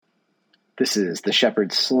This is The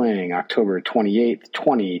Shepherd's Sling, October 28th,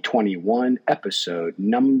 2021, episode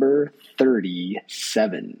number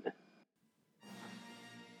 37.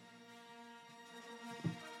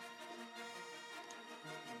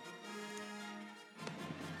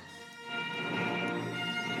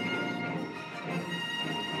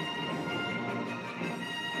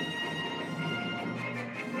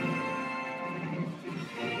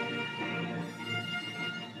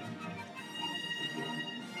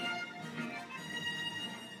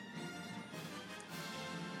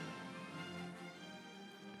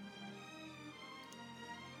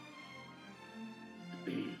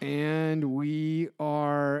 And we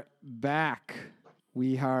are back.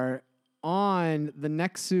 We are on the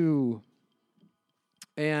Nexu,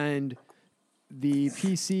 and the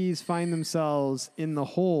PCs find themselves in the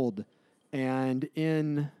hold and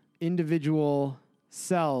in individual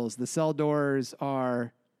cells. The cell doors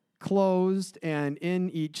are closed, and in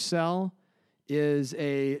each cell is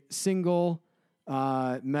a single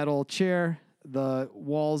metal chair. The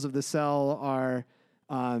walls of the cell are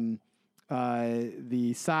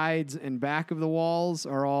the sides and back of the walls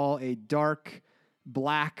are all a dark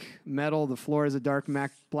black metal. The floor is a dark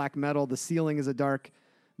black metal. The ceiling is a dark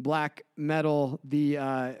black metal. The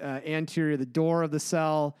anterior, the door of the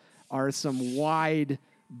cell, are some wide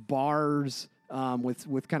bars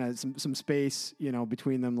with kind of some space,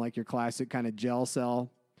 between them, like your classic kind of gel cell.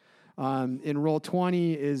 In roll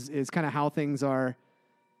 20 is kind of how things are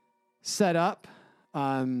set up.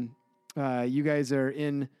 You guys are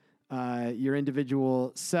in your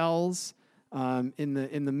individual cells. In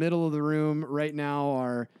the middle of the room right now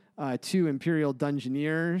are two Imperial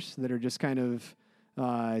Dungeoneers that are just kind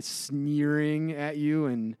of sneering at you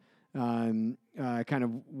and kind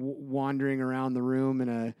of wandering around the room in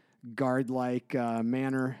a guard-like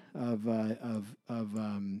manner of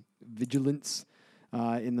vigilance.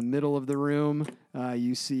 In the middle of the room,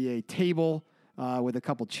 you see a table with a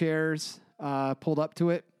couple chairs pulled up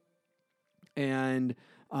to it, and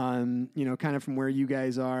kind of from where you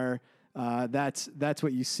guys are, that's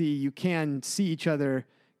what you see. You can see each other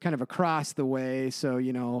kind of across the way.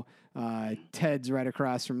 So, Ted's right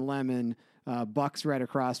across from Lemon, Buck's right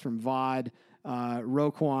across from Vod.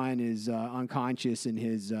 Roquan is unconscious in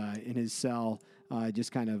his cell,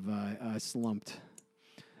 just kind of slumped.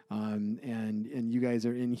 And you guys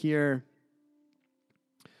are in here.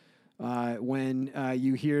 When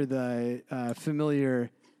you hear the familiar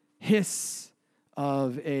hiss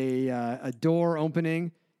of a door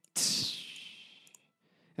opening,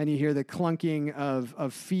 and you hear the clunking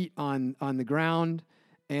of feet on the ground,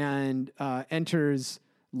 and enters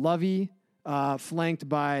Lovey, flanked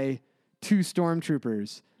by two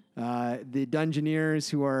stormtroopers. The Dungeoneers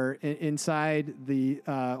who are inside the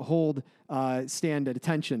hold stand at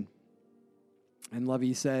attention, and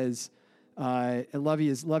Lovey says,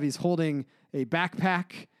 Lovey's holding a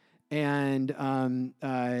backpack. And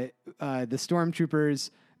the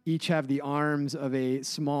stormtroopers each have the arms of a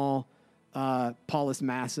small Paulus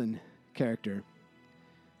Masson character.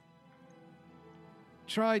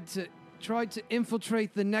 Tried to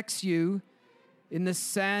infiltrate the Nexu in the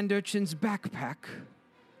sand urchin's backpack.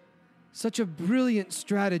 Such a brilliant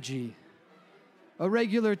strategy. A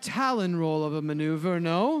regular Talon roll of a maneuver,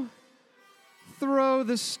 no? Throw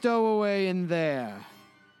the stowaway in there.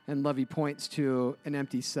 And Lovey points to an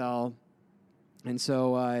empty cell. And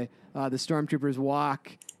so the stormtroopers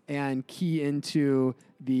walk and key into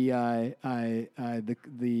the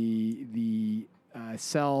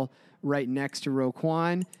cell right next to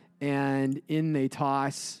Roquan, and in they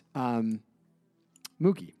toss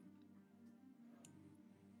Mookie.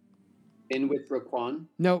 In with Roquan?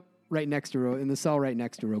 Nope, right next to in the cell right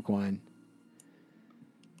next to Roquan.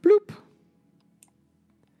 Bloop.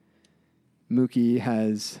 Mookie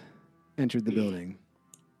has entered the building.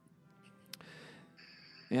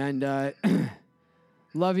 And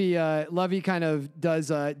Lovey kind of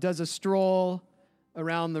does a stroll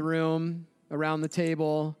around the room, around the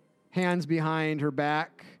table, hands behind her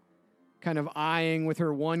back, kind of eyeing with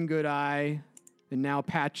her one good eye, and now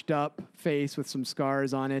patched up face with some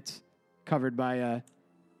scars on it, covered by a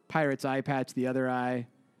pirate's eye patch, the other eye,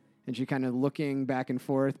 and she kind of looking back and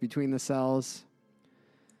forth between the cells.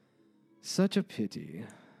 Such a pity.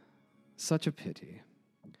 Such a pity.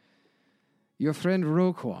 Your friend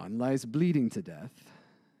Roquan lies bleeding to death,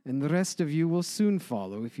 and the rest of you will soon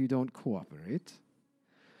follow if you don't cooperate.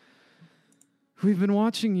 We've been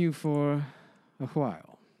watching you for a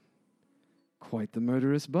while. Quite the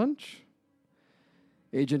murderous bunch.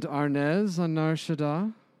 Agent Arnez on Nar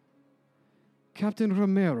Shaddaa, Captain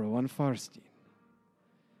Romero on Farstein.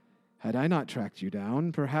 Had I not tracked you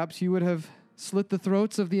down, perhaps you would have slit the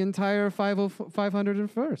throats of the entire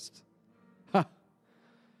 501st. Ha!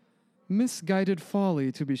 Misguided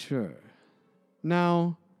folly, to be sure.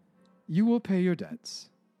 Now, you will pay your debts.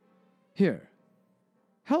 Here,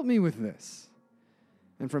 help me with this.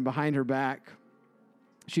 And from behind her back,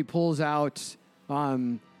 she pulls out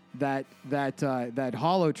that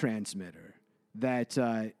holo transmitter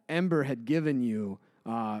that Ember had given you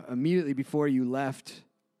immediately before you left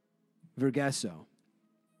Vergesso.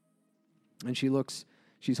 And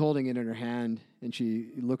she's holding it in her hand, and she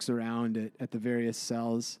looks around at the various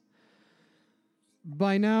cells.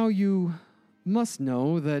 By now you must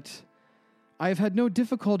know that I have had no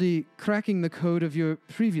difficulty cracking the code of your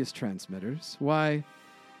previous transmitters. Why,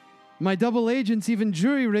 my double agents even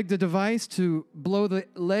jury-rigged a device to blow the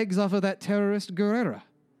legs off of that terrorist Guerrera.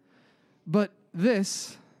 But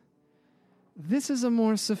this is a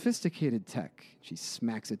more sophisticated tech. She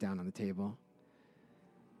smacks it down on the table.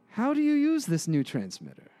 How do you use this new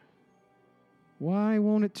transmitter? Why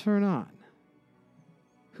won't it turn on?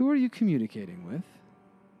 Who are you communicating with?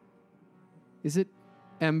 Is it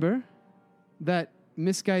Ember, that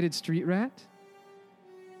misguided street rat?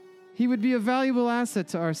 He would be a valuable asset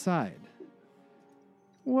to our side.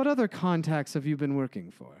 What other contacts have you been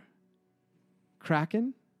working for?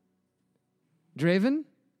 Kraken? Draven?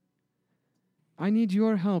 I need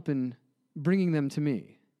your help in bringing them to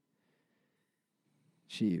me.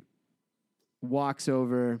 She walks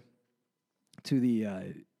over to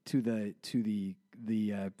the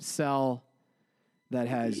cell that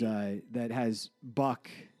has Buck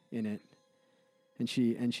in it, and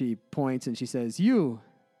she points and she says, "You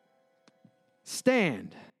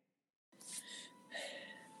stand."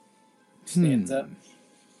 Stands up.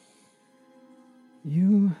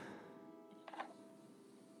 You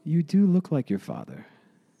do look like your father.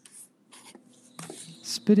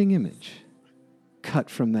 Spitting image, cut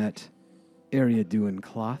from that Ariaduan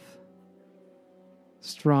cloth.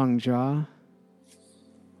 Strong jaw,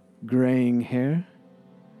 graying hair.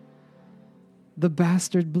 The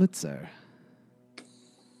bastard Blitzer.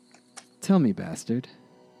 Tell me, bastard,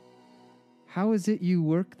 how is it you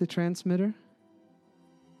work the transmitter?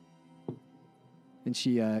 And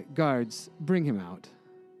she guards, bring him out.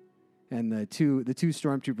 And the two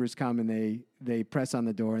stormtroopers come and they press on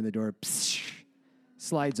the door, and the door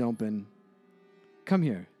slides open. Come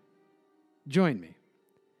here, join me.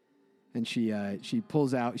 And she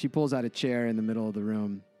pulls out a chair in the middle of the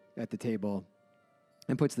room at the table,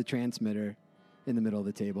 and puts the transmitter in the middle of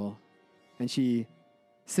the table, and she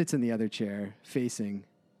sits in the other chair facing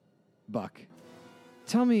Buck.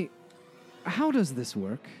 Tell me, how does this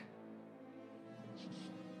work?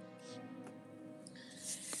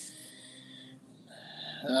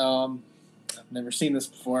 I've never seen this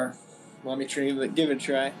before. Want me to give it a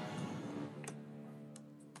try?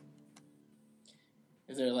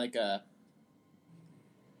 Is there like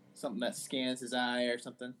something that scans his eye or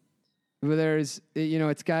something? Well, there's,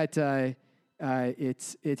 it's got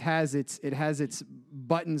it has its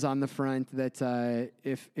buttons on the front that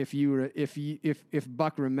if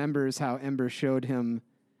Buck remembers how Ember showed him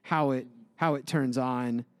how it turns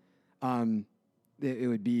on, it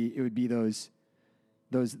would be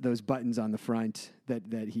those buttons on the front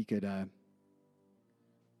that he could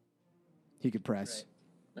press.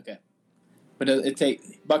 Right. Okay. But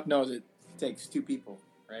Buck knows it takes two people,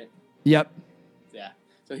 right? Yep. Yeah.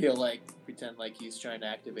 So he'll pretend like he's trying to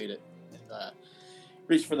activate it and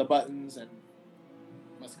reach for the buttons and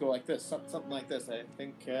must go like this, something like this. I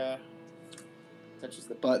think touches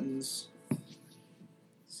the buttons,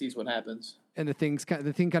 sees what happens, and the thing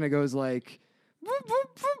kind of goes like,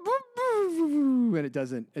 and it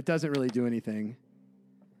doesn't really do anything.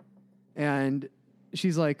 And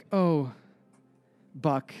she's like, "Oh,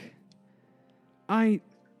 Buck, I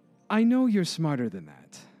know you're smarter than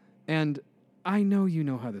that, and I know you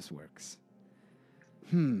know how this works.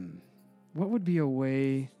 What would be a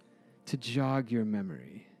way to jog your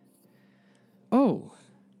memory? Oh,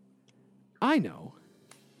 I know."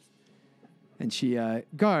 And she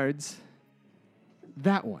guards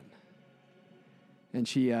that one. And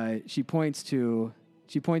she points to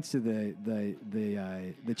the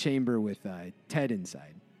chamber with Ted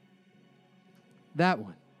inside. That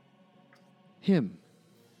one. Him.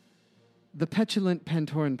 The petulant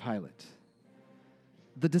Pantoran pilot.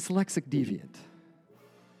 The dyslexic deviant.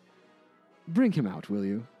 Bring him out, will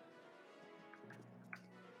you?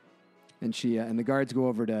 And and the guards go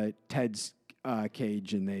over to Ted's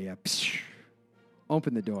cage, and they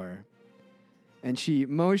open the door. And she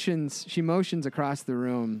motions across the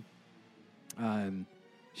room.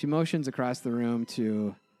 She motions across the room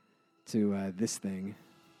to this thing.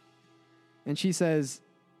 And she says,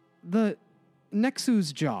 the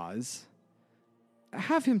Nexu's jaws.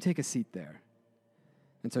 Have him take a seat there.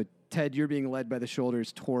 And so, Ted, you're being led by the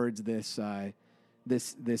shoulders towards this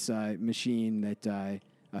machine that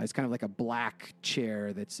is kind of like a black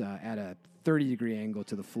chair that's at a 30-degree angle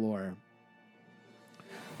to the floor.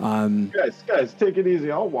 Guys, take it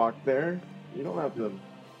easy. I'll walk there. You don't have to.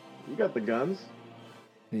 You got the guns.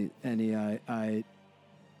 And he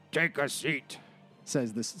take a seat,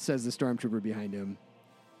 says the stormtrooper behind him.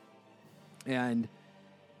 And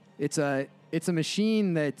it's a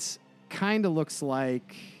machine that kind of looks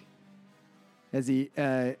like, as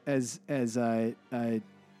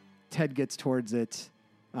Ted gets towards it,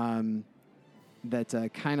 that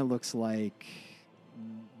kind of looks like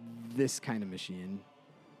this kind of machine.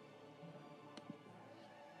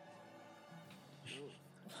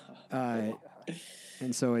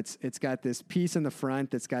 And so it's got this piece in the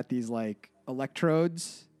front that's got these like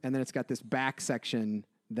electrodes, and then it's got this back section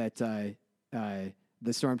that the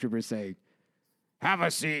stormtroopers say, "Have a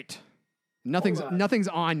seat." Nothing's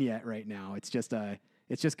on yet right now. It's just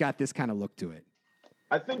got this kind of look to it.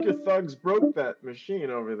 I think your thugs broke that machine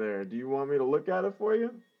over there. Do you want me to look at it for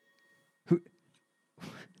you? Who?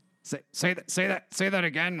 Say that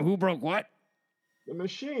again. Who broke what? The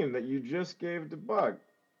machine that you just gave to Buck.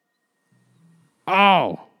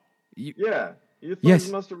 Oh. Yeah. Your thugs Yes.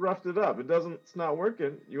 must have roughed it up. It's not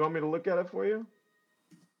working. You want me to look at it for you?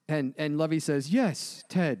 And Lovey says, "Yes,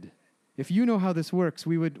 Ted. If you know how this works,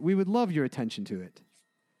 we would love your attention to it."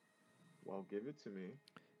 Well, give it to me.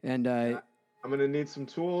 And I'm gonna need some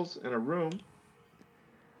tools and a room.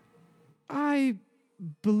 I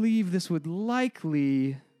believe this would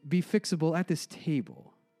likely be fixable at this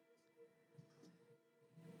table.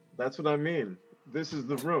 That's what I mean. This is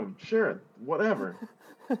the room. Sure, whatever.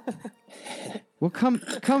 Well, come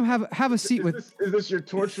have a seat Is this your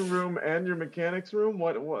torture room and your mechanics room?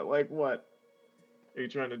 What are you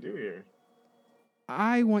trying to do here?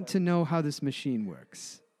 I want to know how this machine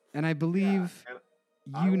works, and I believe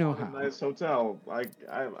you know how. A nice hotel.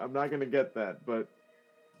 I'm not gonna get that, but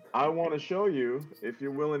I want to show you if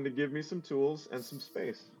you're willing to give me some tools and some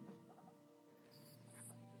space.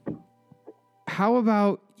 How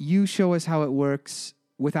about you show us how it works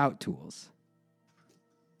without tools?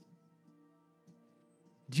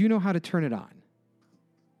 Do you know how to turn it on?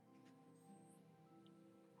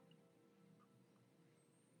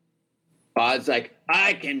 Bod's like,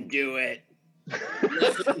 I can do it.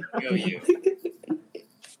 Let me show you.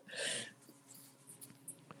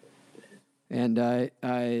 And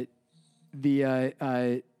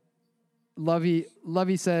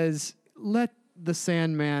Lovey says, "Let the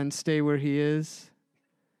Sandman stay where he is."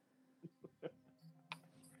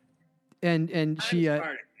 And she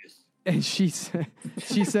and she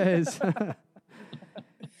says,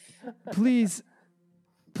 please,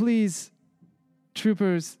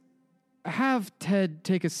 troopers, have Ted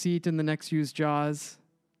take a seat in the next used jaws.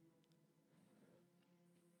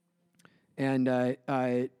 And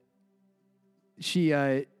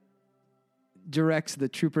she directs the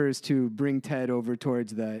troopers to bring Ted over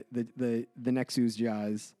towards the Nexus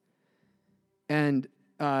jaws. And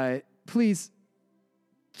please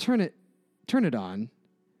turn it on.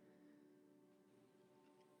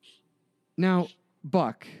 Now,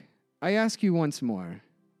 Buck, I ask you once more.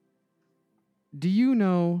 Do you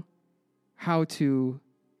know how to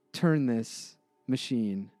turn this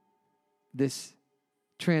machine, this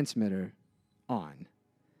transmitter, on?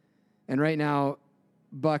 And right now,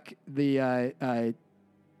 Buck, I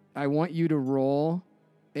want you to roll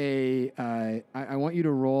I want you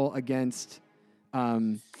to roll against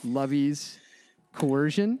Lovey's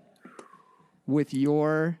coercion with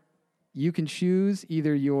you can choose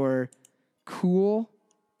either your cool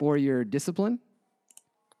or your discipline.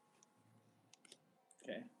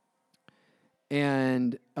 Okay.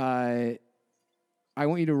 And I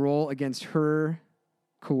want you to roll against her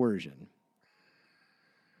coercion.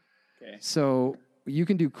 Okay. So you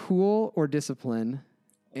can do cool or discipline,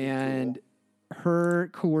 and her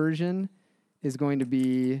coercion is going to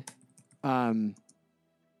be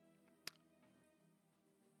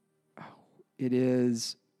it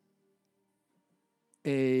is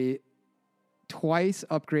a twice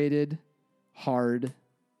upgraded hard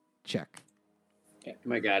check. Oh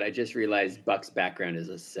my God, I just realized Buck's background is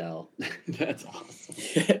a cell. That's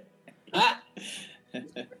awesome. All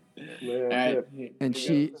right. And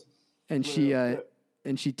she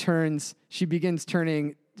begins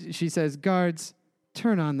turning. She says, "Guards,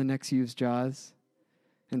 turn on the next used jaws."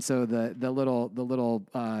 And so the little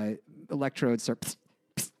electrodes start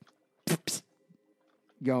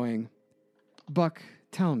going. Buck,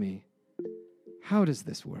 tell me, how does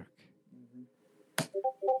this work?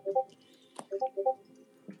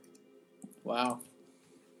 Wow.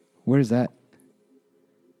 Where's that?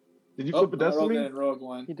 Did you Oh, flip a I rolled destiny? it in Rogue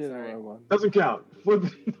One. He did Sorry. a rogue one. Doesn't count. Flip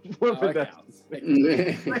Oh, a it counts.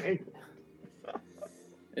 destiny.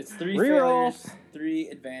 It's 3 Reroll. failures, 3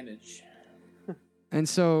 advantage. And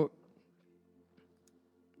so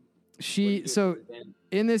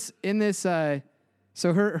in this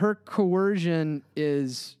so her coercion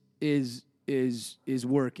is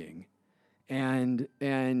working, and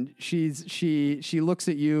she looks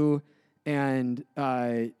at you, and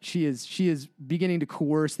she is beginning to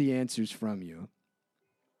coerce the answers from you.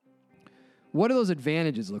 What do those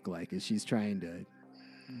advantages look like as she's trying to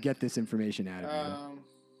get this information out of you?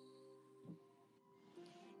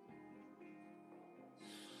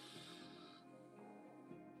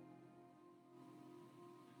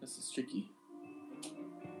 This is tricky.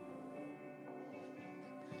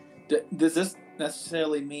 Does this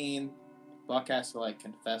necessarily mean Buck has to like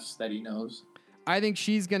confess that he knows? I think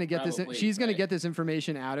she's gonna get Probably, this. She's gonna right. get this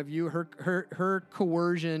information out of you. Her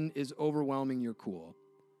coercion is overwhelming your cool.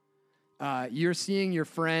 You're seeing your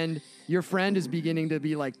friend. Your friend is beginning to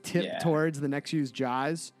be like tipped towards the next you's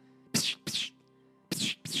jaws,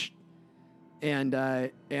 and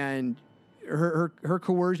her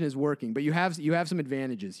coercion is working. But you have some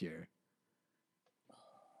advantages here.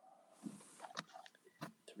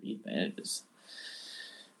 3 advantages.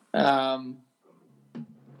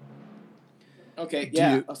 Okay,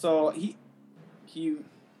 yeah. So he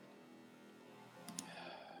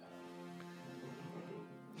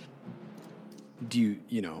do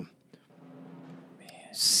you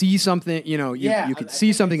see something? You could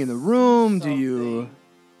see something in the room. Do you?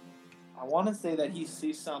 I want to say that he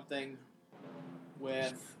sees something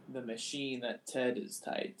with the machine that Ted is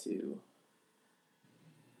tied to.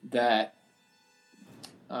 That.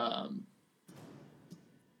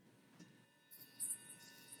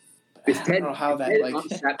 Is I Ted, don't know how that Ted like.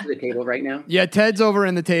 strapped to the table right now? Yeah, Ted's over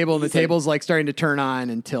in the table, and the He's like- table's like starting to turn on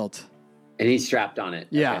and tilt. And he's strapped on it.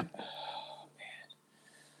 Yeah.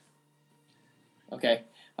 Okay.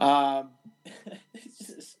 This is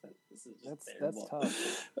just That's terrible.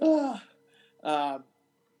 tough.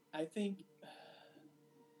 I think.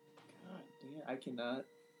 God damn, I cannot.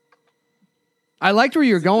 I liked where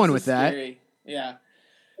you were This going is with that. scary. Yeah.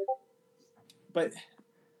 But.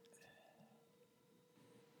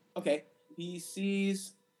 Okay, he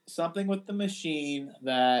sees something with the machine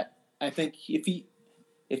that I think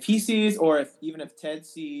if he sees, or even if Ted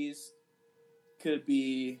sees, could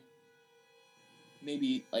be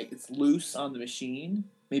maybe like it's loose on the machine.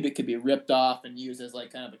 Maybe it could be ripped off and used as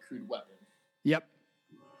like kind of a crude weapon. Yep.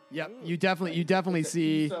 You definitely It's a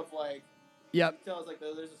see. piece of, like, Yep. he tells like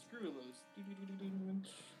there's a screw loose.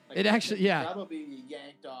 Like, It actually, could yeah. probably be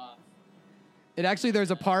yanked off. It actually,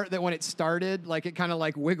 there's a part that when it started, like it kind of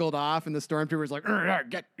like wiggled off, and the stormtrooper's like,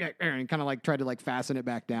 get, and kind of like tried to like fasten it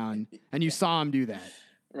back down, and you saw him do that.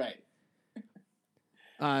 Right.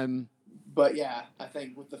 Um, But yeah, I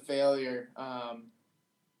think with the failure,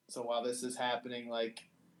 so while this is happening, like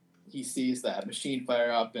he sees that machine fire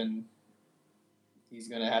up, and he's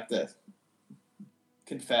gonna have to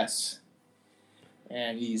confess,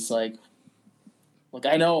 and he's like, "Look,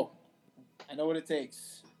 I know what it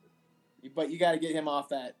takes, but you got to get him off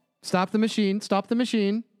that." Stop the machine.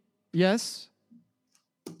 Yes.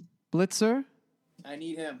 Blitzer, I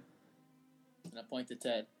need him. And I point to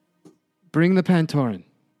Ted. bring the Pantoran.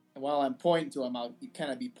 And while I'm pointing to him, I'll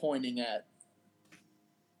kind of be pointing at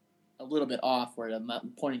a little bit off where I'm not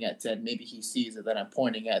pointing at Ted. Maybe he sees it, then I'm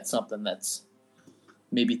pointing at something that's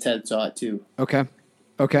maybe Ted saw it too. Okay.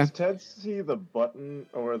 Does Ted see the button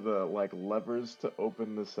or the like levers to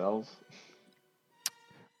open the cells?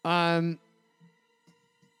 Like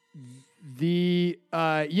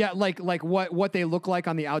what they look like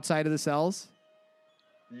on the outside of the cells.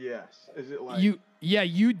 Yes. Is it like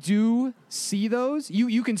You do see those.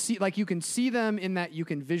 You can see them in that you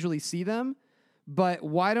can visually see them. But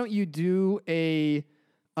why don't you do an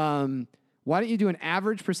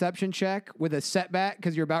average perception check with a setback,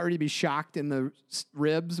 because you're about ready to be shocked in the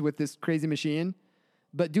ribs with this crazy machine.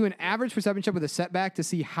 But do an average perception check with a setback to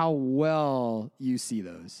see how well you see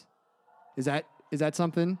those. Is that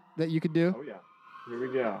something that you could do? Oh yeah. Here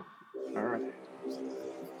we go. All right.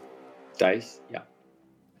 Dice? Yeah.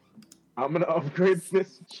 I'm gonna upgrade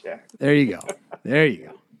this check. There you go.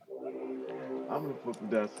 I'm gonna flip the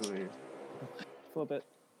destiny. Flip it.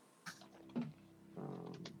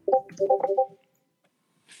 All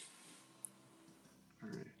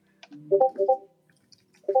right.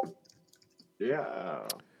 Yeah,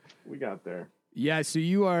 we got there. Yeah, so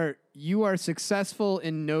you are successful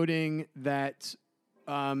in noting that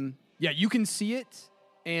you can see it,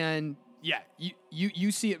 and Yeah,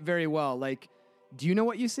 you see it very well. Like, do you know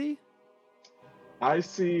what you see? I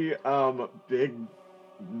see big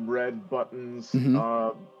red buttons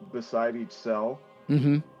beside each cell.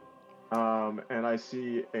 Mm-hmm. And I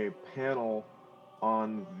see a panel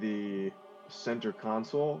on the center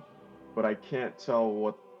console, but I can't tell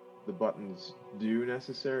what the buttons do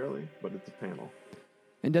necessarily, but it's a panel.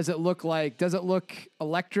 And does it look electric? Does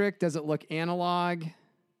it look analog?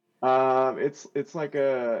 It's like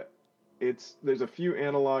there's a few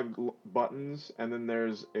analog buttons, and then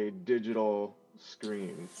there's a digital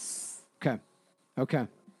screen. Okay.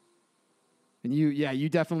 And you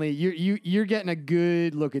definitely you're getting a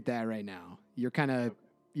good look at that right now. You're kind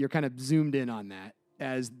of zoomed in on that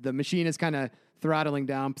as the machine is kind of throttling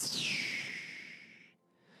down.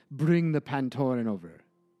 Bring the Pantoran over.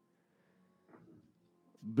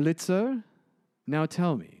 Blitzer, now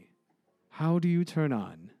tell me, how do you turn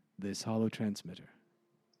on this hollow transmitter?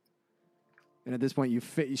 And at this point,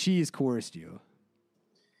 she's coerced you.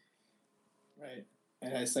 Right.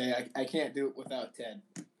 And I say, I can't do it without Ted.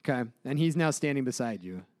 Okay. And he's now standing beside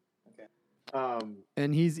you. Okay.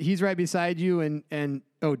 And he's right beside you, and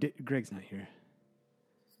Greg's not here.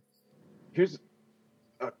 Here's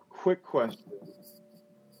a quick question.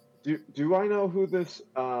 Do I know who this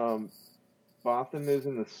Bothan is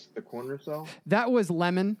in the corner cell? That was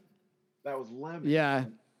Lemon. That was Lemon. Yeah.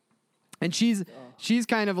 And she's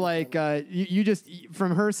kind of like you just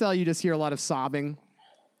from her cell you just hear a lot of sobbing.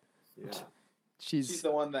 Yeah. She's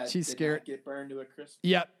the one that she's did scared. Not get burned to a crisp.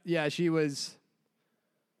 Yep. Yeah, she was.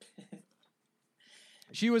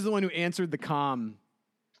 She was the one who answered the comm.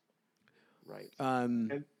 Right.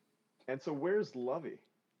 And so where's Lovey?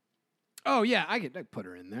 Oh yeah, I could put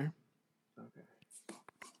her in there. Okay.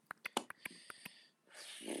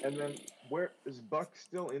 And then where is Buck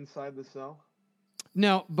still inside the cell?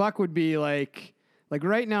 No, Buck would be like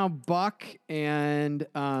right now. Buck and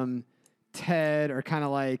Ted are kind of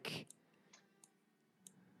like.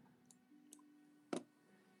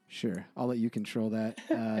 Sure, I'll let you control that.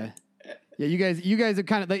 Yeah, you guys are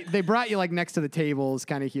kind of they brought you like next to the tables,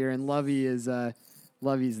 kind of here, and Lovey's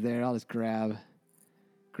there. I'll just grab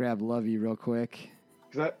Lovey real quick.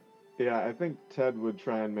 I think Ted would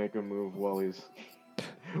try and make a move while he's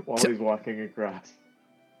walking across.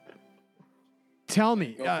 Tell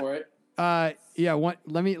me. Go for it. Yeah.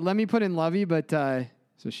 Let me put in Lovey, but so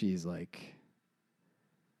she's like,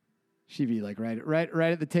 she'd be like right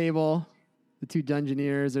at the table. The two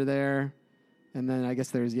Dungeoneers are there, and then I guess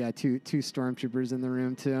there's two stormtroopers in the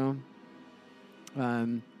room too.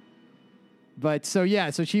 But so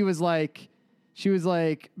she was like,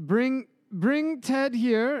 bring Ted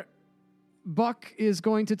here. Buck is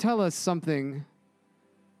going to tell us something.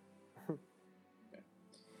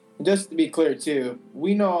 Just to be clear, too,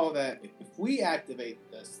 we know that if we activate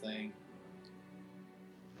this thing,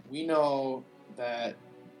 we know that,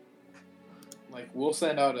 like, we'll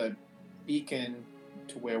send out a beacon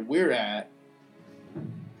to where we're at,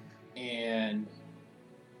 and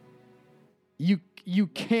you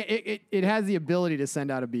can't. It has the ability to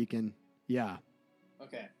send out a beacon. Yeah.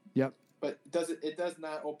 Okay. Yep. But it does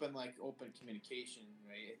not open communication,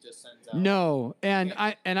 right? It just sends out. No, and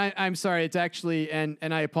Yeah. I'm sorry. It's actually and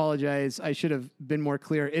I apologize. I should have been more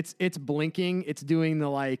clear. It's blinking. It's doing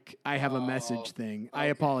the I have a message thing. I Okay,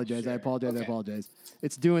 apologize. sure. I apologize. Okay. I apologize.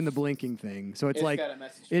 It's doing the blinking thing. So it's like got a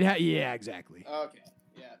message. yeah, exactly. Okay.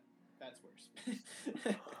 Yeah, that's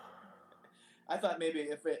worse. I thought maybe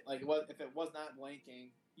if it was not blinking,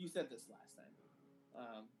 you said this last time.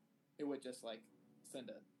 It would just send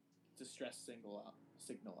a distress signal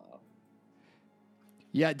out.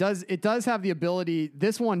 Yeah, it does. It does have the ability.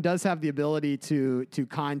 This one does have the ability to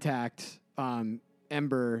contact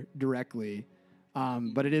Ember directly,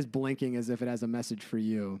 but it is blinking as if it has a message for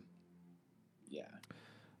you. Yeah.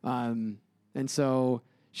 And so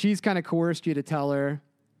she's kind of coerced you to tell her,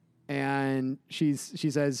 and she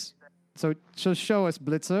says, "So show us,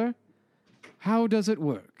 Blitzer. How does it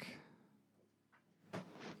work?"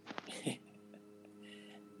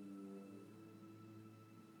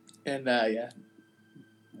 And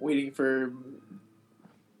waiting for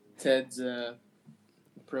Ted's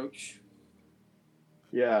approach.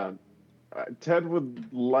 Yeah, Ted would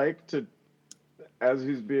like to, as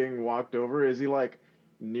he's being walked over, is he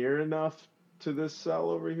near enough to this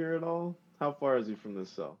cell over here at all? How far is he from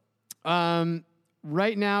this cell?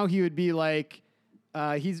 Right now he would be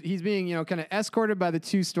he's being kind of escorted by the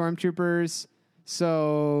two stormtroopers.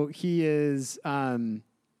 So he is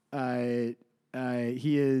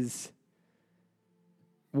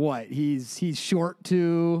what? He's short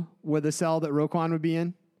to where the cell that Roquan would be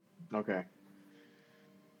in. Okay.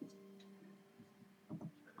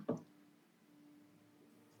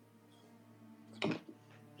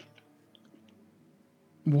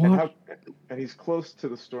 What? And he's close to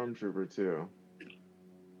the stormtrooper too.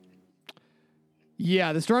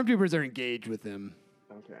 Yeah, the stormtroopers are engaged with him.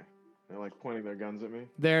 Okay. They're like pointing their guns at me.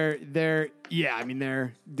 They're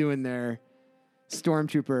doing their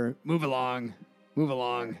stormtrooper move along.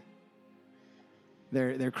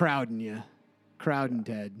 They're crowding you,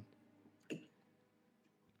 Ted.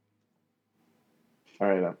 All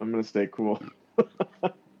right, I'm gonna stay cool.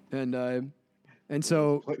 And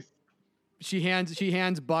so she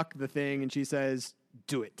hands Buck the thing and she says,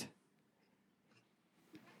 "Do it."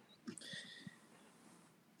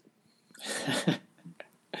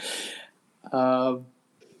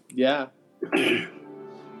 Yeah.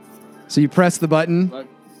 So you press the button. Look,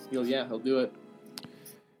 he'll do it.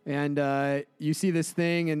 And you see this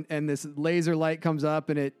thing, and this laser light comes up,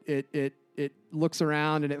 and it looks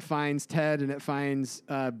around, and it finds Ted, and it finds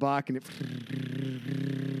Buck, and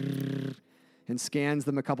and scans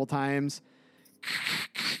them a couple times.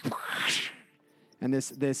 And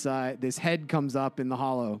this head comes up in the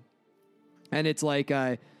hollow, and it's like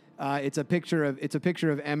it's a picture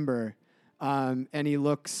of Ember, and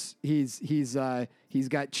he's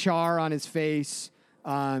got char on his face.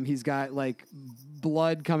 He's got like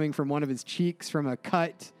blood coming from one of his cheeks from a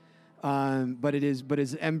cut, but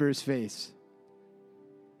it's Ember's face.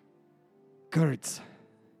 Kurtz,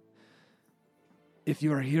 if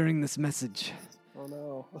you are hearing this message, Oh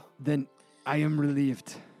no. then I am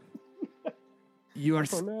relieved. You are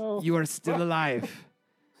you are still alive.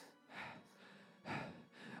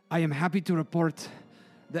 I am happy to report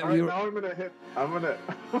that All right, now I'm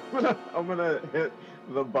gonna hit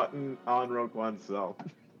the button on Rogue One's cell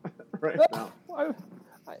right now.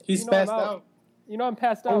 He's passed out. You know I'm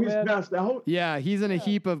passed out, Oh, he's man. passed out. Yeah, he's in a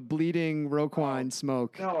heap of bleeding Roquan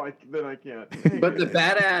smoke. No, then I can't. But the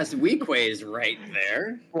badass Weequay is right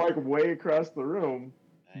there. Like way across the room.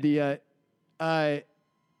 The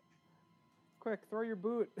Quick, throw your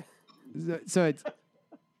boot. so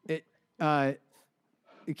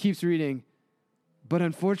it keeps reading, but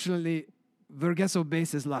unfortunately, Vergesso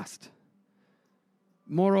base is lost.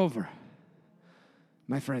 Moreover,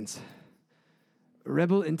 my friends,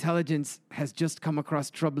 Rebel intelligence has just come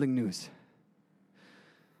across troubling news.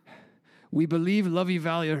 We believe Lovey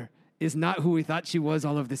Valier is not who we thought she was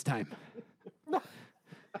all of this time.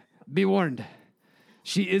 Be warned,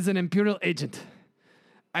 she is an Imperial agent.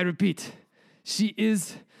 I repeat, she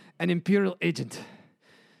is an Imperial agent.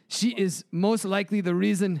 She is most likely the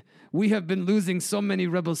reason we have been losing so many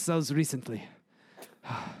Rebel cells recently.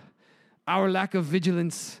 Our lack of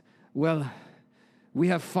vigilance, well, we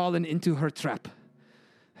have fallen into her trap.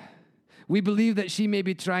 We believe that she may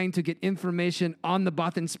be trying to get information on the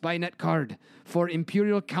Bothan Spynet card for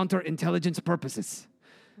Imperial counterintelligence purposes.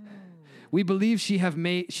 We believe she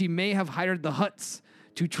may have hired the Hutts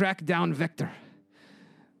to track down Vector.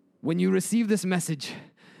 When you receive this message,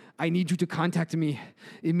 I need you to contact me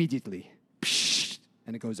immediately. Psh,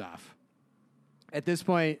 and it goes off. At this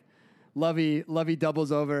point, Lovey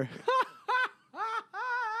doubles over.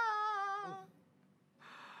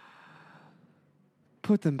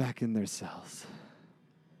 Put them back in their cells.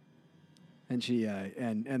 And she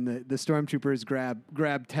and the stormtroopers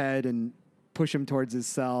grab Ted and push him towards his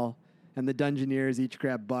cell, and the Dungeoneers each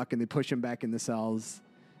grab Buck and they push him back in the cells,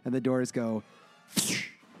 and the doors go.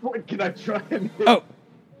 Wait, can I try and hit? Oh.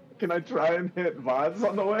 Can I try and hit Vods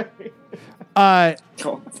on the way?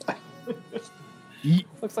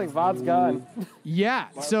 Looks like Vod's gone. Yeah.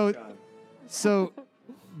 Vod's So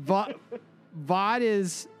Vod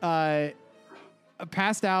is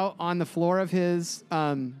passed out on the floor of his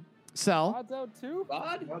cell. Vod's out too?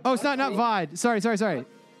 Vod? Oh, it's not Vod. Sorry.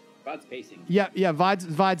 Vod's pacing. Yeah. Vod's.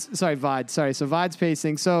 Sorry, Vod. Sorry. So Vod's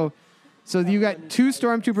pacing. So you got two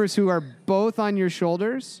stormtroopers who are both on your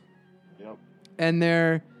shoulders. Yep. And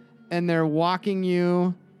they're walking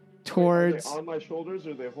you towards. Wait, are they on my shoulders,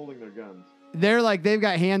 or are they holding their guns? They're like they've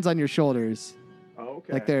got hands on your shoulders. Oh,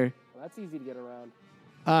 okay. Like they're. Well, that's easy to get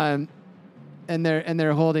around. And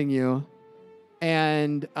they're holding you,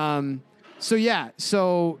 and so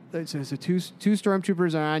two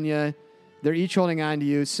stormtroopers are on you. They're each holding on to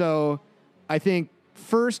you. So I think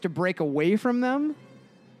first to break away from them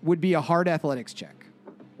would be a hard athletics check.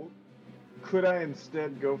 Could I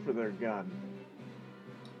instead go for their gun?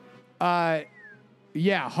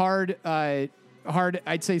 Yeah, hard. I'd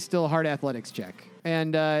say still a hard athletics check.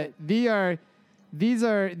 And these are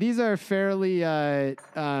fairly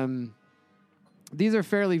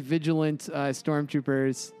vigilant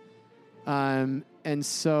stormtroopers. And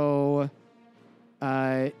so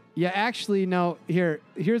yeah, actually no.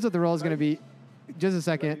 Here's what the roll is going to be. Just a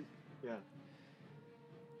second.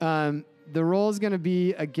 Yeah. The roll is going to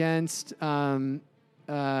be against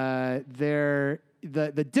the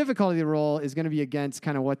difficulty of the roll is going to be against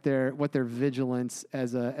kind of what their vigilance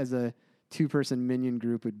as a 2-person minion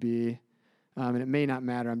group would be, and it may not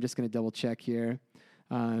matter. I'm just going to double check here.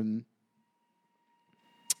 Could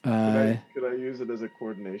I use it as a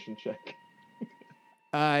coordination check?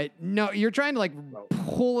 No, you're trying to like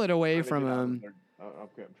pull it away from them.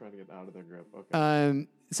 Okay, I'm trying to get out of their grip. Okay.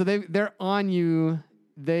 So they're on you.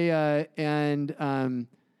 They are.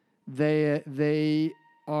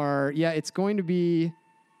 Yeah, it's going to be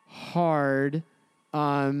hard.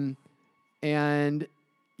 And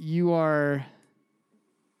you're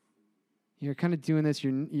kind of doing this.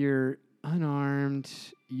 You're unarmed.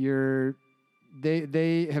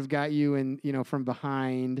 They have got you in, from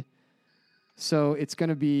behind. So it's going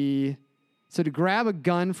to be, so to grab a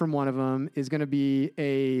gun from one of them is going to be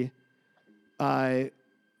a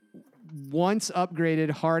once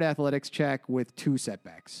upgraded hard athletics check with 2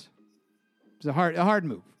 setbacks. It's a hard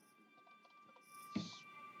move.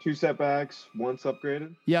 2 setbacks, once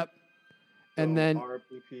upgraded. Yep. And So then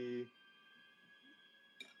RPP.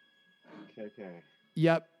 KK.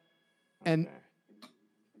 Yep. And Okay.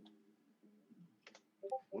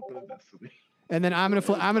 Flip it a destiny. and then I'm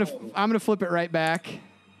gonna flip it right back,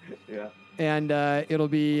 Yeah. and it'll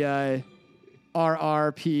be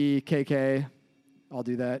RRPKK. I'll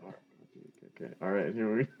do that. Okay. All right.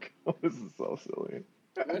 Here we go. This is so silly.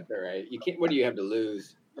 That's all right. You can't. What do you have to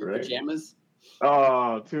lose? Your Right. pajamas?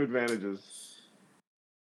 Oh, 2 advantages.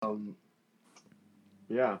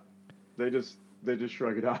 Yeah. They just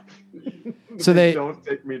shrug it off. So they don't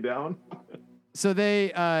take me down. So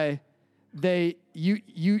you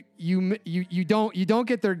don't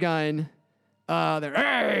get their gun. They're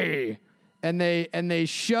hey, and they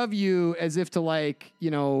shove you as if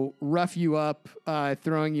to rough you up,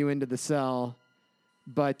 throwing you into the cell,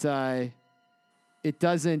 but it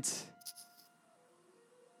doesn't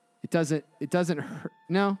hurt.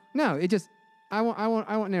 No, it just I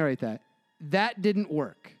won't narrate that. That didn't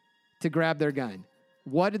work to grab their gun.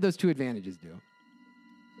 What did those 2 advantages do?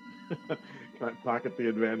 Can I pocket the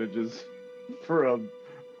advantages for a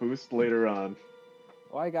boost later on?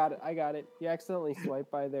 Oh, I got it. You accidentally swipe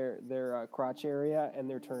by their crotch area, and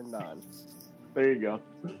they're turned on. There you go.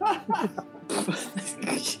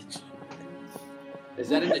 Is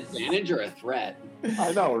that an advantage or a threat?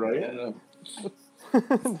 I know, right?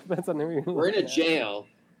 Depends on who you're We're in a looking at. jail.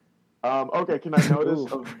 Okay, can I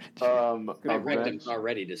notice My a rectum's vent?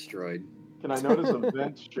 already destroyed. Can I notice a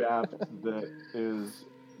vent shaft that is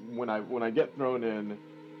when I get thrown in?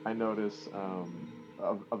 I notice a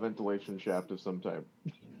ventilation shaft of some type.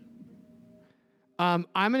 I'm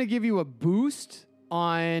going to give you a boost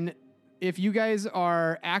on if you guys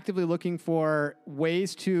are actively looking for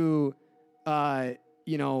ways to, if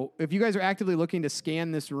you guys are actively looking to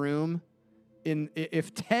scan this room.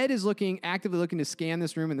 If Ted is actively looking to scan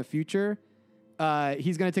this room in the future,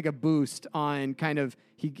 he's going to take a boost on kind of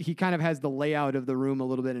he kind of has the layout of the room a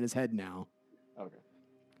little bit in his head now. Okay.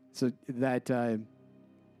 So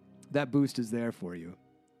that boost is there for you.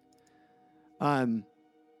 And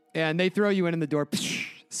they throw you in, and the door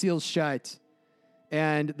seals shut,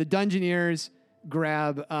 and the Dungeoneers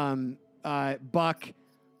grab Buck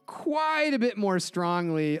quite a bit more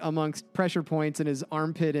strongly amongst pressure points in his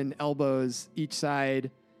armpit and elbows each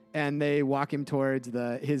side, and they walk him towards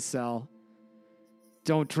his cell.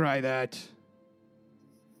 Don't try that.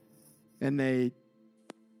 And they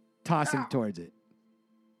toss him towards it.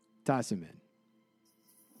 Toss him in.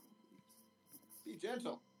 Be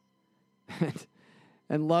gentle.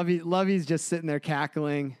 And Lovey's just sitting there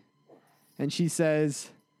cackling, and she says,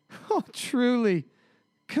 "Oh, truly,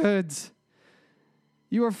 Kurds,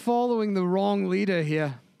 you are following the wrong leader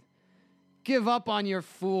here. Give up on your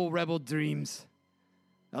fool rebel dreams.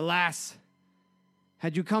 Alas,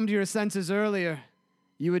 had you come to your senses earlier,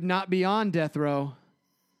 you would not be on death row.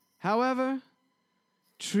 However,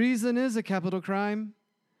 treason is a capital crime,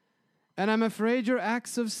 and I'm afraid your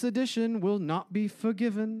acts of sedition will not be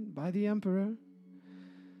forgiven by the Emperor.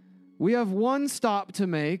 We have one stop to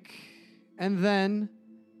make, and then,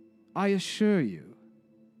 I assure you,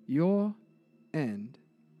 your end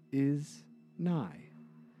is nigh.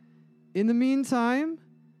 In the meantime,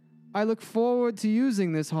 I look forward to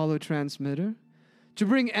using this hollow transmitter to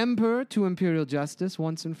bring Emperor to imperial justice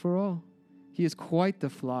once and for all. He is quite the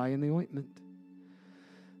fly in the ointment.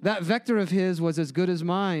 That vector of his was as good as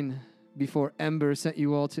mine before Ember sent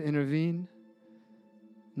you all to intervene.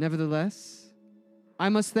 Nevertheless, I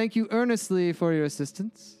must thank you earnestly for your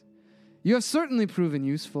assistance. You have certainly proven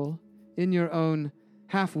useful in your own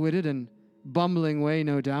half-witted and bumbling way,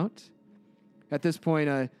 no doubt." At this point,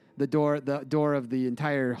 the door of the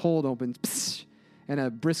entire hold opens, and a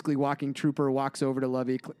briskly walking trooper walks over to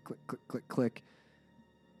Lovey. Click, click, click, click, click.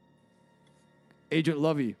 Agent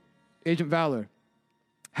Lovey, Agent Valor,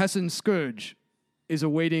 Hessen Scourge is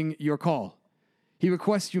awaiting your call. He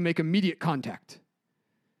requests you make immediate contact.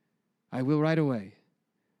 I will right away.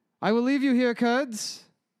 I will leave you here, Kurds.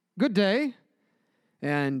 Good day.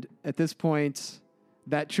 And at this point,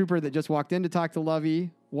 that trooper that just walked in to talk to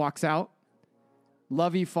Lovey walks out.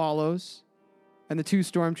 Lovey follows, and the 2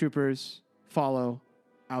 stormtroopers follow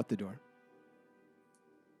out the door.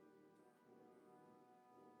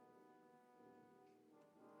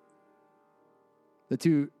 The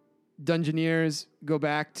 2 Dungeoneers go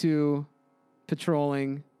back to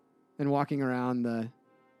patrolling and walking around the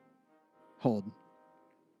hold.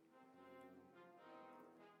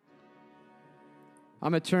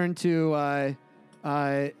 I'm going to turn to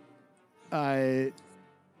Vod.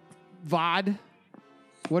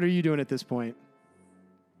 What are you doing at this point?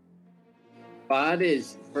 Bod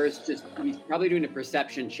is first he's probably doing a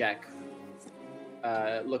perception check,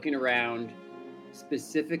 looking around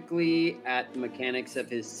specifically at the mechanics of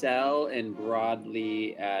his cell and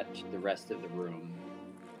broadly at the rest of the room.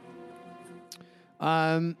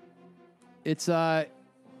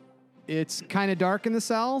 It's kind of dark in the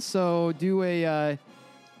cell, so do a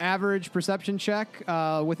average perception check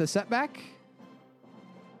with a setback.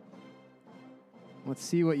 Let's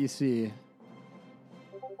see what you see.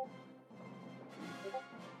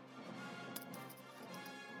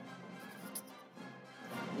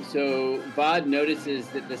 So Vod notices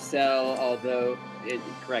that the cell, although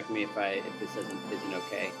correct me if this isn't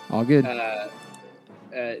okay. All good.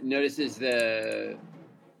 Notices the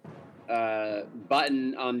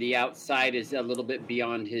button on the outside is a little bit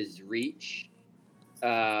beyond his reach,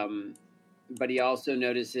 but he also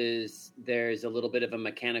notices there's a little bit of a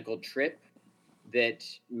mechanical trip that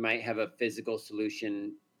might have a physical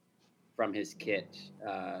solution from his kit,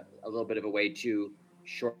 a little bit of a way to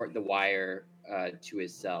short the wire to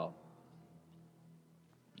his cell.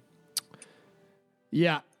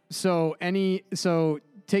 Yeah. So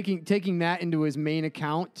taking that into his main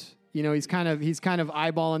account, he's kind of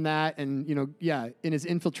eyeballing that, and in his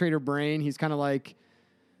infiltrator brain, he's kind of like,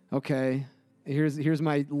 okay, here's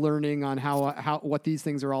my learning on how what these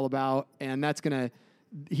things are all about, and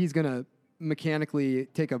he's gonna mechanically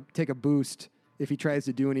take a boost if he tries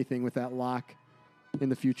to do anything with that lock in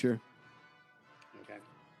the future. Okay.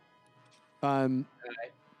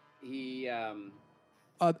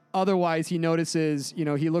 Otherwise, he notices,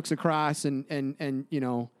 he looks across and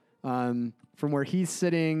from where he's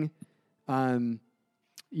sitting, the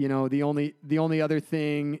only other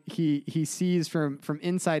thing he sees from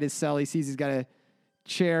inside his cell, he sees he's got a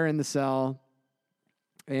chair in the cell,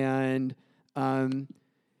 and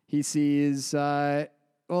he sees,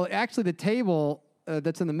 actually the table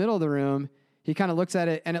that's in the middle of the room, he kind of looks at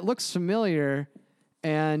it, and it looks familiar,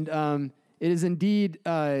 and it is indeed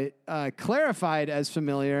clarified as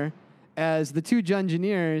familiar as the 2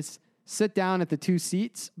 Dungeoneers sit down at the 2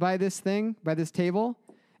 seats by this table,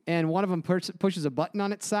 and one of them pushes a button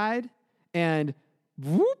on its side, and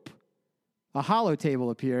whoop, a hollow table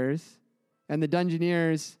appears, and the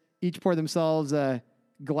Dungeoneers each pour themselves a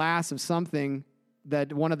glass of something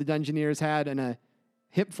that one of the Dungeoneers had in a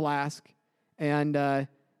hip flask, and they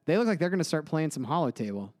look like they're going to start playing some hollow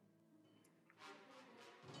table.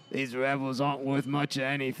 These rebels aren't worth much of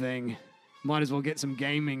anything. Might as well get some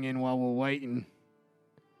gaming in while we're waiting.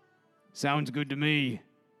 Sounds good to me.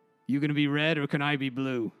 You gonna be red or can I be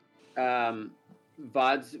blue?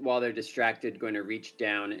 Vod's, while they're distracted, going to reach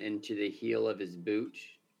down into the heel of his boot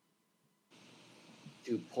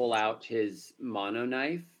to pull out his mono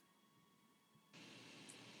knife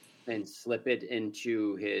and slip it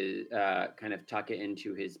into his, kind of tuck it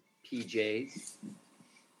into his PJs.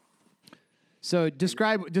 So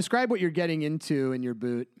describe what you're getting into in your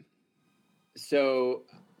boot. So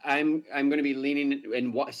I'm going to be leaning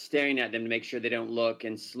and staring at them to make sure they don't look,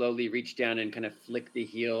 and slowly reach down and kind of flick the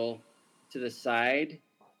heel to the side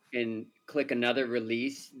and click another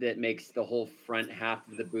release that makes the whole front half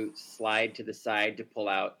of the boot slide to the side to pull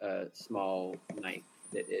out a small knife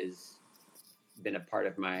that has been a part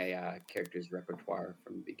of my character's repertoire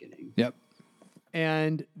from the beginning. Yep.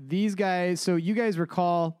 And these guys, so you guys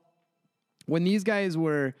recall when these guys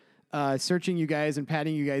were searching you guys and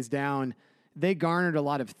patting you guys down, they garnered a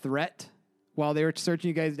lot of threat while they were searching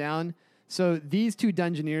you guys down. So these 2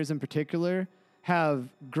 Dungeoneers in particular have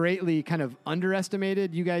greatly kind of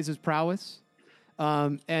underestimated you guys' prowess.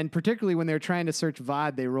 And particularly when they were trying to search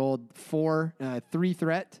Vod, they rolled 3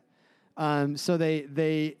 threat. So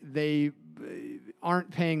they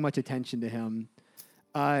aren't paying much attention to him.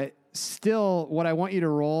 Still, what I want you to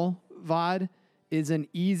roll, Vod, is an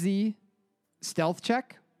easy stealth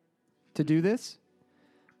check to do this.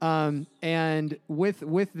 And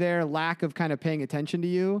with their lack of kind of paying attention to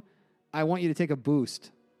you, I want you to take a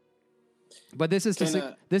boost. But this is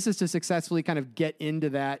to successfully kind of get into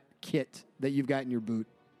that kit that you've got in your boot.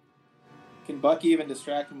 Can Buck even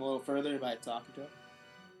distract him a little further by talking to him?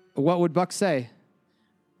 What would Buck say?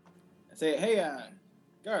 I say, hey,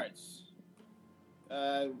 guards,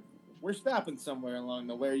 we're stopping somewhere along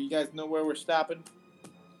the way. You guys know where we're stopping?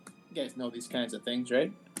 You guys know these kinds of things,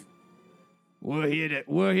 right? We're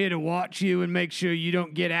here to watch you and make sure you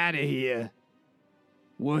don't get out of here.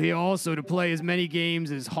 We're here also to play as many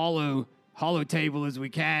games as Hollow Table as we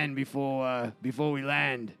can before we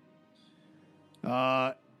land.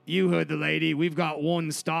 You heard the lady. We've got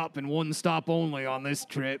one stop and one stop only on this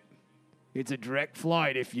trip. It's a direct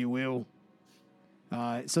flight, if you will.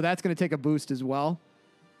 So that's going to take a boost as well.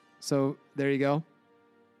 So there you go.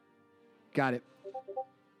 Got it.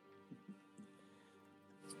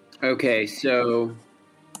 Okay, so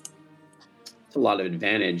it's a lot of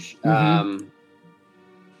advantage. Mm-hmm.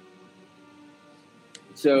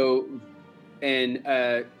 So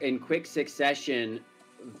in quick succession,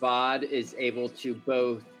 Vod is able to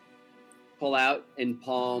both pull out and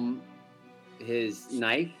palm his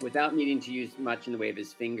knife without needing to use much in the way of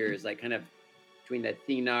his fingers, like kind of between the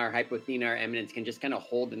thenar, hypothenar eminence, can just kind of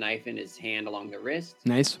hold the knife in his hand along the wrist.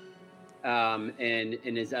 Nice. And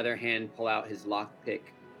in his other hand, pull out his lockpick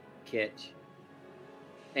kit.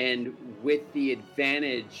 And with the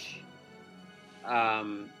advantage,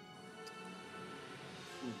 Vod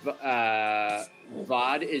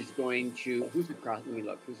is going to... Who's across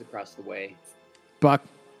the way? Buck.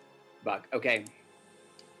 Okay.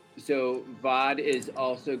 So Vod is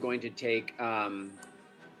also going to take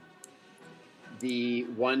the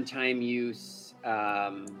one-time use.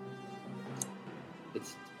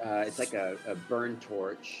 It's like a burn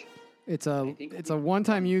torch. It's a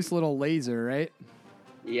one-time use little laser, right?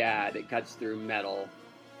 Yeah, that cuts through metal.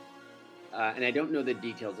 And I don't know the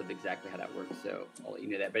details of exactly how that works, so I'll let you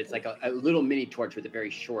know that. But it's like a little mini torch with a very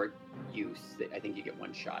short use that I think you get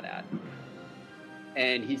one shot at.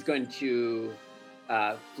 And he's going to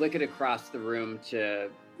flick it across the room to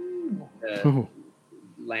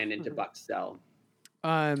land into Buck's cell.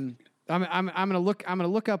 I'm gonna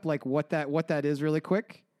look up like what that is really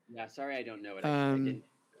quick. Yeah, sorry, I don't know it. I didn't know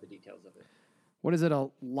the details of it. What is it? A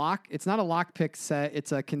lock? It's not a lockpick set.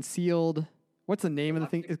 It's a concealed. What's the name of the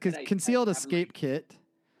thing? It's concealed escape kit.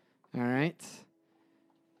 All right.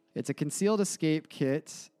 It's a concealed escape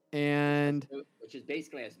kit, and which is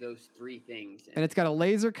basically has those three things. And it's got a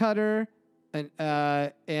laser cutter, and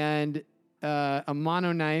a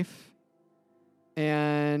mono knife,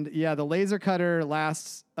 and yeah, the laser cutter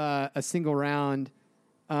lasts a single round.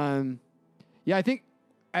 Yeah, I think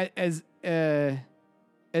as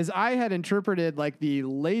I had interpreted, like the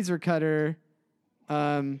laser cutter,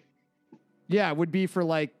 yeah, would be for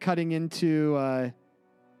like cutting into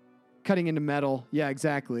metal. Yeah,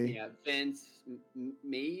 exactly. Yeah, vents,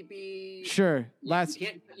 maybe. Sure. You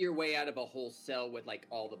can't cut your way out of a whole cell with like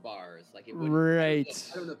all the bars. Like it would. Right.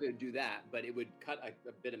 I don't know if it would do that, but it would cut a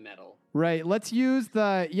bit of metal. Right. Let's use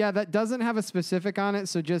that doesn't have a specific on it,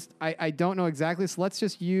 so just I don't know exactly. So let's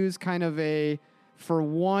just use kind of a for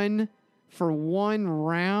one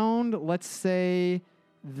round. Let's say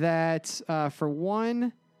that for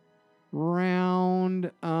one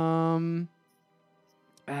round, I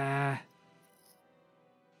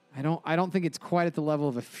don't think it's quite at the level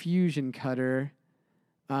of a fusion cutter,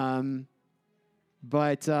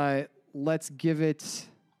 but let's give it.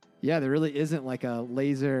 Yeah, there really isn't like a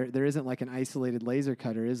laser. There isn't like an isolated laser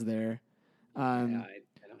cutter, is there? I don't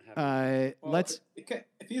have. Let's. If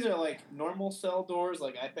these are like normal cell doors,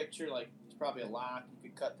 like I picture, like it's probably a lock you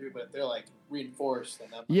could cut through, but if they're like reinforced, then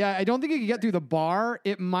yeah, I don't think it could get through the bar.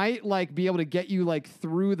 It might like be able to get you like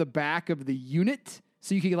through the back of the unit,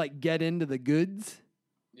 so you can like get into the goods.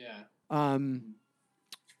 Yeah.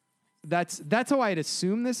 That's how I'd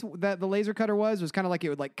assume that the laser cutter was kind of like it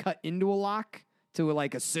would like cut into a lock to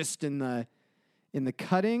like assist in the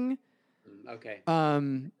cutting. Okay. Yeah.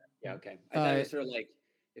 Okay. I thought it was sort of like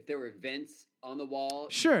if there were vents on the wall,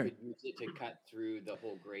 sure, you could use it to cut through the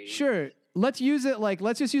whole grating. Sure. Let's just use it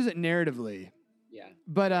narratively. Yeah.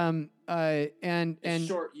 But and it's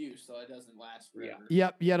short use, so it doesn't last forever.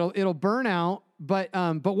 Yep. Yeah. It'll burn out. But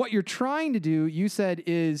what you're trying to do, you said,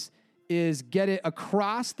 is get it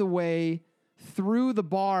across the way through the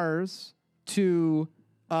bars to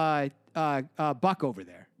Buck over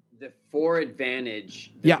there. The 4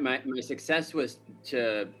 advantage. Yeah. My success was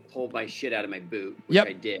to pull my shit out of my boot, which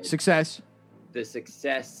I did. Success. The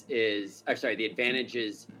success is, the advantage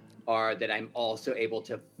is are that I'm also able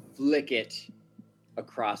to flick it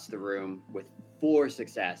across the room with 4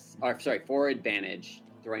 advantage,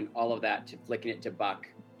 throwing all of that to flicking it to Buck,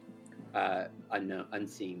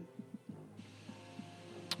 unseen.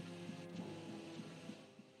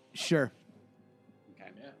 Sure.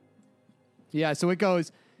 Okay. Yeah, so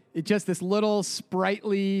it's just this little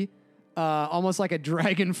sprightly, almost like a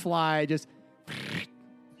dragonfly, just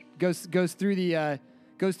goes through the air,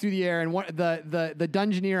 and the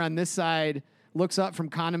dungeoneer on this side looks up from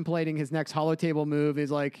contemplating his next holotable move.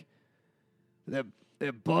 Is like, there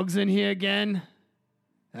bugs in here again.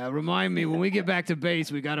 Remind me when we get back to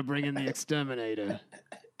base, we got to bring in the exterminator.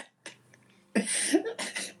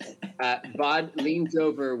 Bod leans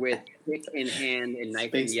over with pick in hand and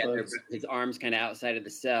knife in the other, his arms kind of outside of the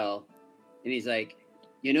cell, and he's like,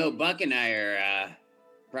 Buck and I are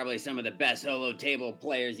probably some of the best holotable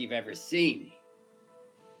players you've ever seen.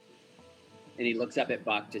 And he looks up at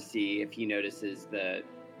Buck to see if he notices the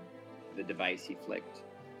device he flicked.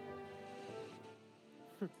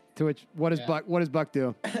 To which, what does Buck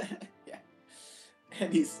do? Yeah,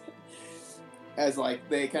 and he's, as like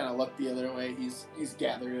they kind of look the other way, he's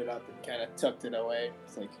gathered it up and kind of tucked it away.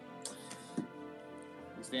 It's like,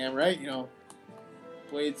 he's damn right,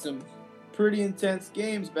 played some pretty intense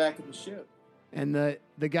games back in the ship. And the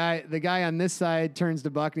guy on this side turns to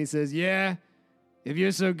Buck and he says, "Yeah, if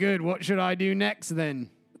you're so good, what should I do next then?"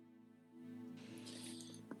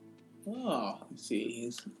 Oh, let's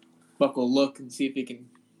see. Buck will look and see if he can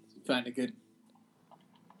find a good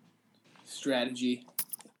strategy.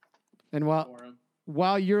 And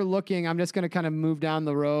while you're looking, I'm just going to kind of move down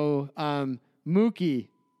the row. Mookie,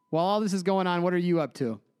 while all this is going on, what are you up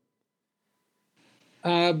to?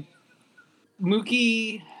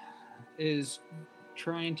 Mookie is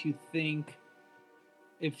trying to think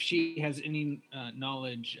if she has any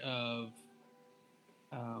knowledge of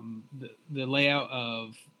the layout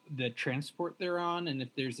of the transport they're on, and if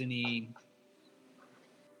there's any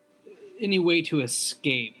way to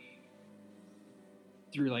escape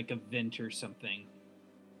through like a vent or something.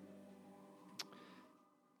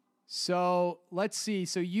 So let's see.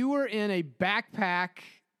 So you were in a backpack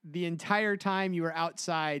the entire time you were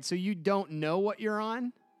outside, so you don't know what you're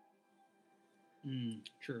on?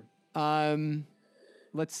 True.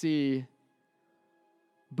 Let's see.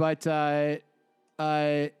 But so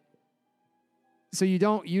you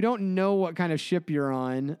don't know what kind of ship you're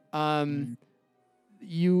on.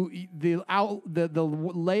 The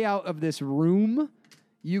layout of this room,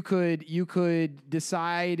 you could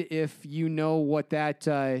decide if you know what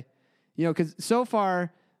that because so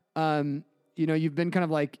far you've been kind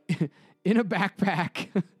of like in a backpack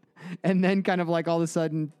and then kind of like all of a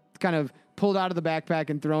sudden kind of pulled out of the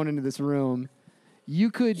backpack and thrown into this room.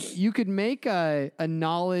 You could make a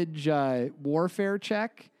knowledge warfare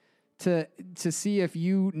check to see if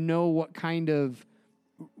you know what kind of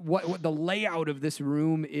what the layout of this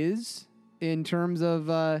room is in terms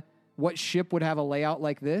of what ship would have a layout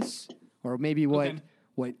like this, or maybe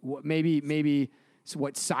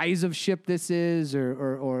what size of ship this is,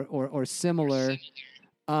 or similar.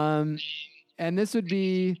 And this would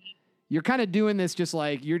be, you're kind of doing this just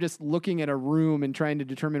like you're just looking at a room and trying to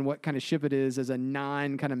determine what kind of ship it is as a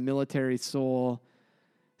non kind of military soul.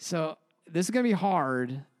 So this is gonna be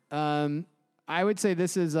hard. I would say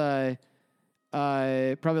this is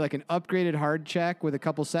probably like an upgraded hard check with a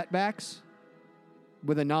couple setbacks,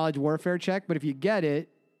 with a knowledge warfare check. But if you get it,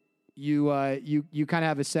 you kind of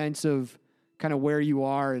have a sense of kind of where you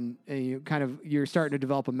are, and you're starting to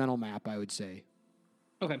develop a mental map, I would say.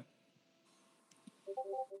 Okay.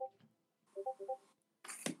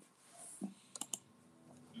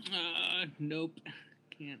 Nope.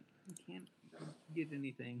 Can't get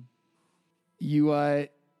anything. You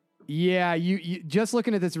just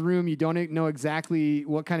looking at this room, you don't know exactly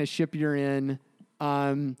what kind of ship you're in,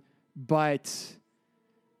 but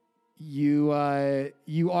you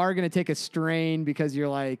are going to take a strain because you're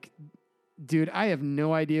like, dude, I have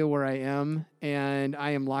no idea where I am, and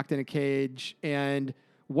I am locked in a cage. And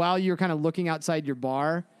while you're kind of looking outside your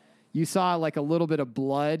bar, you saw like a little bit of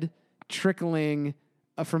blood trickling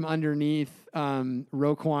from underneath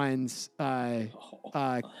Roquan's cell,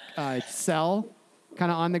 kind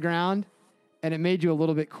of on the ground, and it made you a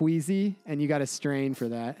little bit queasy, and you got a strain for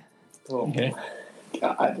that. Oh, okay.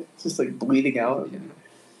 God, just like bleeding out.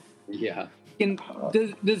 Yeah.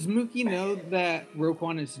 Does Mookie know that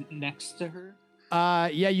Roquan is next to her?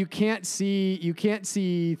 Yeah, you can't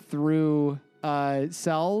see through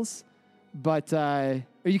cells, but or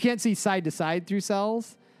you can't see side to side through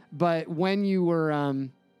cells. But when you were,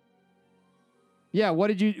 what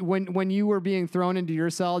did you when you were being thrown into your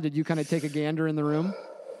cell? Did you kind of take a gander in the room?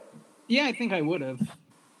 Yeah, I think I would have.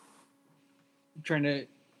 Trying to,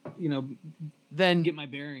 Then get my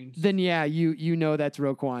bearings. Then yeah, you know that's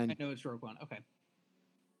Roquan. I know it's Roquan. Okay.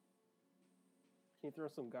 Can you throw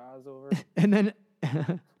some gauze over? And then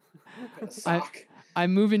Sock.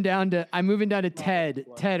 I'm moving down to Ted.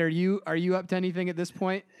 blood. Ted, are you up to anything at this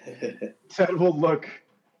point? Ted will look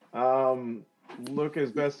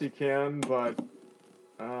as best he can, but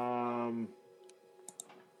I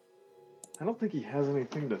don't think he has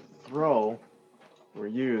anything to throw or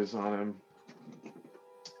use on him.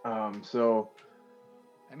 So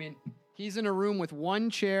I mean, he's in a room with one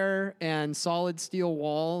chair and solid steel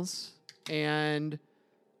walls, and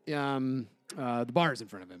the bar's in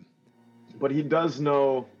front of him. but he does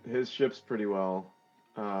know his ships pretty well,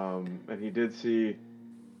 and he did see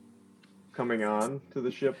coming on to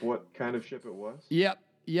the ship what kind of ship it was. Yep.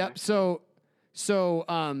 So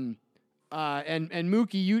and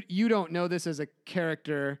Mookie, you don't know this as a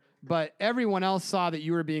character, but everyone else saw that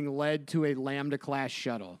you were being led to a Lambda class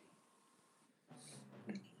shuttle.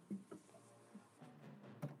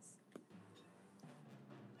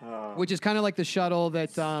 Which is kind of like the shuttle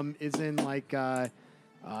that is in like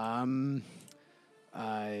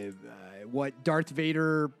what Darth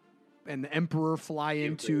Vader and the Emperor fly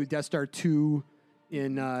into Death Star 2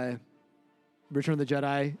 in Return of the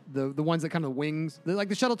Jedi. The ones that kind of wings, like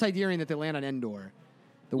the shuttle Tidarian that they land on Endor.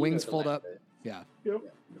 The wings fold up. Yeah. Yep.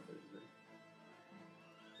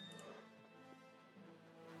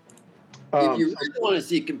 If you really want to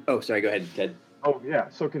see, sorry, go ahead, Ted. Oh yeah.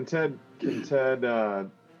 So can Ted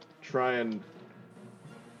try and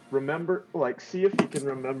remember, like, see if he can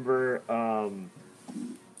remember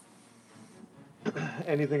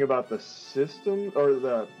anything about the system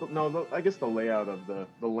or I guess the layout of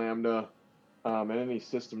the Lambda, and any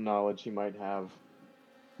system knowledge he might have.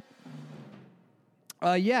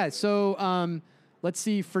 Yeah. So let's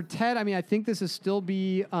see. For Ted, I mean, I think this is still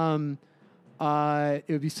be it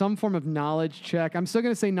would be some form of knowledge check. I'm still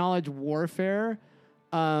going to say knowledge warfare.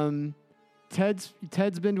 Ted's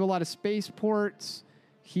been to a lot of spaceports.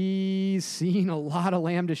 He's seen a lot of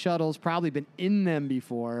Lambda shuttles, probably been in them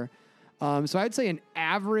before. So I'd say an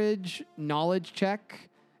average knowledge check.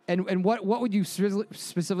 And what would you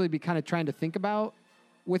specifically be kind of trying to think about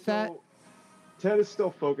with that? Ted is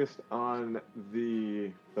still focused on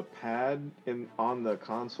the pad on the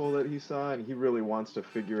console that he saw, and he really wants to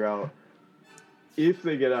figure out, if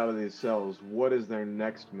they get out of these cells, what is their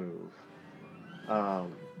next move?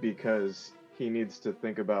 Because he needs to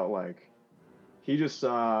think about, like, he just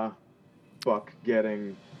saw Buck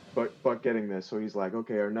getting this, so he's like,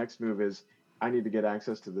 okay, our next move is I need to get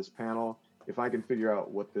access to this panel. If I can figure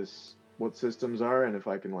out what systems are, and if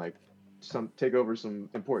I can take over some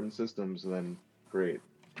important systems, then great.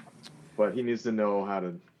 But he needs to know how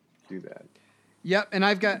to do that. Yep, and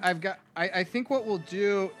I think what we'll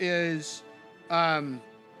do is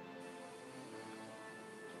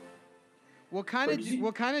we'll kind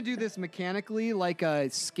of do this mechanically, like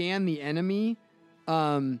scan the enemy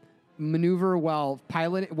maneuver while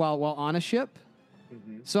on a ship.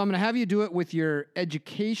 Mm-hmm. So I'm going to have you do it with your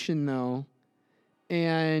education, though,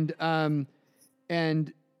 and I'm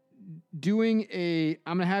going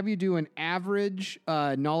to have you do an average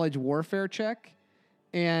knowledge warfare check,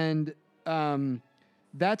 and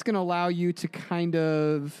that's going to allow you to kind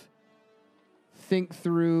of think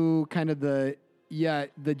through kind of the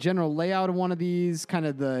general layout of one of these, kind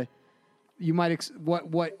of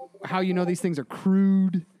how you know these things are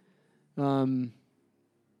crewed. CREWED.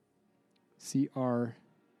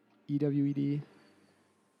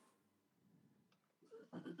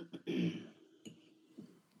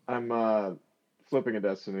 I'm flipping a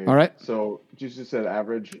destiny. All right. So you just said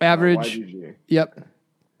average. Average. YGG. Yep. Okay.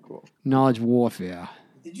 Cool. Knowledge warfare.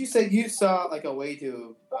 Did you say you saw like a way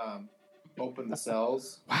to open the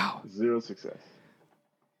cells? Wow. 0 success.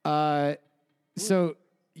 So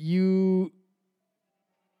you're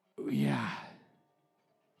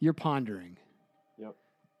pondering. Yep.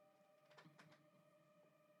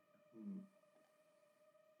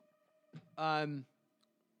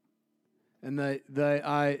 And the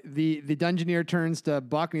Dungeoneer turns to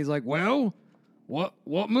Buck and he's like, "Well,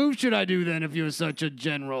 what move should I do then if you're such a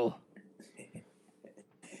general?"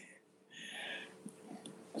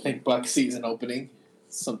 I think Buck sees an opening,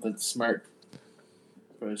 something smart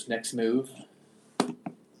for his next move. I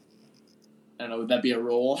don't know. Would that be a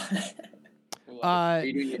roll? No,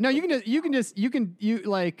 we can just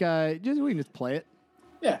play it.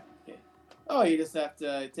 Yeah. Okay. Oh, you just have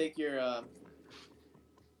to take your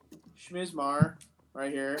schmizmar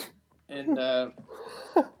right here and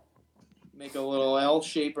make a little L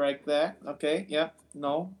shape like that. Okay. Yep.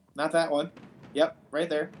 No, not that one. Yep. Right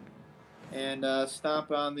there. and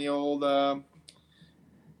stomp on the old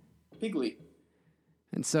Piglet.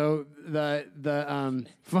 And so this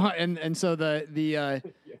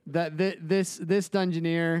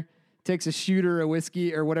Dungeoneer takes a shooter of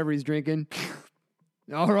whiskey or whatever he's drinking.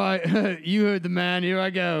 All right, you heard the man. Here I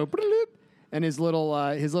go. And his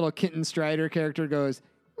little kitten Strider character goes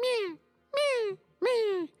meow, meow,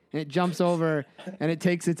 meow, and it jumps over and it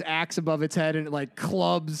takes its axe above its head and it like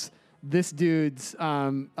clubs this dude's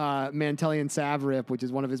Mantelian Savrip, which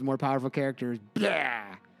is one of his more powerful characters.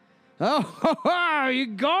 Blah. Oh, you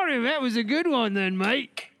got him. That was a good one then,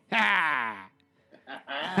 mate. Ha!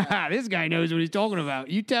 This guy knows what he's talking about.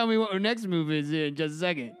 You tell me what our next move is in just a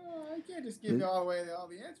second. I can't just give you all the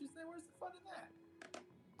answers. Then where's the fun in that?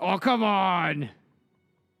 Oh, come on.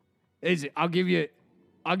 Is it? I'll give you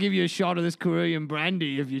a shot of this Korean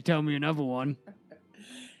brandy if you tell me another one.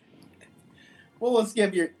 Well, let's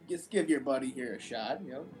give your buddy here a shot.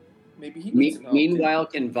 You know, maybe he needs some help. Meanwhile,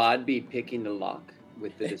 can Vod be picking the lock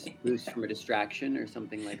with the boost from a distraction or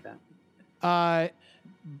something like that?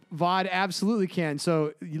 Vod absolutely can.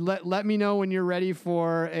 So let me know when you're ready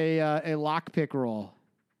for a lockpick roll.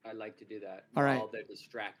 I'd like to do that. All right. While they're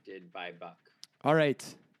distracted by Buck. All right.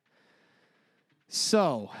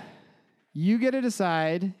 So you get to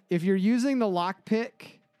decide if you're using the lockpick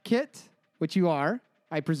kit, which you are,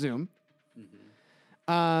 I presume.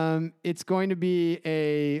 It's going to be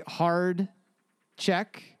a hard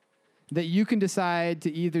check that you can decide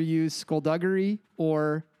to either use skullduggery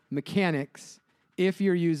or mechanics if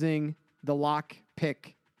you're using the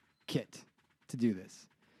lockpick kit to do this.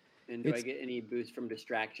 And do I get any boost from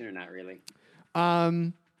distraction or not really?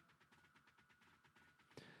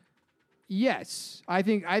 Yes, I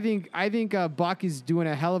think Buck is doing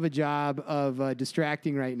a hell of a job of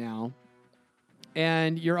distracting right now,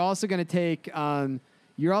 and you're also going to take a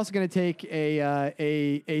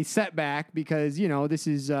setback because this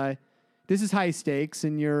is high stakes,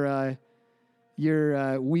 and your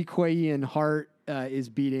Weequayan heart is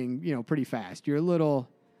beating pretty fast. You're a little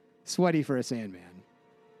sweaty for a Sandman.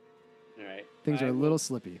 All right, things are a little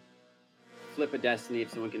slippy. Flip a destiny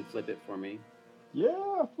if someone can flip it for me.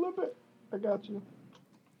 Yeah, flip it. I got you.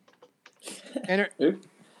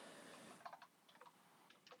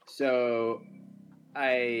 So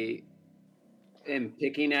I am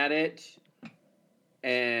picking at it,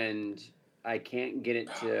 and I can't get it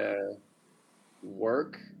to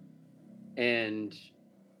work. And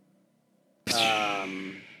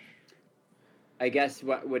I guess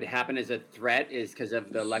what would happen as a threat is because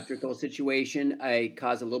of the electrical situation, I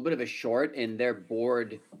cause a little bit of a short, and their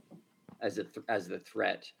board as the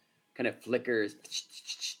threat kind of flickers,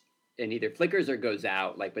 and either flickers or goes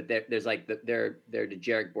out. Like, but there's like their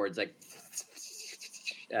Dejeric boards like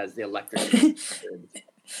as the electric. The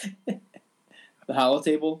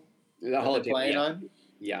holotable. The holotable playing on.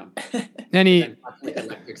 Yeah. And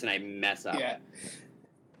electrics, and I mess up. Yeah.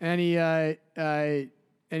 And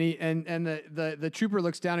the trooper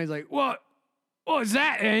looks down and he's like, "What is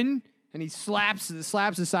that in?" And he slaps the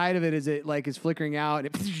side of it as it like is flickering out,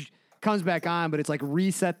 and it comes back on, but it's like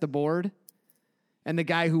reset the board. And the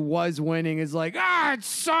guy who was winning is like,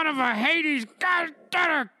 son of a Hades, God,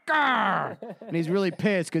 and he's really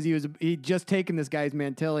pissed because he'd just taken this guy's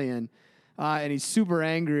Mantelian, and he's super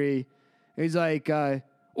angry. He's like,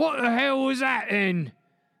 what the hell was that in?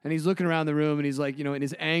 And he's looking around the room, and he's like, in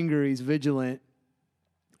his anger, he's vigilant.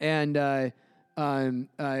 And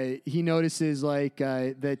he notices like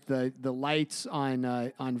that the lights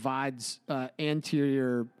on Vod's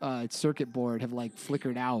anterior circuit board have like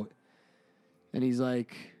flickered out. And he's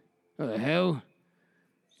like, what the hell?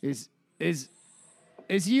 His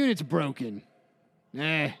unit's broken.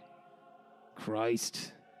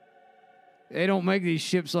 Christ. They don't make these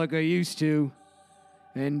ships like they used to.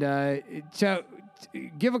 And so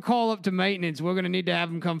give a call up to maintenance. We're going to need to have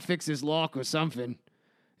them come fix this lock or something.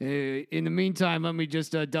 In the meantime, let me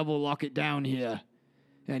just double lock it down here.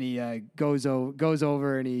 And he goes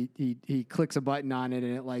over and he clicks a button on it,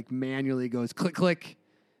 and it like manually goes click, click.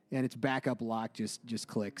 And its backup lock just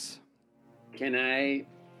clicks. Can I?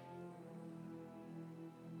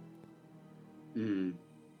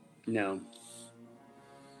 No.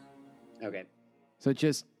 Okay. So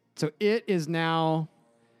it is now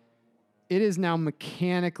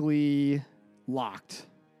mechanically locked.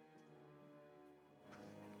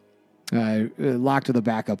 Locked with a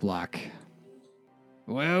backup lock.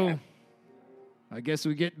 Well, I guess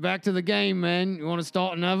we get back to the game, man. You want to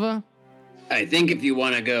start another? I think if you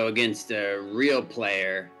want to go against a real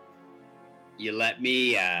player, you let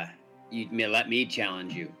me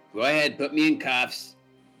challenge you. Go ahead, put me in cuffs.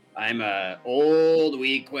 I'm a old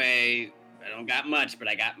Weequay I don't got much, but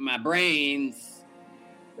I got my brains.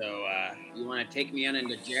 So you want to take me on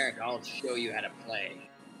into Jarek? I'll show you how to play.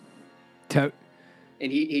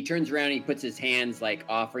 And he turns around and he puts his hands like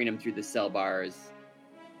offering him through the cell bars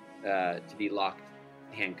to be locked,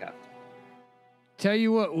 handcuffed. Tell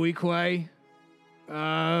you what, Weequay.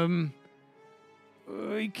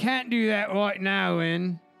 We can't do that right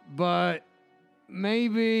now, but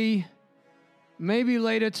maybe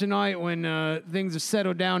later tonight when things have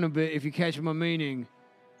settled down a bit, if you catch my meaning,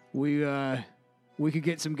 we could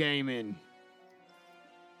get some game in.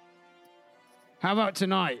 How about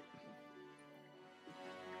tonight?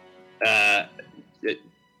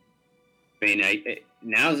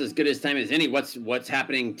 Now's as good as time as any. What's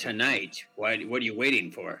happening tonight? What are you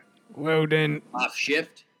waiting for? Well then, Off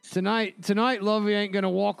shift? Tonight, Lovey ain't gonna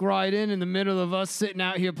walk right in the middle of us sitting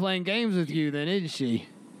out here playing games with you, then, is she?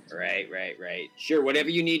 Right. Sure, whatever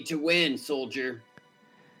you need to win, soldier.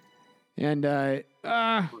 And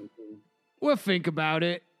we'll think about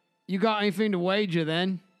it. You got anything to wager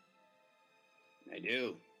then? I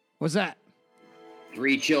do. What's that?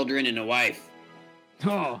 3 children and a wife.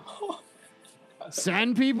 Oh,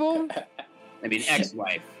 sand people? I mean,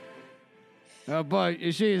 ex-wife. But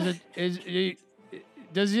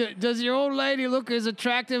does your old lady look as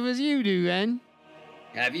attractive as you do, then?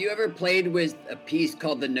 Have you ever played with a piece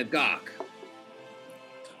called the Nagok?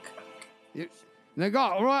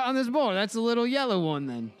 Nagok, right on this board. That's the little yellow one,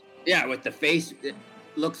 then. Yeah, with the face. It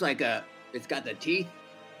looks like it's got the teeth.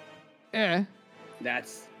 Yeah.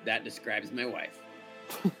 That describes my wife.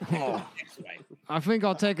 Oh. Ex-wife. I think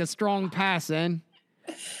I'll take a strong pass, then.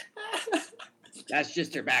 That's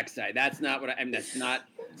just her backside. That's not what I mean. That's not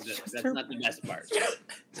the best part.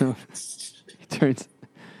 So he turns.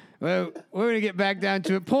 Well, we're gonna get back down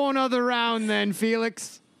to it. Pull another round, then,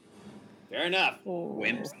 Felix. Fair enough.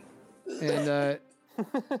 Wimps. And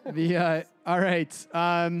all right.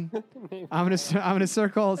 I'm gonna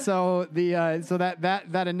circle. So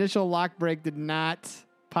that initial lock break did not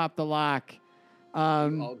pop the lock.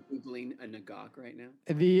 I'm all googling a Nagok right now.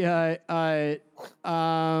 Should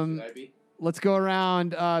I be? Let's go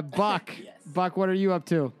around. Buck. Yes. Buck, what are you up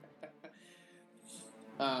to?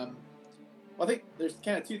 Well, I think there's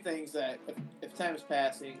kind of two things that if time is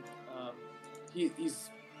passing, he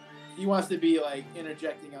wants to be like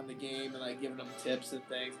interjecting on the game and like giving them tips and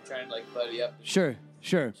things, and trying to like buddy up. Sure.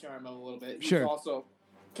 Charm him a little bit. Sure. He's also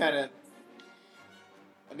kind of.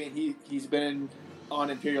 I mean, he's been on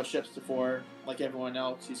Imperial ships before, like everyone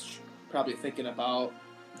else. He's probably thinking about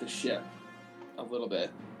the ship a little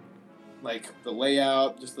bit, like the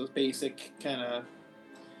layout, just those basic kind of.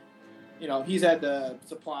 You know, he's had to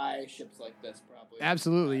supply ships like this probably.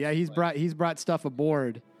 Absolutely, yeah. He's brought stuff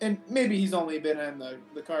aboard. And maybe he's only been in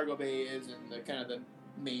the cargo bays and the kind of the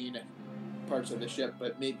main parts of the ship,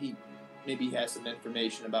 but maybe he has some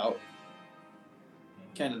information about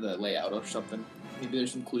kind of the layout or something. Maybe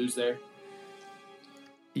there's some clues there.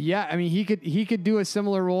 Yeah, I mean, he could do a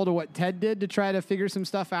similar role to what Ted did to try to figure some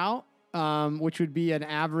stuff out, which would be an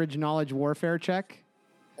average knowledge warfare check.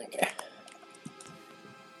 Okay.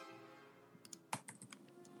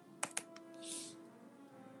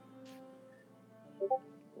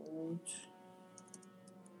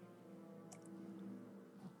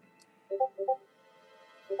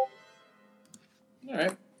 All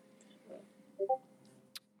right.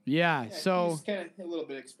 Yeah, so he's kind of a little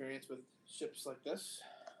bit of experience with ships like this.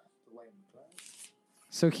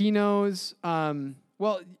 So he knows.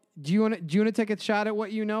 Well, do you want to take a shot at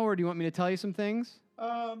what you know, or do you want me to tell you some things?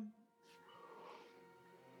 Well,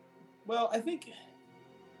 I think.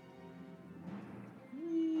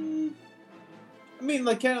 I mean,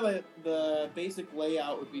 like, kind of the basic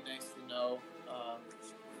layout would be nice to know.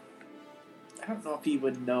 I don't know if he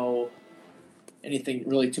would know anything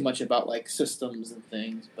really too much about like systems and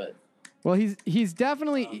things, but. Well, he's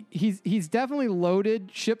definitely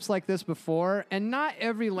loaded ships like this before, and not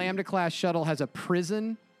every Lambda class shuttle has a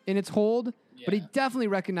prison in its hold, but he definitely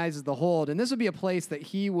recognizes the hold, and this would be a place that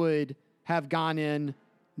he would have gone in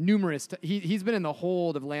numerous. He's been in the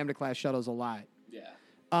hold of Lambda class shuttles a lot.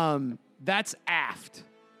 Yeah. That's aft.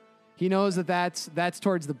 He knows that's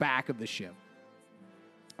towards the back of the ship.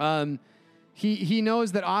 He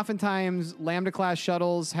knows that oftentimes Lambda class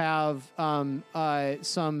shuttles have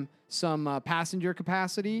some passenger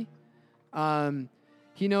capacity.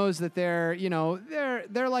 He knows that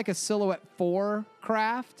they're like a silhouette 4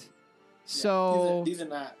 craft. So these are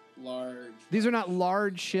not large. These are not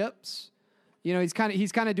large ships. You know, he's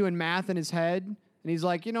kind of doing math in his head, and he's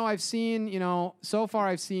like, I've seen 2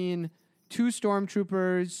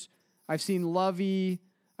 stormtroopers. I've seen Lovey.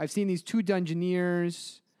 I've seen these 2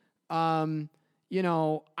 Dungeoneers.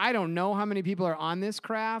 I don't know how many people are on this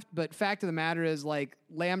craft, but fact of the matter is, like,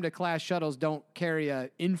 Lambda class shuttles don't carry an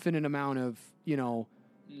infinite amount of,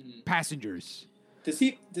 passengers. Does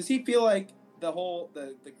he feel like the whole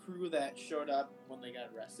the crew that showed up when they got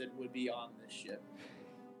arrested would be on this ship?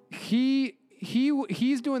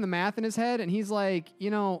 He's doing the math in his head, and he's like, he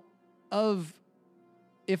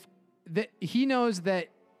knows that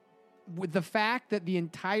with the fact that the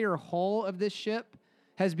entire hull of this ship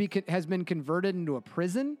has been converted into a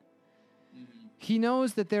prison, he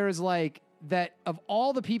knows that there is like that of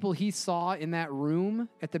all the people he saw in that room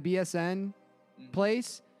at the BSN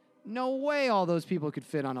place, no way all those people could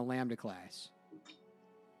fit on a Lambda class.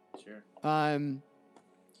 Sure. So,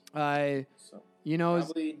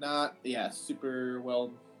 probably not. Yeah, super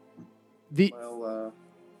well. He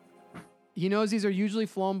knows these are usually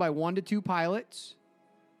flown by 1 to 2 pilots.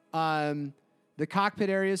 The cockpit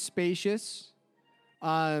area is spacious.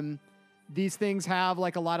 These things have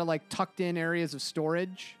like a lot of like tucked in areas of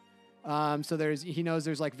storage. So he knows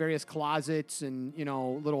there's like various closets and,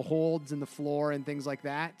 little holds in the floor and things like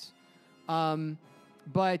that.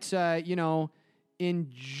 But in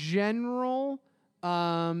general,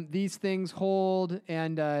 these things hold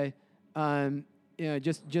and,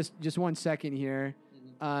 just 1 second here.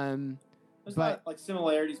 There's not like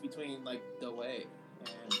similarities between like the way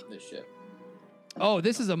and the ship. Oh,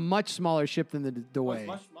 this is a much smaller ship than the Oh, it's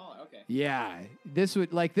much smaller. Okay. Yeah,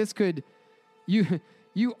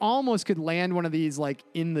 you almost could land one of these like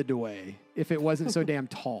in the Dewey if it wasn't so damn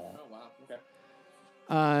tall. Oh wow.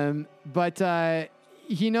 Okay. But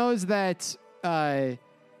he knows that the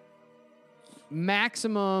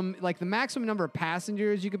maximum number of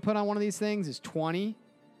passengers you could put on one of these things is 20,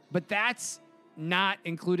 but that's not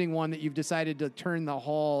including one that you've decided to turn the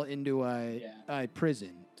hull into a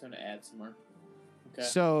prison. Time to add some more. Okay.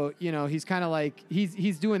 So, he's kind of like,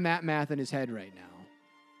 he's doing that math in his head right now.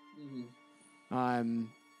 Mm-hmm.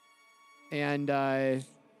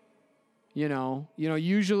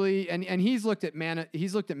 Usually, and he's looked at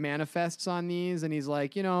manifests on these, and he's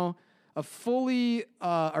like, a fully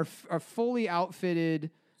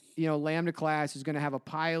outfitted, Lambda class is going to have a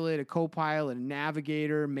pilot, a co-pilot, a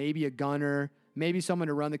navigator, maybe a gunner, maybe someone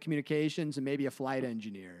to run the communications, and maybe a flight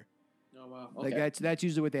engineer. Oh wow. Okay. Like that's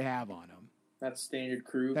usually what they have on them. That's standard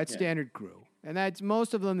crew. That's standard crew, and that's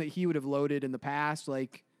most of them that he would have loaded in the past.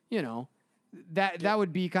 Like that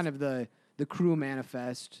would be kind of the crew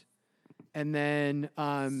manifest, and then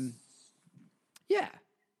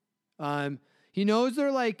he knows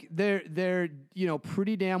they're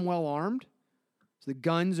pretty damn well armed. So the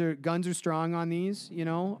guns are strong on these,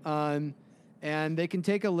 and they can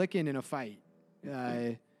take a licking in a fight,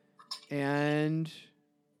 and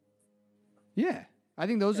yeah. I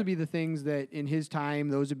think those would be the things that in his time,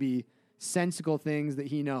 those would be sensical things that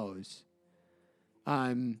he knows.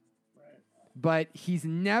 But he's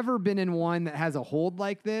never been in one that has a hold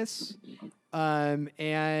like this.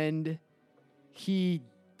 And he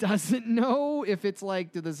doesn't know if it's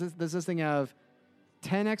like, does this thing have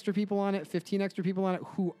 10 extra people on it, 15 extra people on it?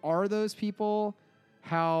 Who are those people?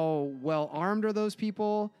 How well armed are those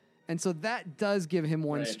people? And so that does give him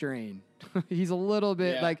one strain. He's a little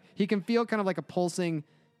bit like, he can feel kind of like a pulsing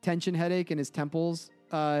tension headache in his temples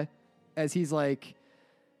as he's like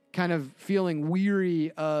kind of feeling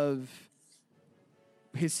weary of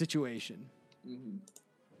his situation. Mm-hmm.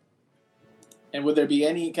 And would there be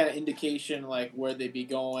any kind of indication like where they'd be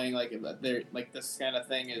going? Like if they're like this kind of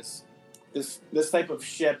thing is this type of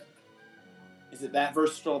ship, is it that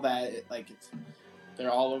versatile that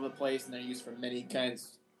they're all over the place and they're used for many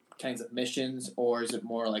kinds of missions, or is it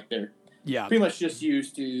more like they're pretty much just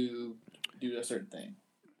used to do a certain thing?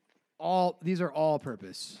 These are all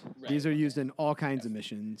purpose. Right. These are used in all kinds of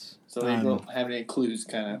missions. So they don't have any clues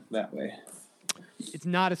kind of that way. It's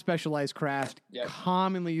not a specialized craft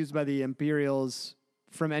commonly used by the Imperials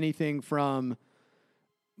from anything from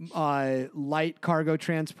light cargo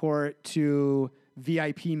transport to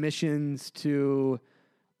VIP missions to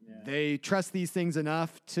they trust these things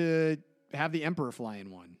enough to have the Emperor fly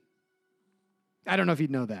in one. I don't know if you'd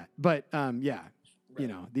know that, but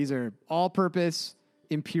these are all-purpose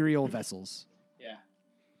Imperial vessels. Yeah,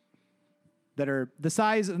 that are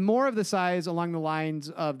more of the size along the lines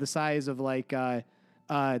of the size of like the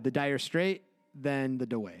Dire Strait than the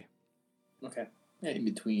Dewey. Okay, in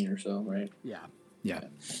between or so, right? Yeah.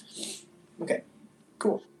 Okay,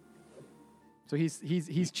 cool. So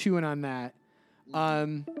he's chewing on that.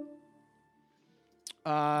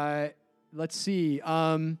 Let's see.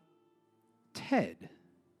 Ted,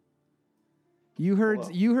 you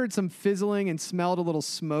heard some fizzling and smelled a little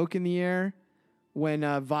smoke in the air when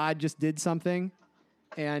Vod just did something,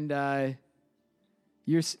 and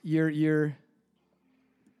You're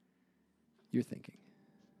thinking.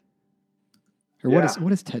 Or Yeah.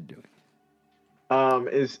 what is Ted doing?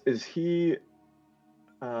 Is he?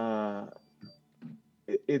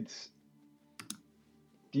 It's.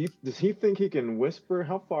 Does he think he can whisper?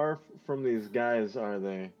 How far from these guys are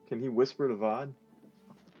they? Can he whisper to Vod?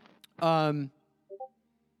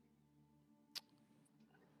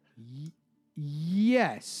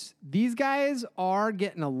 Yes, these guys are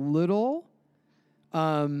getting a little.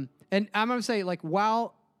 And I'm gonna say, like,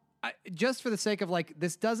 just for the sake of, like,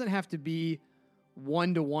 this doesn't have to be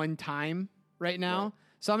 1-to-1 time right now. Right.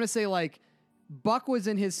 So I'm gonna say, like, Buck was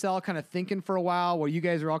in his cell kind of thinking for a while, while you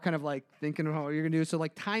guys are all kind of like thinking about what you're gonna do. So,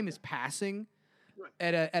 like, time is passing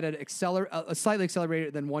at a slightly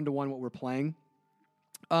accelerated than 1-to-1 what we're playing.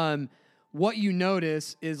 What you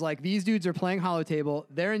notice is, like, these dudes are playing holotable.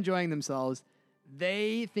 They're enjoying themselves.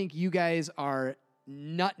 They think you guys are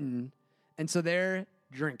nutting, and so they're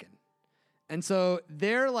drinking. And so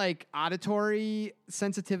their, like, auditory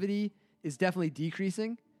sensitivity is definitely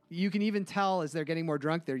decreasing. You can even tell as they're getting more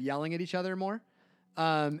drunk, they're yelling at each other more.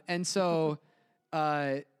 And so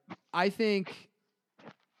I think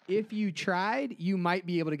if you tried, you might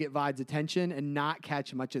be able to get Vod's attention and not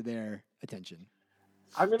catch much of their attention.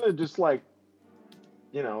 I'm gonna just, like,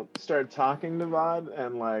 start talking to Vod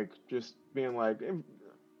and, like, just being like, hey,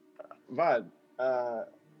 Vod, have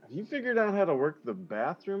you figured out how to work the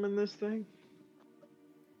bathroom in this thing?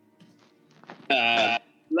 Let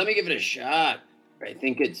me give it a shot. I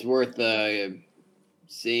think it's worth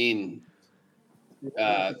seeing.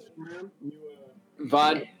 Vod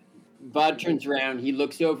turns around. He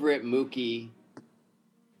looks over at Mookie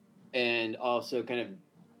and also kind of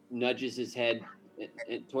nudges his head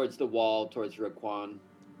towards the wall, towards Raquan.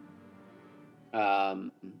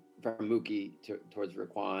 From Mookie towards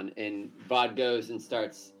Raquan. And Vod goes and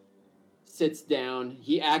sits down.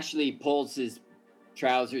 He actually pulls his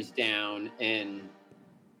trousers down and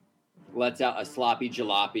lets out a sloppy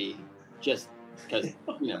jalopy just because,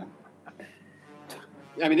 I mean,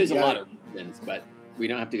 there's a lot of reasons, but we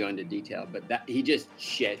don't have to go into detail. But that he just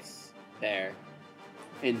shits there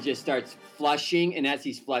and just starts flushing. And as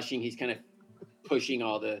he's flushing, he's kind of pushing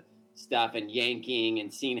all the stuff and yanking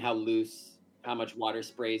and seeing how much water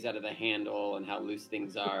sprays out of the handle and how loose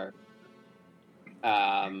things are.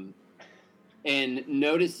 And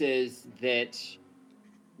notices that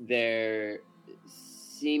there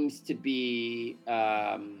seems to be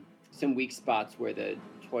some weak spots where the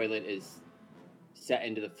toilet is set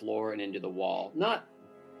into the floor and into the wall. Not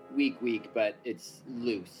weak, but it's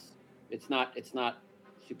loose. It's not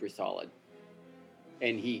super solid.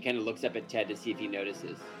 And he kind of looks up at Ted to see if he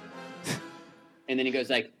notices. And then he goes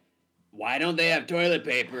like, why don't they have toilet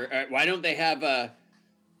paper? Why don't they have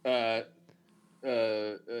a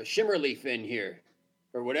shimmer leaf in here?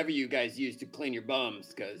 Or whatever you guys use to clean your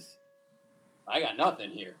bums, because I got nothing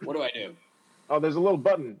here. What do I do? Oh, there's a little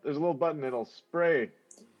button. It'll spray.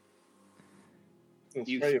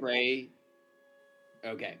 You spray.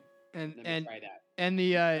 Okay. And Let me try that. And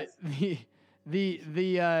the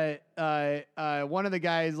one of the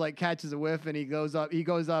guys, like, catches a whiff and he goes up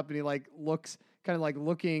and he, like, looks kind of like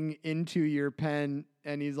looking into your pen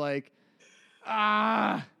and he's like,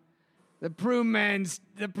 the prune man's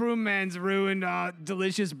ruined a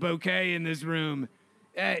delicious bouquet in this room.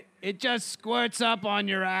 It just squirts up on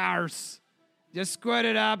your arse. Just squirt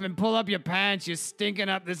it up and pull up your pants. You're stinking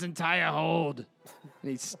up this entire hold.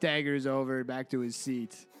 And he staggers over back to his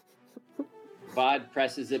seat. Vod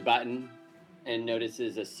presses a button and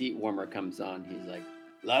notices a seat warmer comes on. He's like,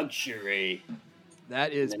 luxury.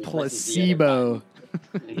 That is And placebo.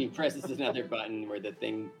 And he presses another button where the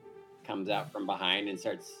thing comes out from behind and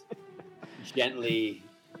starts gently,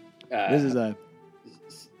 This is a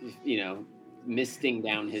misting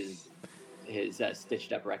down his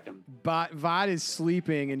stitched up rectum. Vod is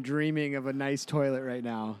sleeping and dreaming of a nice toilet right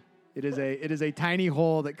now. It is a tiny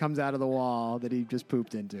hole that comes out of the wall that he just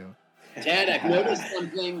pooped into. Ted, I've noticed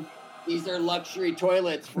something. These are luxury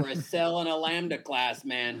toilets for a cell and a lambda class,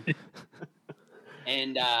 man.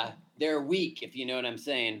 And they're weak, if you know what I'm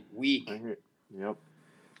saying. Weak. Yep.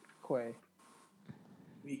 Quay.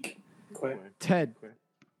 Weak. Quay.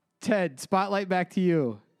 Ted, spotlight back to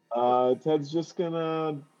you. Ted's just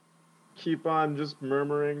gonna keep on just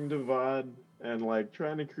murmuring to Vod and, like,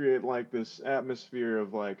 trying to create, like, this atmosphere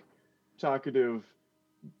of, like, talkative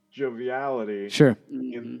joviality Sure.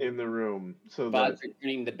 in the room. So Vod's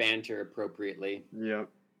returning the banter appropriately. Yep.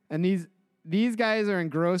 And these guys are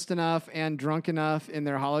engrossed enough and drunk enough in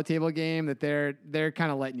their holotable game that they're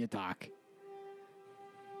kind of letting you talk.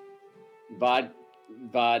 Vod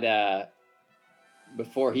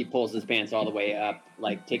before he pulls his pants all the way up,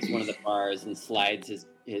 like takes one of the bars and slides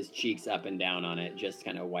his cheeks up and down on it, just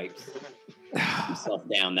kind of wipes himself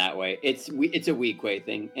down that way. It's a weak way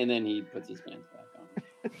thing, and then he puts his pants back on.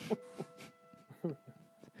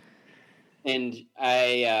 And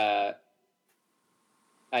I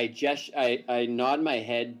nod my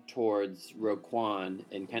head towards Roquan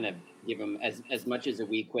and kind of give him as much as a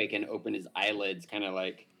weak way can open his eyelids, kind of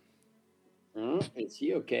like, is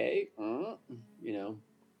he okay? You know.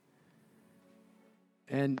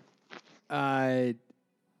 And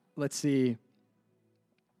let's see.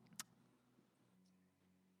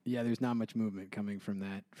 Yeah, there's not much movement coming from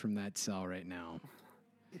that cell right now.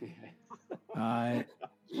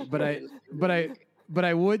 But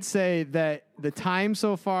I would say that the time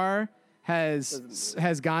so far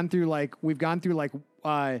has gone through like we've gone through like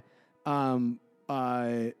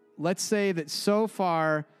let's say that so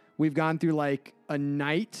far we've gone through like a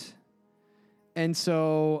night, and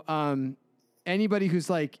so anybody who's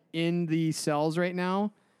like in the cells right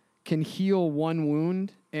now can heal one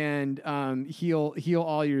wound and heal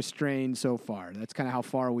all your strain so far. That's kind of how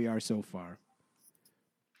far we are so far.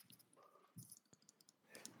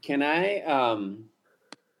 Can I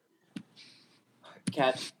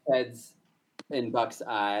catch Ted's in Buck's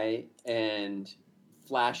eye and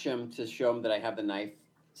flash him to show him that I have the knife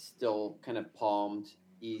still kind of palmed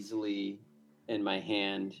easily in my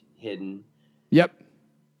hand, hidden? Yep.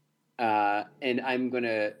 And I'm going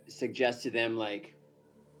to suggest to them, like,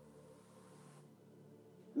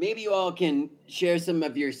 maybe you all can share some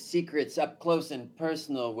of your secrets up close and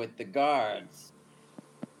personal with the guards.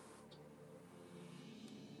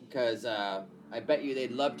 Because I bet you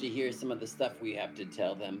they'd love to hear some of the stuff we have to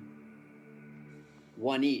tell them.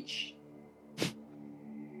 One each.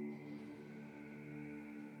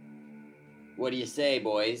 What do you say,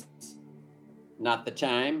 boys? Not the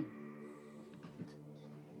time?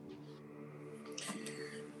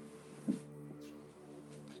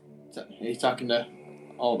 So, are you talking to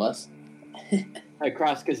all of us?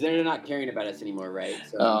 Across, because they're not caring about us anymore, right?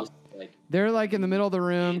 So Oh. They're like in the middle of the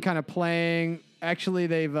room, kind of playing. Actually,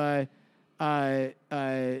 they've one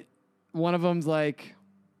of them's like,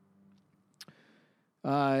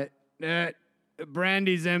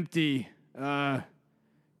 brandy's empty.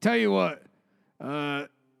 Tell you what,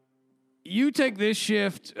 you take this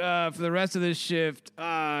shift for the rest of this shift.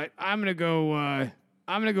 I'm gonna go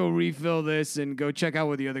refill this and go check out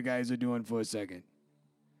what the other guys are doing for a second.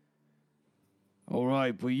 All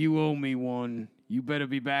right, but you owe me one. You better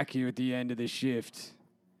be back here at the end of the shift.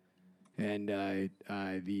 And they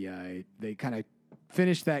kind of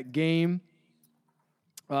finish that game.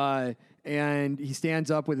 And he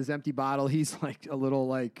stands up with his empty bottle. He's like a little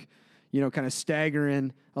like, kind of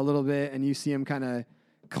staggering a little bit. And you see him kind of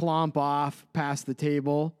clomp off past the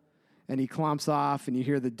table. And he clomps off and you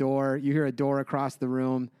hear a door across the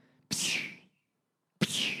room.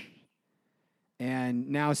 And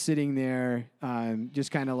now sitting there,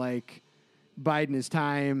 just kind of like biding his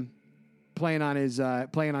time, playing on his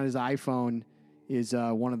iPhone is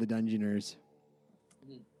one of the Dungeoners.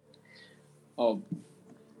 Oh,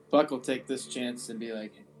 Buck will take this chance and be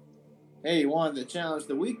like, "Hey, you wanted to challenge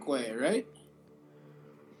the weak way, right?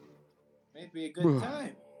 Maybe a good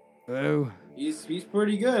time. Oh, He's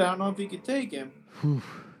pretty good. I don't know if you could take him. You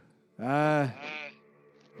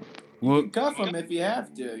can cuff him if you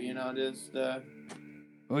have to. Just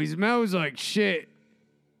well, he smells like shit.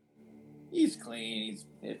 He's clean.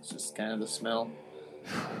 It's just kind of the smell.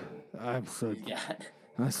 I'm so Yeah.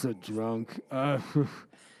 I'm so drunk.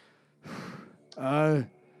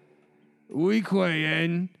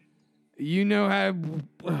 Weekend, you know how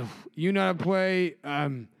to play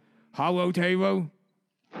Hollow Table?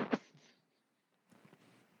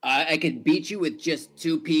 I could beat you with just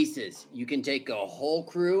 2 pieces. You can take a whole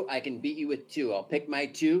crew. I can beat you with 2. I'll pick my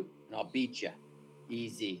 2 and I'll beat you.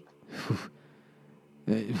 Easy.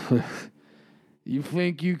 You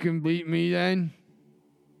think you can beat me then?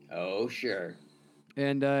 Oh, sure.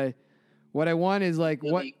 And what I want is like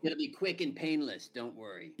It'll be quick and painless. Don't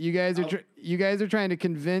worry. you guys are trying to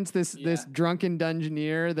convince this drunken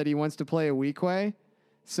dungeoneer that he wants to play a weak way.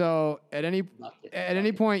 So at any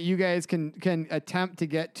point, you guys can attempt to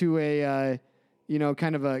get to a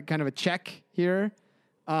kind of a check here.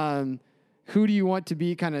 Who do you want to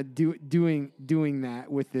be kind of doing that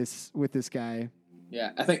with this guy?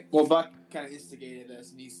 Yeah, I think Buck kind of instigated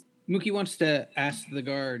this, and Mookie wants to ask the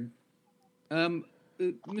guard,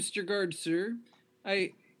 Mr. Guard, sir,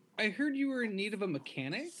 I heard you were in need of a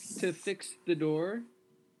mechanic to fix the door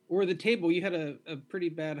or the table. You had a pretty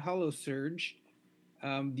bad hollow surge.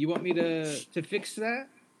 Do you want me to fix that?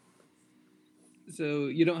 So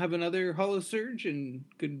you don't have another hollow surge and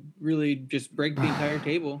could really just break the entire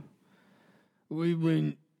table. We've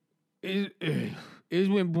been. It's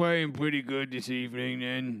been playing pretty good this evening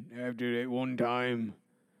then, after that one time.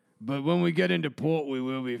 But when we get into port, we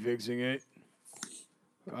will be fixing it.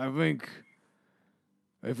 I think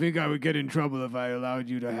I would get in trouble if I allowed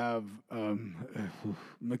you to have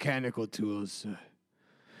mechanical tools.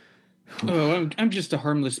 Oh, I'm just a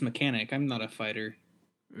harmless mechanic. I'm not a fighter.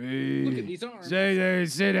 Look at these arms. Stay there,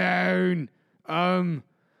 sit down.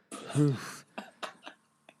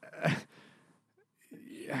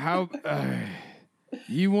 How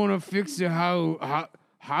you want to fix the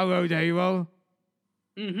hollow table?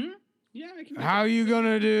 Mm-hmm. Yeah, I can. How you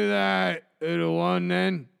gonna do that, little one?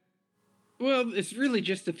 Then? Well, it's really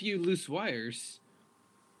just a few loose wires.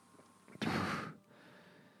 Can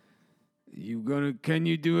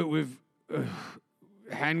you do it with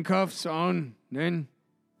handcuffs on? Then?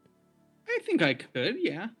 I think I could.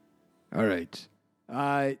 Yeah. All right.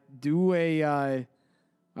 I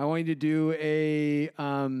want you to do a.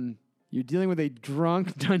 You're dealing with a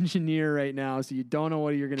drunk dungeoneer right now, so you don't know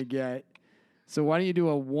what you're gonna get. So why don't you do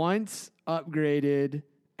a once upgraded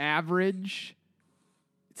average?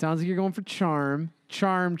 It sounds like you're going for charm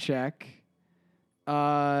check.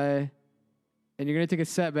 And you're gonna take a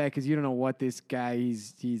setback because you don't know what this guy.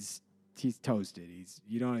 He's toasted.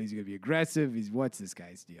 You don't know he's gonna be aggressive. What's this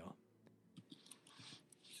guy's deal?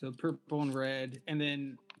 So purple and red, and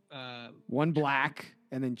then one black,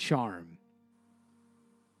 and then charm.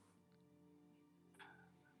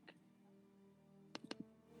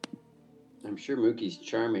 I'm sure Mookie's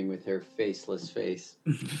charming with her faceless face.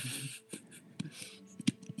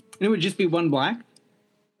 It would just be one black.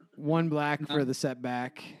 One black for the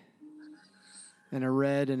setback, and a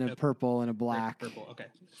red and a purple and a black. Red, purple. Okay.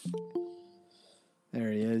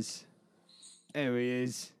 There he is. There he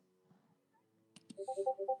is.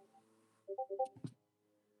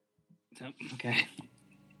 Okay.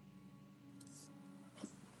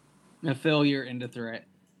 A failure and a threat.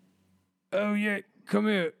 Oh yeah, come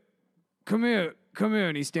here.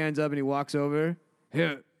 And he stands up and he walks over.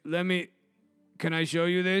 Here, can I show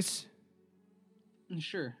you this?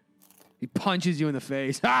 Sure. He punches you in the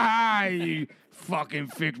face. Ha! You fucking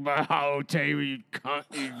fixed my hollow table, you cunt.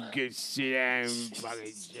 You get sit down,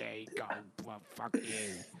 fucking say, fuck you.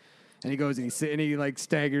 And he goes and he like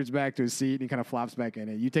staggers back to his seat and he kind of flops back in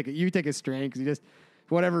it. You take a strain because he just,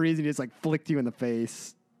 for whatever reason, he just like flicked you in the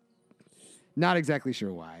face. Not exactly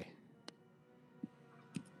sure why.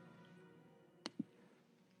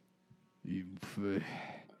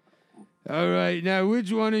 All right, now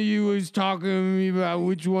which one of you was talking to me about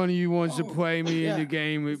which one of you wants to play me in the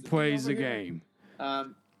game? It plays the game.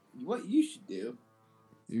 What you should do?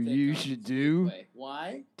 You should do.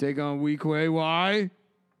 Why? Take on Weak Way. Why?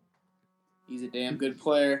 He's a damn good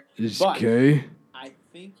player. It's but okay. I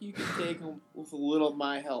think you can take him with a little of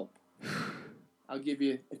my help. I'll give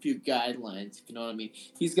you a few guidelines, if you know what I mean.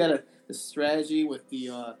 He's got a strategy with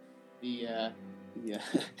the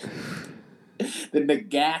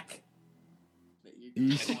Nagak.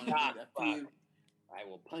 I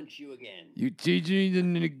will punch you again. You teaching me the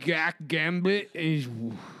Nagak Gambit?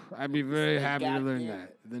 I'd be very happy to learn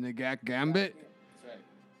that. The Nagak Gambit?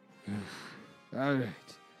 That's right. All right.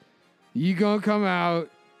 You gonna come out.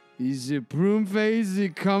 He's a broom face to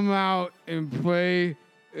come out and play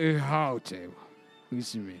a hollow table.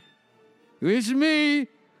 Listen to me. Listen to me.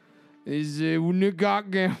 It's a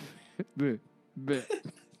Nagak Gambit.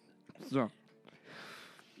 So.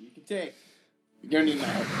 You can take. You're gonna need my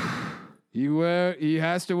help. He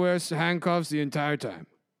has to wear handcuffs the entire time.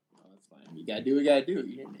 Oh, that's fine. You gotta do what you gotta do.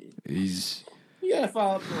 You gotta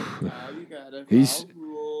follow protocol. You gotta follow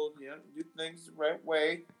rules. You know, do things the right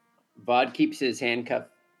way. Vod keeps his handcuff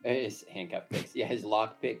fix. Yeah, his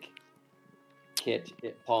lockpick kit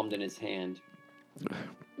palmed in his hand.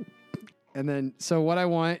 And then, so what I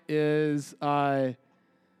want is, we're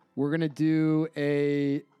gonna do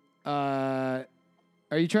a.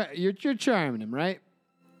 You're charming him, right?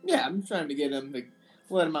 Yeah, I'm trying to get him to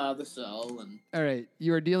let him out of the cell, and all right.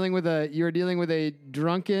 You are dealing with a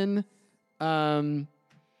drunken,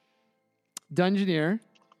 dungeoneer.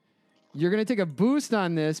 You're gonna take a boost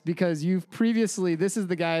on this because this is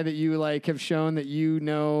the guy that you like have shown that you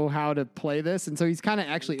know how to play this, and so he's kind of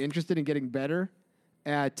actually interested in getting better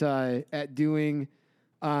at doing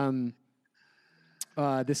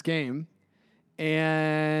this game.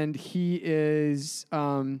 And he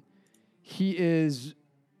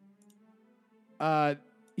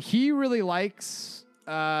really likes,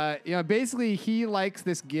 basically he likes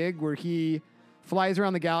this gig where he flies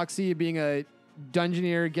around the galaxy being a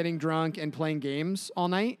dungeoneer, getting drunk and playing games all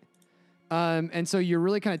night. And so you're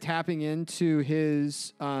really kind of tapping into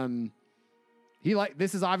his,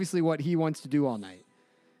 this is obviously what he wants to do all night.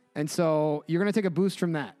 And so you're going to take a boost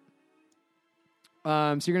from that.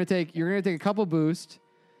 So you're going to take a couple boost,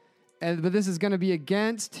 but this is going to be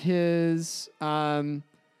against his,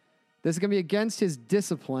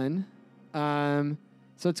 discipline.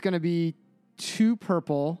 So it's going to be 2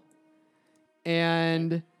 purple,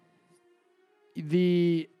 and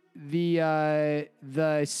the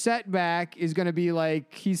setback is going to be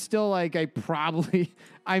like, he's still like,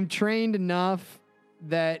 I'm trained enough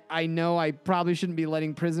that I know I probably shouldn't be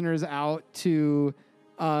letting prisoners out to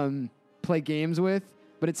play games with,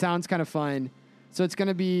 but it sounds kind of fun. So it's going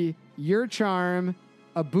to be your charm,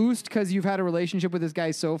 a boost because you've had a relationship with this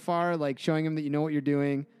guy so far, like showing him that you know what you're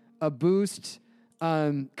doing, a boost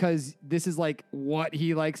because this is like what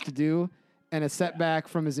he likes to do, and a setback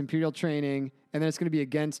from his Imperial training, and then it's going to be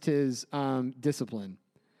against his discipline.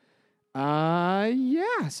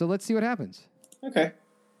 Yeah, so let's see what happens. Okay.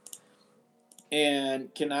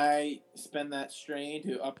 And can I spend that strain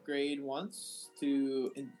to upgrade once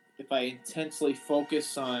if I intensely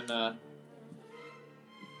focus on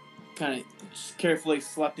kind of just carefully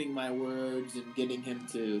selecting my words and getting him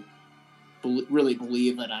to really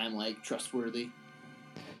believe that I'm like trustworthy?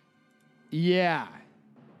 Yeah.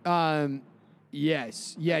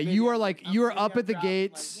 Yes. Yeah, Maybe you are up I'm at the dropping,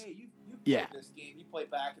 gates. Like, hey, you played Yeah. this game. You played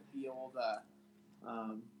back at the old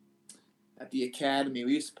at the academy.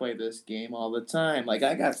 We used to play this game all the time. Like,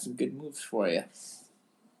 I got some good moves for you.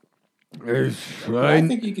 I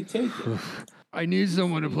think you could take it. I need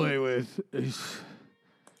someone to play with.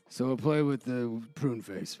 So I'll play with the prune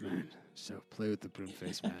face man.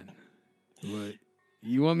 What?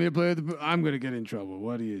 You want me to play with the... I'm going to get in trouble.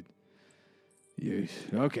 What do you... Yes.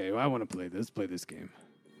 Okay, well, I want to play this. Let's play this game.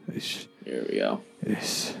 Here we go.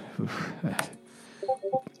 Yes.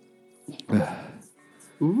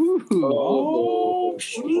 Ooh. Oh,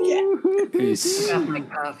 shit. Yes. I got my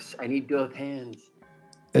cuffs. I need both hands.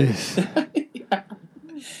 Yes.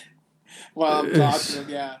 While I'm talking to him,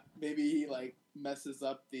 yeah, maybe he like messes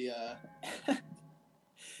up the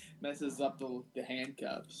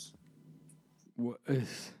handcuffs. What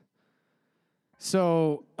is...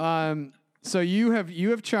 So you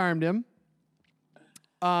have charmed him.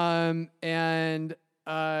 And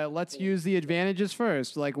let's use the advantages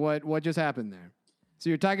first. Like what just happened there? So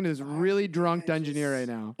you're talking to this really drunk Dungeoneer right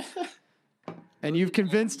now. And you've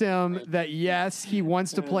convinced him that yes, he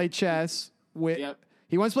wants to play chess with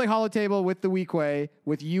he wants to play holotable with the weak way,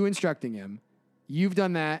 with you instructing him. You've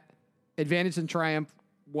done that. Advantage and triumph.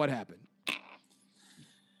 What happened?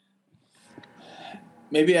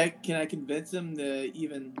 Maybe I convince him to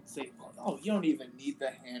even say, "Oh, you don't even need the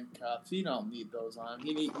handcuffs. You don't need those on.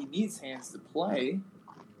 He needs hands to play.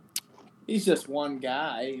 He's just one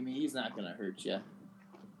guy. I mean, he's not gonna hurt you."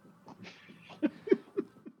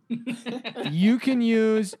 You can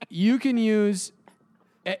use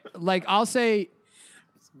like, I'll say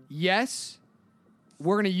yes,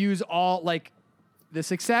 we're going to use all, like, the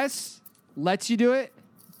success lets you do it.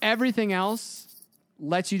 Everything else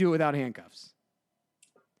lets you do it without handcuffs.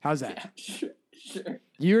 How's that? Yeah, sure.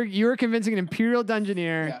 You're convincing an Imperial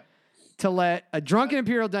Dungeoneer to let a drunken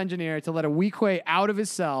Imperial Dungeoneer to let a weakway out of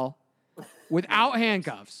his cell without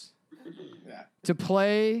handcuffs to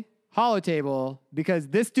play holotable, because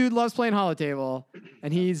this dude loves playing holotable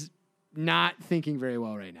and he's not thinking very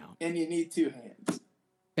well right now. And you need 2 hands.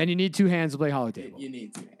 And you need 2 hands to play holotable. You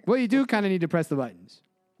need 2 hands. Well, you do kind of need to press the buttons.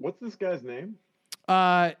 What's this guy's name?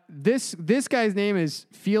 This guy's name is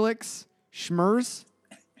Felix Schmers.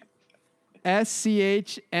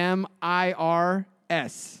 SCHMIRS.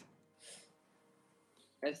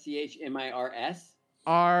 SCHMIRS?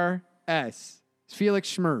 RS. Felix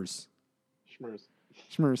Schmers.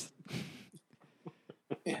 Schmers.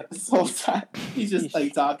 Yeah, this whole time he's just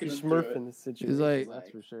like talking to He's him. smurfing the situation. like- That's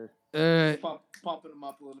for sure. Pumping him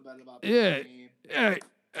up a little bit about the Yeah. game.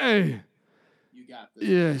 Hey. You got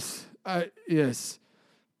this. Yes.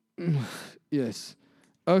 Yes.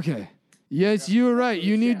 Okay. Yes, you were right.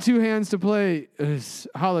 You need 2 hands to play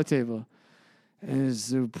holotable. And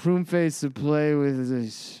so prune face to play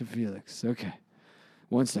with Felix. Okay.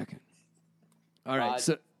 1 second. All right.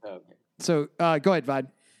 Okay. So go ahead, Vod.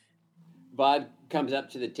 Vod comes up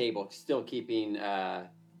to the table, still keeping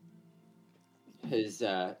his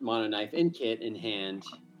mono knife and kit in hand.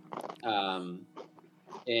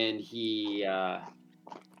 And he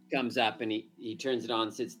comes up and he turns it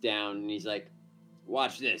on, sits down, and he's like,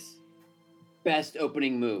 "Watch this. Best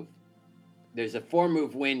opening move. There's a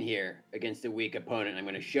 4-move win here against a weak opponent. I'm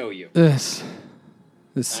going to show you." Yes.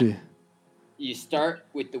 Let's see. You start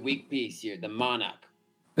with the weak piece here, the monarch.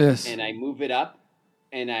 Yes. and I move it up,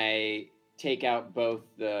 and I take out both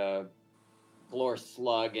the floor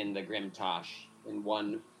slug and the grim tosh in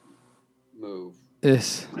one move.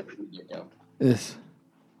 Yes. There you go. Yes.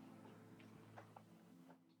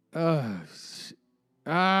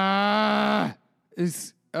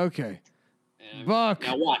 It's okay. And Buck.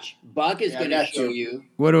 Now watch. Buck is Yeah, I going to got show you. you.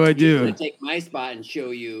 What do I He's going do? to take my spot and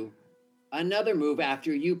show you another move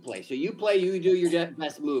after you play. So you play, you do your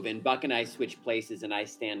best move, and Buck and I switch places, and I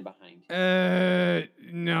stand behind.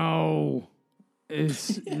 No.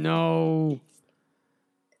 It's no.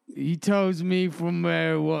 He tells me from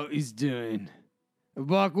where what he's doing.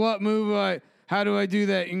 Buck, what move how do I do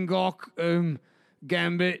that Ingok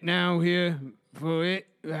Gambit now here for it?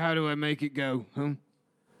 How do I make it go? Huh?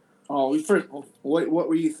 Oh, what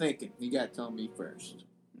were you thinking? You got to tell me first.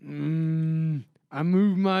 I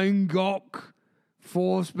move my Ngok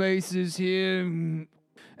 4 spaces here and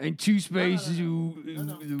 2 spaces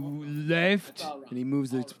left. That's all wrong. And he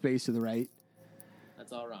moves the space to the right.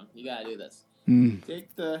 That's all wrong. You got to do this. Hmm.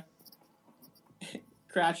 Take the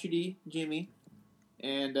crotchety Jimmy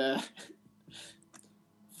and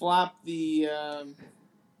flop the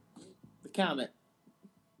comet.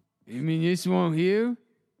 You mean this one here?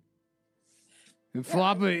 And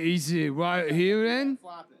flop it easy right here then?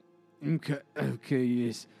 Flop it. Okay,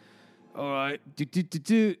 yes. All right.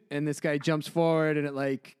 And this guy jumps forward, and it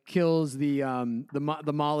like kills the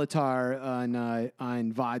Molitar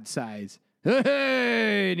on Vod's size.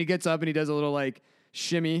 Hey! And he gets up and he does a little like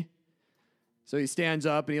shimmy. So he stands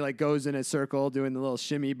up and he like goes in a circle doing the little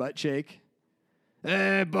shimmy butt shake.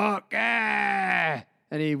 Hey, Buck! Ah!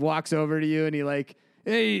 And he walks over to you and he like,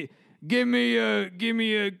 hey, give me a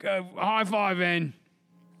high five, then.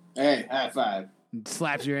 Hey, high five.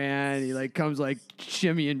 Slaps your hand. He like comes like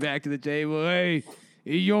shimmying back to the table. Hey,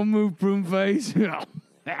 your move, prune face.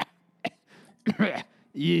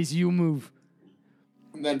 Yes, you move.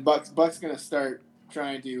 And then Buck's gonna start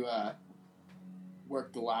trying to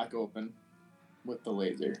work the lock open with the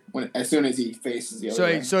laser as soon as he faces the other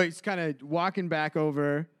way. So he's kind of walking back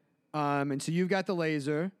over, and so you've got the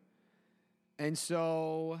laser, and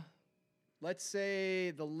so let's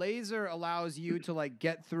say the laser allows you to like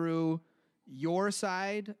get through your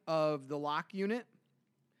side of the lock unit.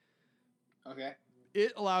 Okay.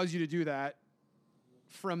 It allows you to do that.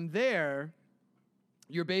 From there,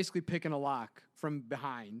 you're basically picking a lock from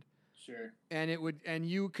behind. Sure. And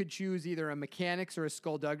you could choose either a mechanics or a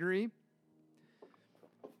skullduggery.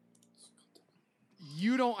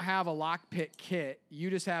 You don't have a lockpick kit. You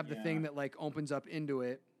just have the thing that like opens up into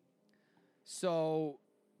it. So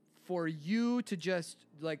for you to just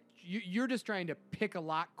like you're just trying to pick a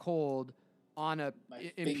lock cold on a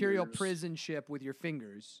Imperial prison ship with your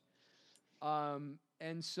fingers. And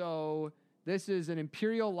so this is an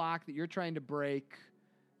Imperial lock that you're trying to break.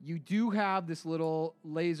 You do have this little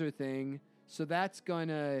laser thing, so that's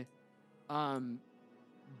gonna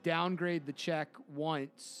downgrade the check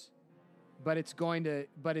once, but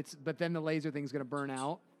then the laser thing's gonna burn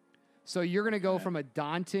out. So you're gonna go from a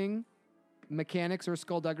daunting mechanics or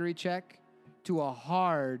skullduggery check to a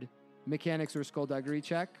hard mechanics or skullduggery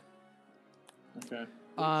check. Okay.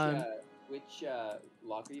 Which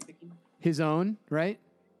lock are you picking? His own, right?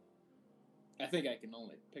 I think I can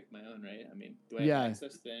only pick my own, right? I mean, do I have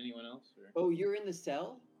access to anyone else? Or? Oh, you're in the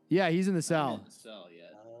cell? Yeah, he's in the I'm cell. in the cell,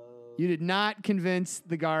 yeah. Oh, You did not convince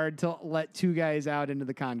the guard to let 2 guys out into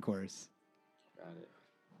the concourse.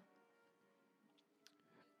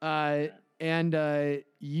 got it. And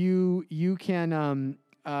you can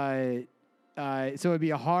so it'd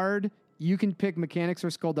be a hard. You can pick mechanics or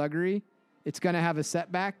skullduggery. It's gonna have a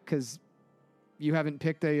setback because you haven't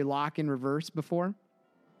picked a lock in reverse before.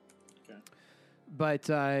 Okay. But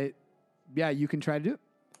yeah, you can try to do it.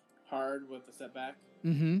 Hard with the setback.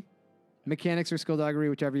 Mm-hmm. Mechanics or skullduggery,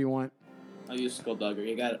 whichever you want. I'll use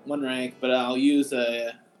skullduggery. I got 1 rank, but I'll use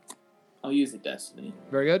a destiny.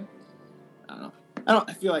 Very good. I don't know.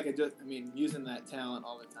 I feel like using that talent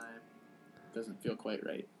all the time doesn't feel quite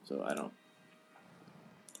right. So I don't.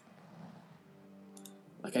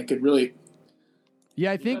 Like I could really.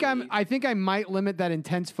 Yeah, I think I might limit that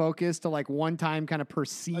intense focus to like one time kind of per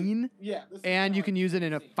scene. Yeah. And you can use it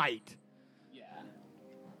in a fight. Yeah.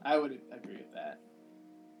 I would agree with that.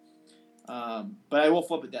 But I will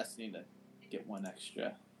flip a destiny to get 1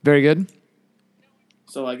 extra. Very good.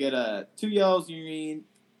 So I get 2 yellows, green,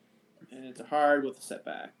 and it's a hard with a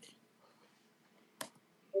setback.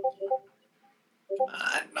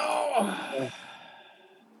 No.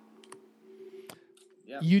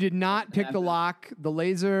 Yep. You did not pick the lock. The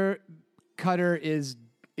laser cutter is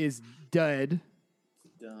dead.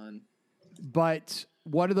 Done. But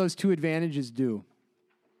what do those 2 advantages do?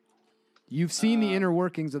 You've seen the inner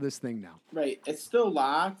workings of this thing now. Right. It's still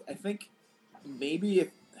locked. I think maybe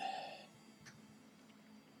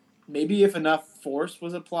if enough force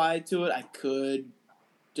was applied to it, I could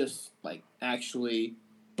just like actually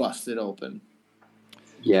bust it open.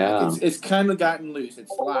 Yeah. It's kind of gotten loose.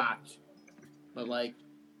 It's locked, but like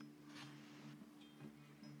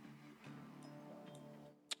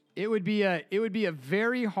it would be a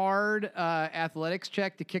very hard athletics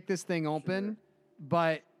check to kick this thing open,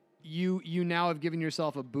 but you now have given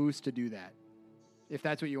yourself a boost to do that, if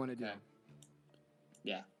that's what you want to do. Okay.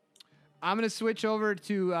 Yeah. I'm gonna switch over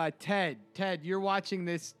to Ted. Ted, you're watching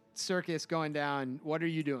this circus going down. What are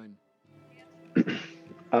you doing?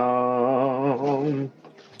 Oh,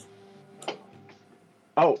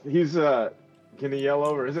 he's can he yell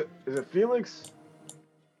over? Is it Felix?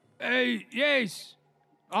 Hey, yes.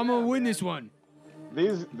 I'm gonna win this one.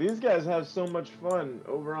 These guys have so much fun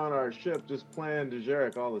over on our ship, just playing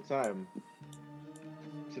Dejeric all the time.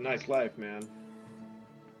 It's a nice life, man.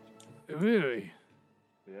 Really?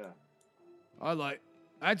 Yeah.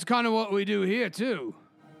 That's kind of what we do here too.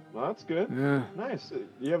 Well, that's good. Yeah. Nice.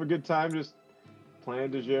 You have a good time just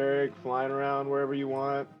playing Dejeric, flying around wherever you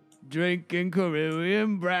want. Drinking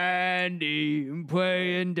Caribbean brandy and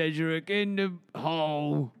playing Dejeric in the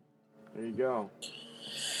hall. There you go.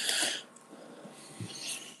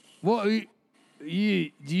 What? Do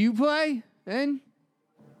you play then?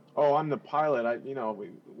 Oh, I'm the pilot.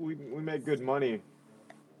 We make good money,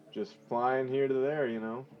 just flying here to there.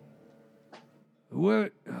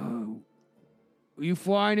 Where? You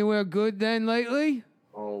fly anywhere good then lately?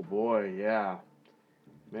 Oh boy, yeah.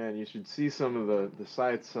 Man, you should see some of the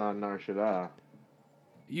sights on Nar Shaddaa.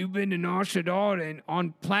 You've been to Nar Shaddaa and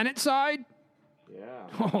on planet side? Yeah.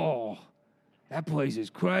 Oh, that place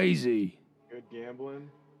is crazy. Good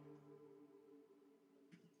gambling.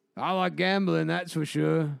 I like gambling, that's for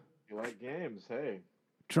sure. You like games, hey.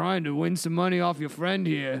 Trying to win some money off your friend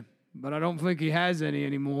here, but I don't think he has any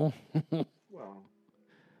anymore. Well,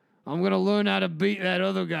 I'm gonna learn how to beat that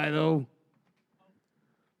other guy, though.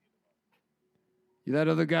 That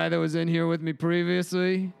other guy that was in here with me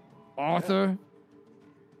previously? Arthur?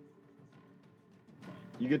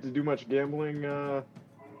 you get to do much gambling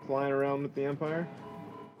flying around with the Empire?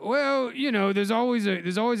 Well, there's always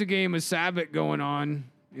a game of Sabbath going on.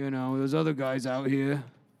 There's other guys out here.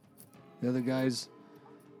 The guys,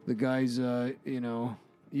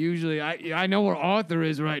 usually I know where Arthur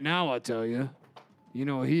is right now, I'll tell you. You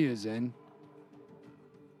know what he is in.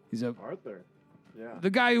 He's up. Arthur. Yeah. The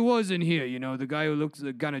guy who was in here, the guy who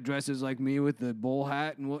kind of dresses like me with the bull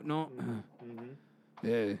hat and whatnot. Mm-hmm.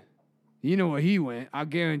 Yeah. You know where he went. I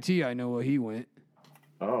guarantee I know where he went.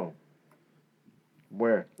 Oh.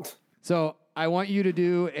 Where? So I want you to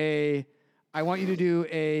do a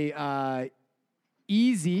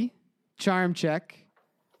easy charm check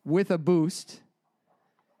with a boost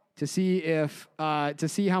to see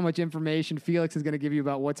how much information Felix is going to give you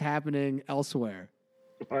about what's happening elsewhere.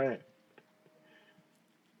 All right.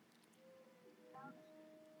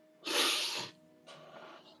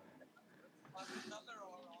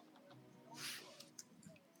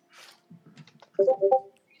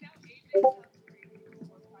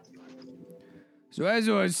 So as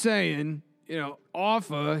I was saying,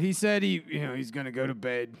 Arthur, he said he's gonna go to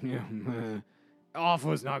bed.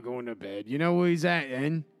 Arthur's not going to bed. You know where he's at,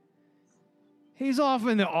 then? He's off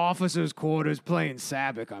in the officers' quarters playing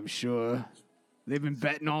Sabbath, I'm sure. They've been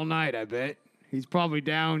betting all night, I bet. He's probably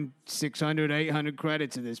down 600, 800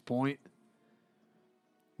 credits at this point.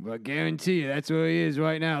 But I guarantee you, that's where he is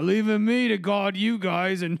right now. Leaving me to guard you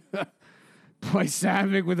guys and play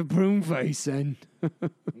Sabbath with a prune face, then.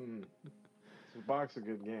 Bach's a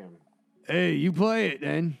good game. Hey, you play it,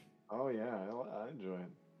 then. Oh, yeah. I enjoy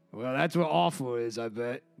it. Well, that's what Arthur is, I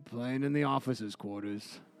bet. Playing in the officers'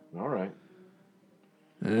 quarters. All right.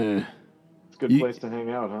 It's a good place to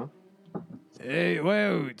hang out, huh? Hey,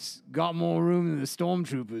 well, it's got more room than the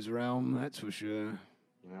Stormtroopers' realm, that's for sure.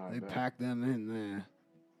 Yeah, they pack them in there.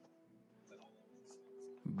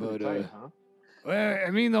 But, tight, huh? Well,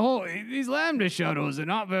 I mean, these Lambda shuttles are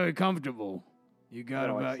not very comfortable. You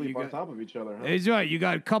got sleep on top of each other, huh? That's right. You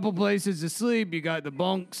got a couple places to sleep. You got the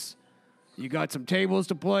bunks. You got some tables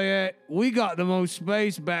to play at. We got the most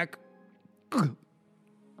space back. We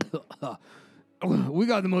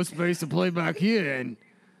got the most space to play back here, and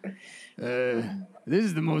this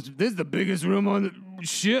is the biggest room on the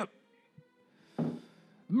ship. Biggest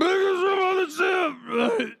room on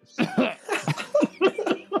the ship.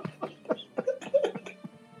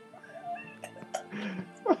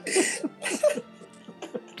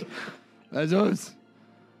 That's us.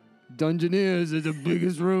 Dungeoneers are the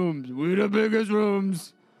biggest rooms. We're the biggest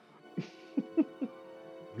rooms.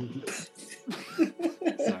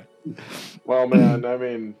 Well, man, I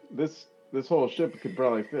mean, this whole ship could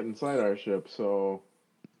probably fit inside our ship. So,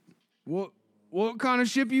 What kind of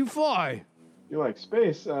ship you fly? you like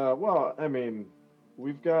space? Well, I mean,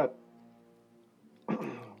 we've got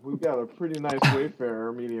a pretty nice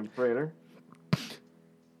Wayfarer medium freighter.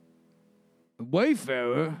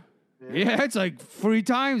 Wayfarer? Yeah, it's like 3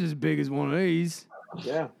 times as big as one of these.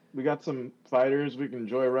 Yeah, we got some fighters we can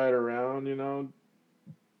joyride around.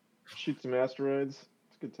 Shoot some asteroids.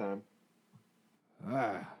 It's a good time.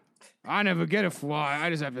 I never get to fly.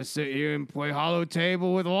 I just have to sit here and play hollow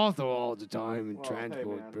table with Arthur all the time and Well, hey,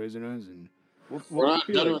 transport man. prisoners and We're not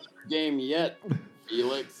done with the game yet,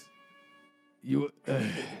 Felix. you.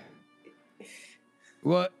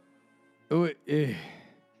 What?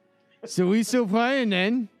 So we still playing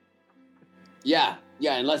then? Yeah,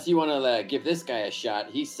 unless you want to give this guy a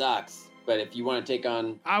shot. He sucks. But if you want to take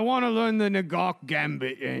on... I want to learn the Nagok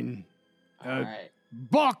Gambit and All right.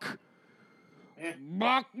 Buck.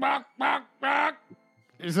 Buck, buck, buck, buck.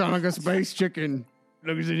 You sound like a space chicken.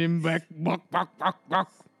 Looks at him back. Buck, buck, buck,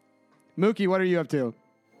 buck. Mookie, what are you up to?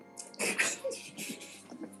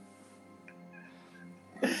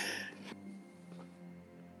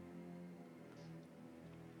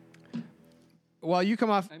 Well, you come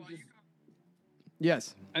off.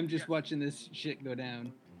 Yes, I'm just watching this shit go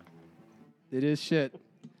down. it is shit.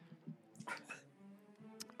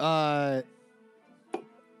 The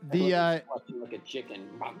Watching like a chicken.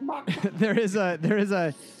 there is a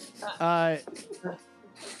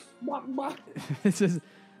this is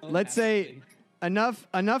let's say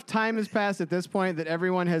enough time has passed at this point that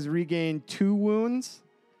everyone has regained 2 wounds.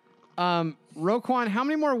 Roquan, how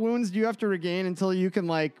many more wounds do you have to regain until you can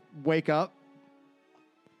wake up?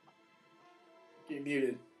 Get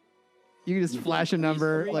muted. You can just flash a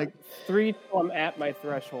number 3 till I'm at my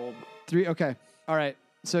threshold. 3. Okay. All right.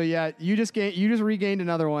 So yeah, you just regained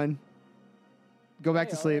another one. Go back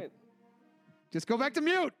to All sleep. right. Just go back to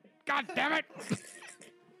mute. God damn it.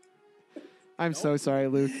 I'm so sorry,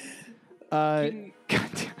 Luke. Can, God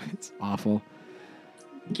damn it, it's awful.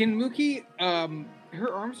 can Mookie,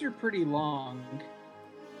 her arms are pretty long.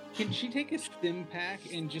 Can she take a stim pack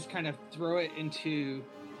and just kind of throw it into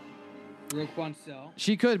Roquan's cell?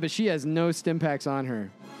 She could, but she has no stim packs on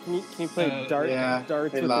her. Can you play darts they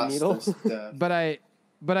with the lost needle? their stuff.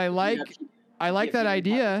 But I like that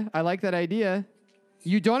idea. I like that idea.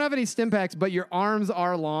 You don't have any stim packs, but your arms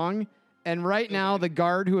are long. And right now, the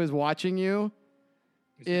guard who is watching you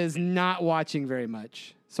is not watching very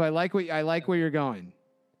much. So I like where you're going.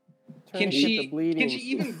 Trying Can to get the she bleeding.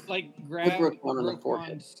 even grab Roquan on the forehead.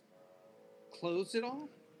 Roquan's clothes at all?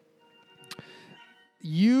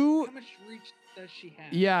 You How much reach does she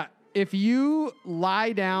have? Yeah, if you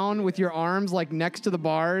lie down with your arms next to the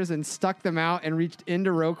bars and stuck them out and reached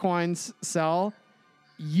into Roquan's cell,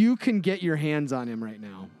 you can get your hands on him right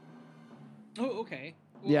now. Oh, okay.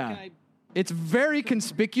 Well, Yeah. Can I, It's very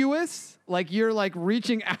conspicuous, you're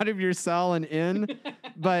reaching out of your cell and in,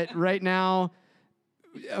 but right now,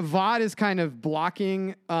 Vod is kind of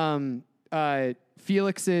blocking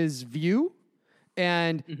Felix's view,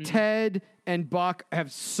 and Ted and Buck are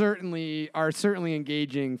certainly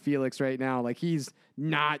engaging Felix right now. He's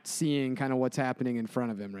not seeing kind of what's happening in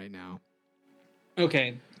front of him right now.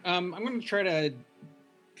 okay. I'm going to try to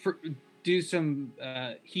do some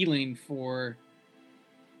healing for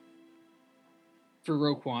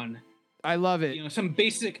Roquan. I love it. Some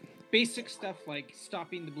basic stuff like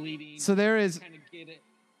stopping the bleeding. So there is kind of get it.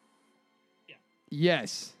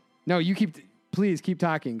 yes. No, please keep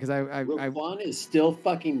talking because I Roquan is still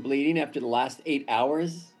fucking bleeding after the last 8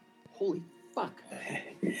 hours? Holy fuck.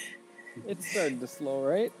 It's starting to slow,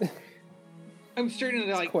 right? I'm starting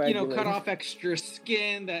to cut coagulating. off extra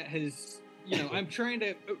skin that has, I'm trying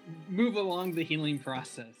to move along the healing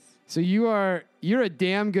process. So you're a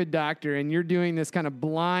damn good doctor, and you're doing this kind of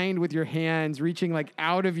blind with your hands, reaching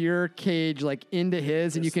out of your cage, into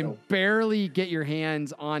his, and you can barely get your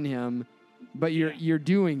hands on him, but you're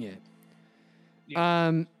doing it.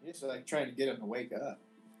 Yeah. It's trying to get him to wake up.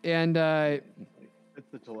 And It's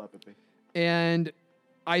the telepathy. and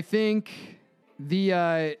I think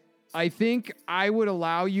I would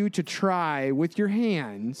allow you to try with your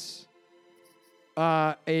hands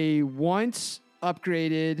a once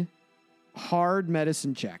upgraded hard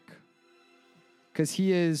medicine check, because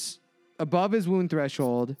he is above his wound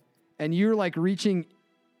threshold, and you're reaching.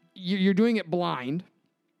 You're doing it blind.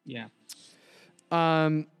 Yeah.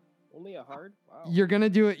 Only a hard? Wow. You're gonna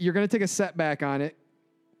do it. You're gonna take a setback on it,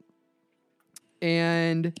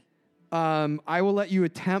 and I will let you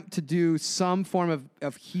attempt to do some form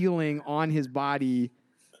of healing on his body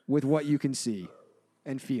with what you can see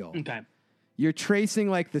and feel. Okay. you're tracing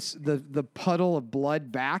like the puddle of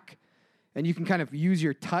blood back, and you can kind of use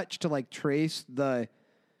your touch to like trace as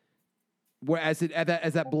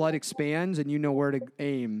that blood expands, and you know where to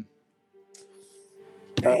aim.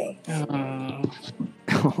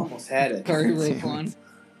 Almost had it. Sorry, Rogue One.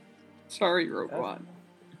 Sorry, Rogue One.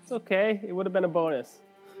 It's okay. It would have been a bonus.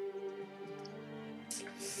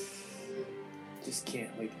 Just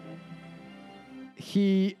can't wait.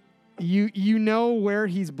 You know where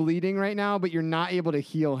he's bleeding right now, but you're not able to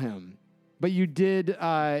heal him. But you did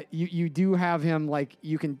you do have him, like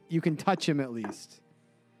you can touch him at least.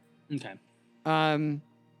 Okay.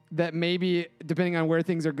 That maybe depending on where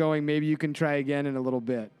things are going, maybe you can try again in a little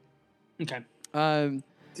bit. Okay. Do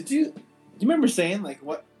you remember saying like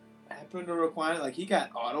what happened to Roquan? Like he got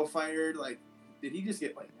auto fired. Like did he just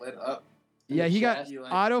get like lit up? Yeah, he got chest?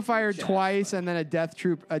 auto fired Chest, twice, and then a death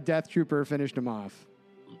trooper finished him off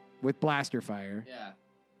with blaster fire. Yeah.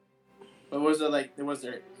 But was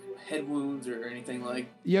there head wounds or anything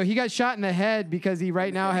like? Yo, he got shot in the head because he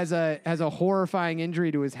right now has a horrifying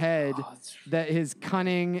injury to his head that his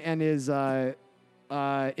cunning and his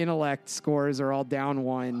intellect scores are all down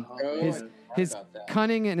 1. His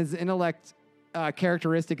cunning and his intellect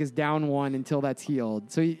characteristic is down 1 until that's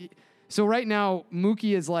healed. So right now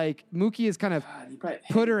Mookie is kind of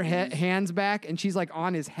put her hands back, and she's like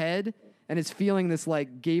on his head and is feeling this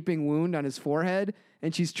like gaping wound on his forehead,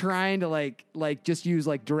 and she's trying to like just use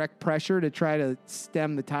like direct pressure to try to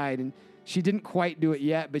stem the tide, and she didn't quite do it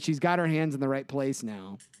yet, but she's got her hands in the right place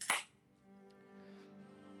now.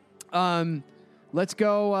 Let's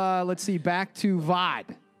go. Let's see. Back to Vod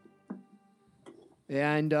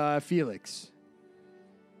and Felix.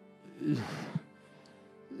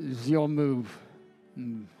 It's your move.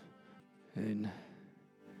 And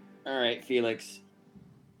All right, Felix.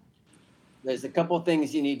 There's a couple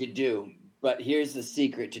things you need to do, but here's the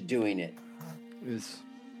secret to doing it. Yes.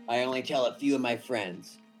 I only tell a few of my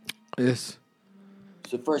friends. Yes.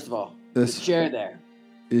 So first of all, Yes. the chair there.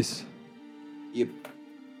 Yes. You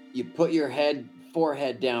put your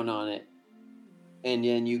forehead down on it, and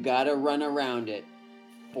then you gotta run around it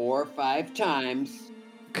 4 or 5 times.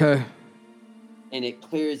 Okay. And it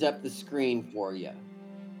clears up the screen for you.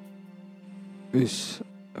 Yes.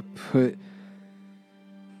 I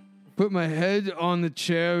put my head on the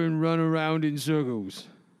chair and run around in circles.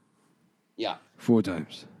 Yeah. 4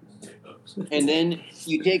 times. And then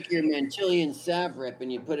you take your Manchilian Savrip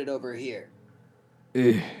and you put it over here.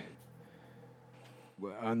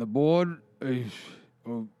 On the board,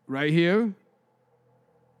 right here.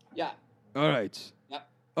 Yeah. All right. Yep.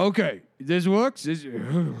 Okay, this works.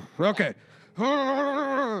 Okay.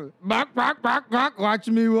 Back. Watch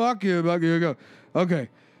me walk here. Back here. Go. Okay,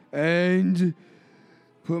 and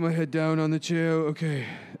put my head down on the chair. Okay,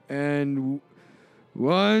 and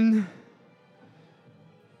 1,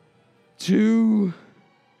 2,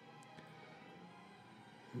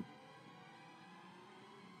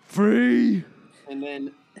 3, And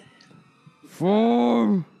then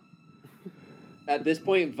 4. at this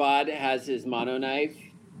point, Vod has his mono knife,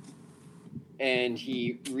 and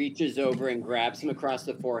he reaches over and grabs him across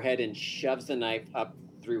the forehead and shoves the knife up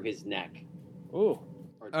through his neck. Ooh.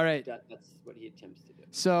 All right. That's what he attempts to do.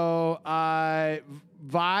 So,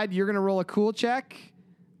 Vod, you're gonna roll a cool check.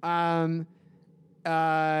 Every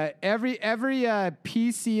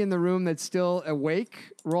PC in the room that's still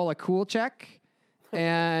awake, roll a cool check,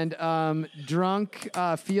 and drunk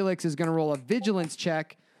Felix is gonna roll a vigilance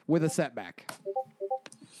check with a setback.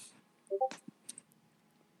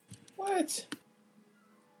 What?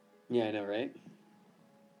 Yeah, I know, right?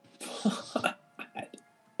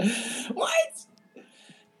 What?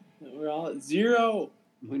 We're all at 0.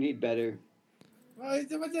 We need better. What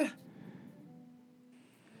the?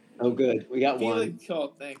 Oh, good. We got 1. Felix,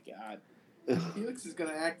 oh, thank God. Felix is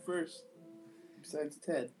gonna act first. Besides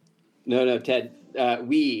Ted. No, Ted.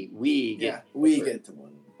 We get. We get to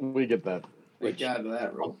 1. We get that. Thank God of that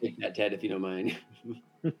I'll roll. take that, Ted, if you don't mind.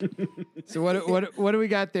 So what do we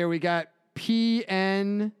got there? We got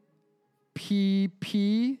PNPPP.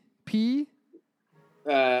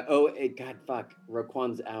 God, fuck.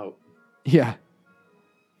 Roquan's out. Yeah.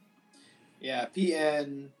 Yeah,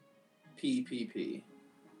 PNPPP.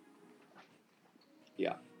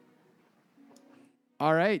 Yeah.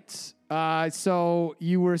 All right. So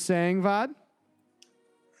you were saying, Vod?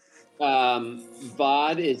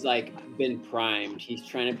 Vod is been primed. He's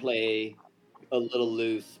trying to play a little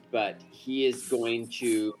loose, but he is going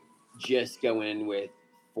to just go in with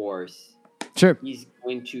force. Sure. He's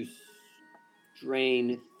going to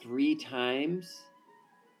strain 3 times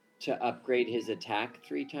to upgrade his attack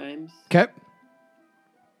 3 times. Okay.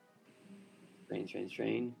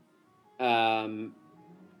 Strain.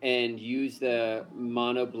 and use the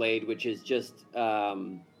mono blade, which is just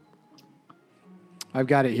I've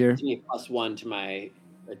got it here. gives me a +1 to my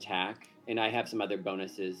attack, and I have some other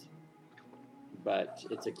bonuses, but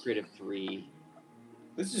it's a crit of 3.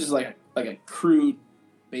 This is just like a crude,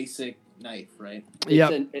 basic knife, right?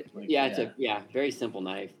 Yep. It's a very simple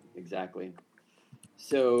knife, exactly.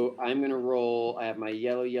 So I'm gonna roll. I have my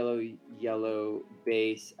yellow, yellow, yellow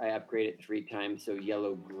base. I upgrade it 3 times, so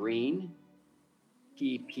yellow, green,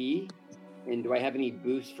 PP. And do I have any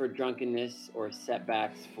boosts for drunkenness or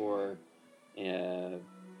setbacks for the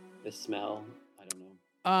smell? I don't know.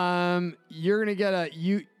 You're gonna get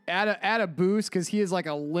add a boost because he is like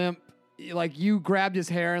a limp. Like you grabbed his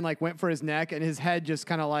hair and like went for his neck, and his head just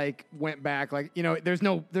kind of like went back. Like there's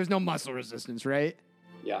no muscle resistance, right?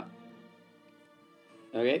 Yeah.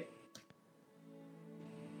 Okay.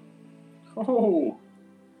 Oh.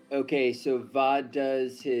 Okay, so Vod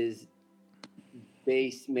does his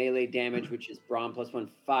base melee damage, which is brawn +1,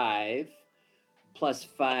 5.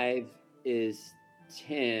 +5 is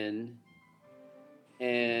 10.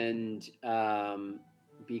 And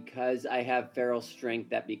because I have feral strength,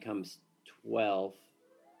 that becomes 12.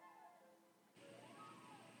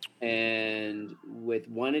 And with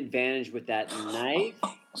one advantage with that knife.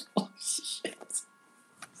 Oh, shit.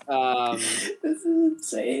 This is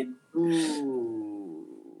insane. Ooh.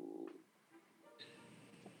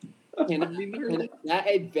 Can that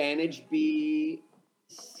advantage be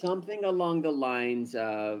something along the lines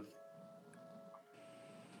of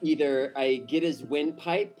either I get his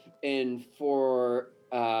windpipe and for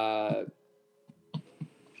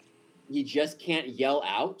he just can't yell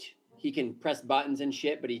out. He can press buttons and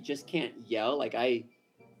shit, but he just can't yell. Like I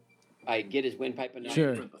get his windpipe enough.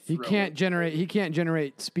 Sure. He can't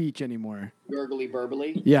generate speech anymore. Gurgly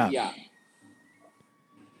burbly. Yeah. Yeah.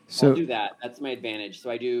 So I'll do that. That's my advantage. So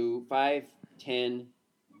I do 5, 10,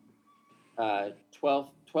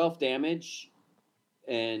 12 damage,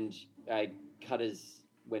 and I cut his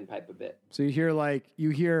windpipe a bit. So you hear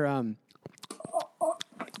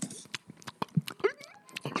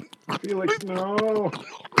Felix, no.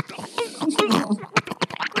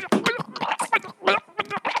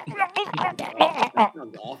 That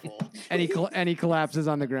sounds awful. and he collapses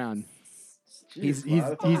on the ground. Jeez, He's Vlad,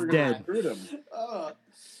 I thought we were gonna dead. recruit him.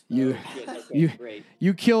 You Shit, okay, great.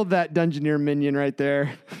 you killed that Dungeoneer minion right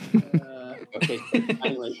there. Okay,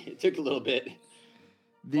 finally, it took a little bit.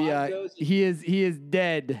 He is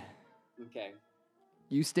dead. Okay.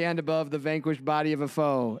 You stand above the vanquished body of a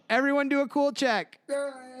foe. Everyone do a cool check.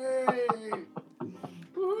 I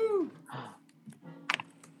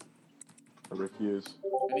refuse.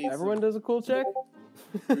 Everyone does a cool check.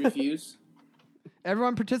 Refuse.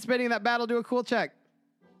 Everyone participating in that battle do a cool check.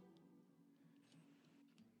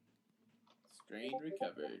 Strain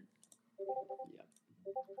recovered.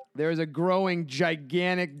 There is a growing,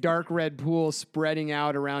 gigantic, dark red pool spreading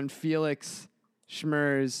out around Felix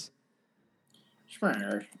Schmers.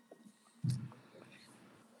 Schmer.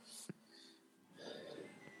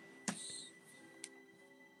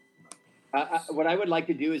 What I would like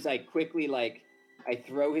to do is I quickly I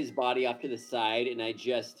throw his body off to the side and I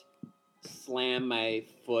just slam my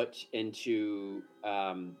foot into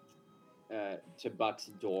to Buck's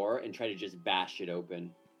door and try to just bash it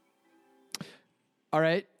open. All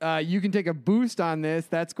right, you can take a boost on this.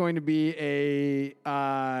 That's going to be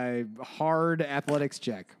a hard athletics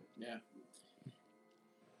check. Yeah.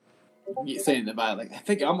 You saying about I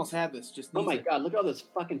think I almost had this. Just oh my god! Look at all those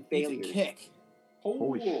fucking failures. Kick.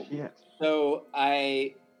 Holy shit. So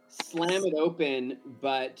I slam it open,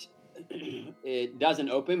 but it doesn't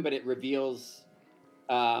open, but it reveals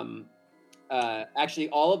actually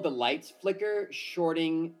all of the lights flicker,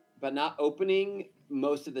 shorting, but not opening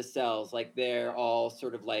most of the cells. Like they're all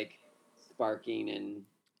sort of like sparking and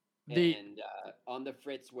on the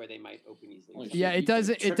fritz where they might open easily. Yeah, it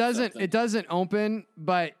doesn't open,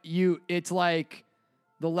 but it's like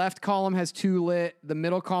the left column has 2 lit, the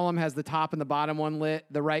middle column has the top and the bottom one lit,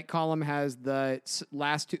 the right column has the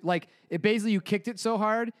last 2. Like it basically, you kicked it so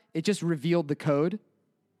hard, it just revealed the code.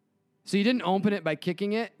 So you didn't open it by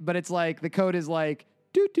kicking it, but it's like the code is like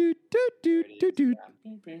doot doot doot doot doot doot.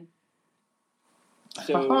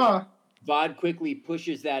 So Vod quickly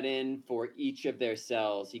pushes that in for each of their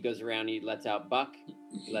cells. He goes around, he lets out Buck,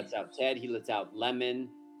 he lets out Ted, he lets out Lemon,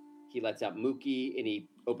 he lets out Mookie, and he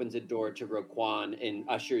opens a door to Roquan and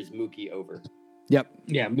ushers Mookie over. Yep.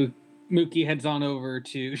 Yeah, Mookie heads on over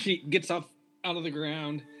to... She gets off out of the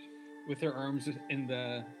ground with her arms in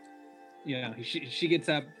the... she gets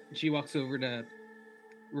up, she walks over to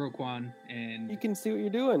Roquan, and... You can see what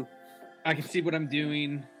you're doing. I can see what I'm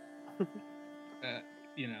doing.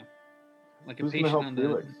 like a Who's gonna patient help on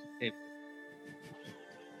Felix? the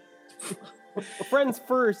table. Friends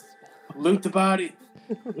first. Loot the body.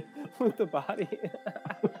 With the body.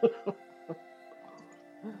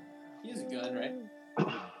 He has a gun, right?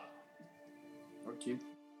 Or two.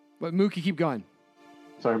 But Mookie, keep going.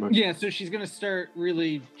 Sorry, Mookie. Yeah, so she's gonna start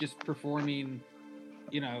really just performing,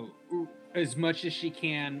 as much as she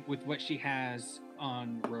can with what she has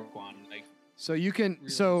on Roquan. Like, So you can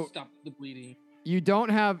really stop the bleeding. you don't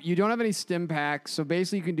have any stim packs. So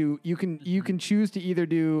basically, you can choose to either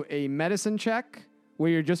do a medicine check where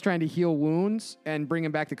you're just trying to heal wounds and bring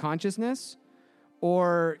him back to consciousness,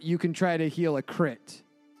 or you can try to heal a crit.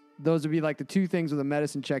 Those would be like the two things with a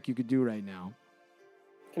medicine check you could do right now.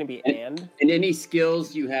 Can it be And any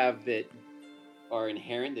skills you have that are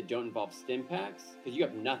inherent that don't involve stim packs? Because you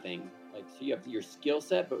have nothing. Like, so you have your skill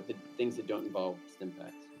set, but with the things that don't involve stim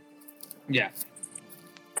packs. Yeah.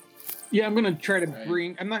 Yeah, I'm gonna try to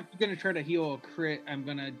Right. I'm not gonna try to heal a crit. I'm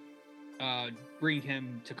gonna bring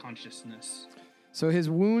him to consciousness. So his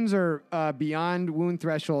wounds are beyond wound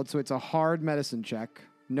threshold, so it's a hard medicine check.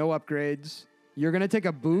 No upgrades. You're going to take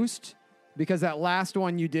a boost because that last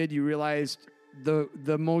one you did, you realized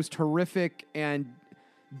the most horrific and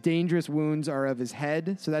dangerous wounds are of his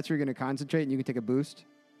head. So that's where you're going to concentrate, and you can take a boost.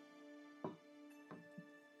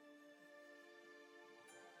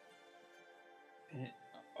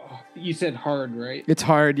 You said hard, right? It's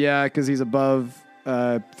hard, yeah, because he's above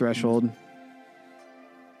threshold.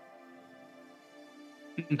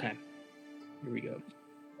 Okay. Here we go.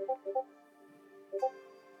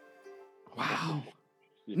 Wow.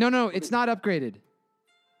 No, it's not upgraded.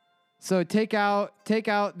 So take out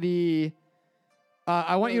the.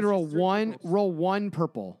 I want you to roll one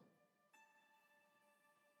purple.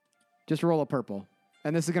 Just roll a purple,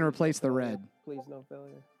 and this is going to replace the red. Please, no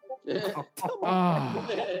failure. Oh.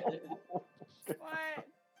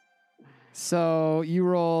 So you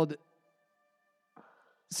rolled.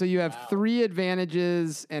 So you have 3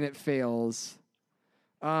 advantages, and it fails.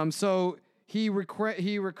 So he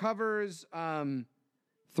recovers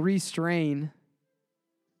 3 strain.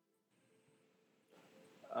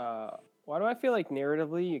 Why do I feel like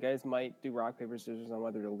narratively you guys might do rock, paper, scissors on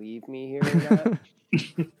whether to leave me here or not?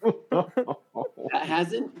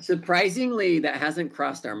 That hasn't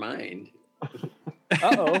crossed our mind.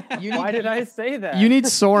 Uh-oh. Why did I say that? You need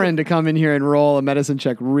Soren to come in here and roll a medicine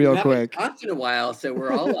check real We haven't quick. talked in a while, so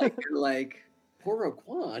we're all like, poor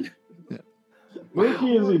Roquan.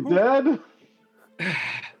 Mookie, is he dead?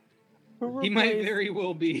 He might very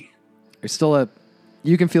well be. There's still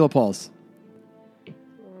you can feel a pulse.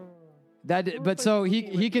 But so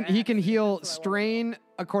he can heal strain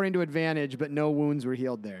according to advantage, but no wounds were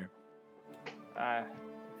healed there.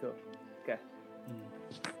 Cool. Okay.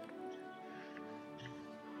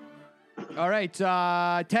 All right,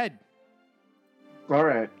 Ted. All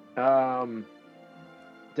right.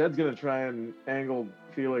 Ted's gonna try and angle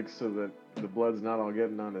Felix so that the blood's not all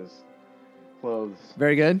getting on his clothes.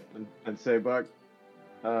 Very good. And say, Buck,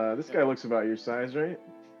 this guy looks about your size, right?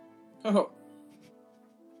 Oh.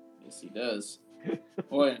 Yes, he does.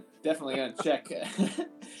 Boy, definitely gonna check.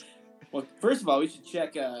 Well, first of all, we should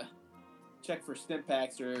check for stim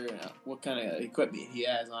packs or what kind of equipment he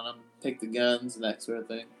has on him. Take the guns and that sort of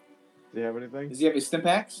thing. Does he have anything? Does he have his stim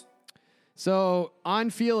packs? So on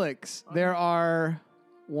Felix, there are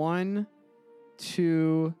 1,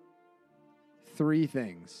 2, 3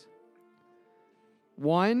 things.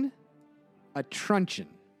 1, a truncheon.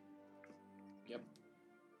 Yep.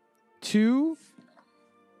 2,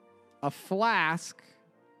 a flask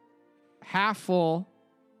half full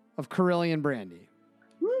of Carillion brandy.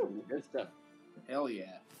 Woo, good stuff. Hell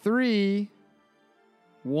yeah. 3,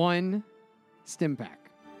 1 stim pack.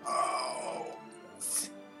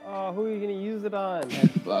 Oh, who are you going to use it on?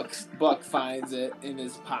 And Buck finds it in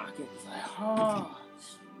his pocket. He's like, oh.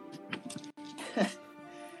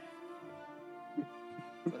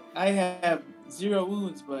 I have 0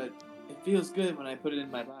 wounds, but it feels good when I put it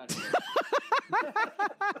in my body.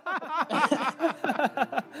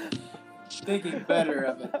 Thinking better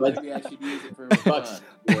of it. Maybe I should use it for Buck's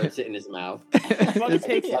fun. words it in his mouth. Buck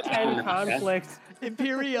takes 10 conflicts.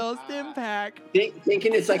 Imperial stim pack.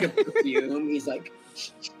 Thinking it's like a perfume. He's like,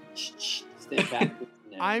 stim pack.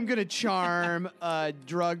 I'm going to charm a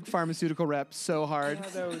drug pharmaceutical rep so hard. Oh,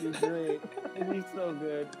 that would be great. It'd be so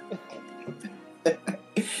good.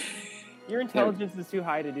 Your intelligence is too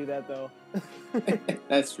high to do that, though.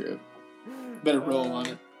 That's true. Better roll on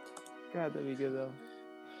it. God, that'd be good, though.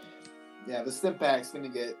 Yeah, the stim pack's gonna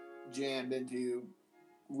get jammed into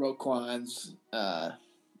Roquan's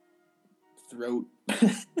throat.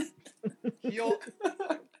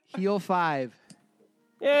 Heal 5.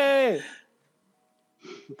 Yay!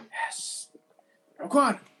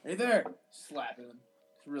 Roquan, are you there? Slapping him.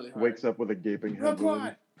 It's really hard. Wakes up with a gaping head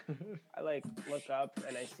wound. Roquan! I look up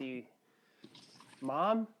and I see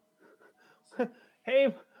Mom.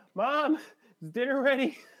 Hey, Mom, is dinner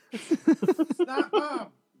ready? It's not Mom.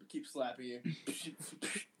 Keep slapping you.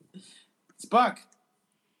 It's Buck.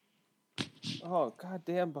 Oh,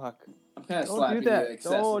 goddamn, Buck. I'm kind of Don't slapping do that. you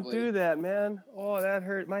excessively. Don't do that, man. Oh, that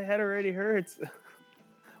hurt. My head already hurts.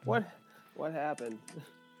 What happened?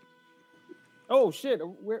 Oh, shit.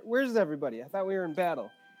 Where's everybody? I thought we were in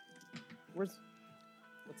battle. What's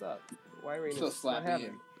up? Why are we Still slapping what you.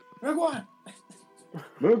 happened? Roquan!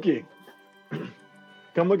 Mookie,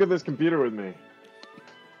 come look at this computer with me.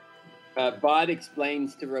 Bod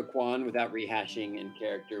explains to Roquan without rehashing in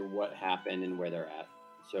character what happened and where they're at.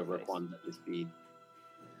 So Roquan's up to speed.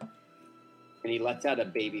 And he lets out a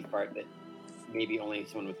baby fart that maybe only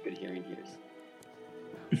someone with good hearing hears.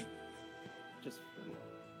 Just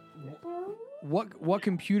What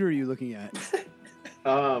computer are you looking at?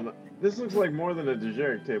 This looks like more than a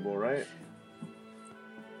dejeric table, right?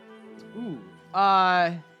 Ooh.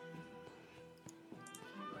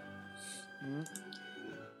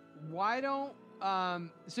 Why don't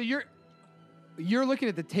so you're looking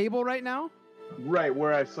at the table right now? Right,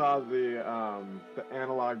 where I saw the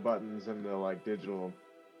analog buttons and the like digital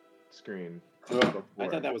screen. I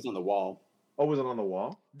thought that was on the wall. Oh, was it on the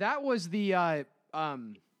wall? That was the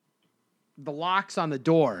locks on the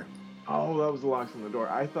door. Oh, that was the locks on the door.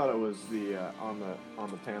 I thought it was the on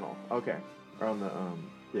the panel. Okay, or on the on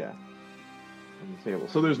the table.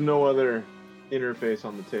 So there's no other interface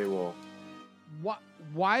on the table.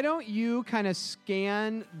 Why don't you kind of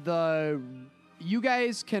scan the? You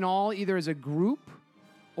guys can all either as a group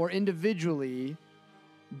or individually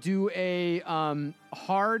do a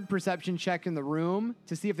hard perception check in the room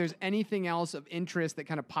to see if there's anything else of interest that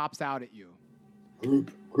kind of pops out at you.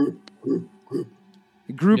 Group.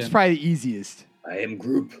 Group's probably the easiest. I am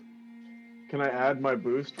group. Can I add my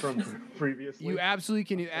boost from previously? You absolutely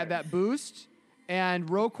can add that boost. And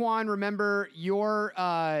Roquan, remember your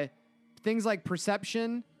things like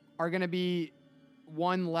perception are going to be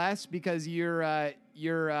one less because your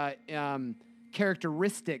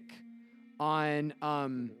characteristic on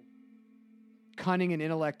cunning and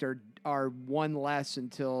intellect are one less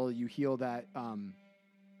until you heal that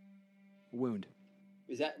wound.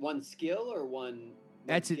 Is that one skill or one?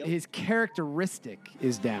 That's skill? His characteristic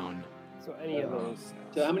is down. so any of those.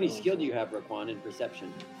 So how many skill do you have, Roquan, in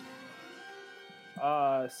perception?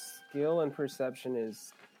 Skill and perception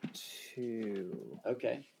is 2.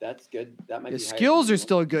 Okay, that's good. That might The be higher skills than are you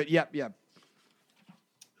still good. Yep.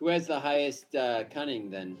 Who has the highest cunning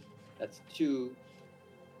then? That's 2.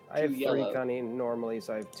 I have 3 yellow. cunning normally,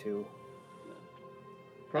 so I have 2.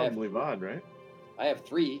 Probably Vod, right? I have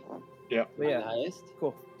 3. Yeah. But I'm yeah, the highest.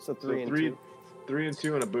 cool. So 3 and 3 2. 3 and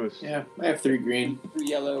 2 and a boost. Yeah, I have 3 green. 2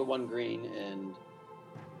 yellow, 1 green, and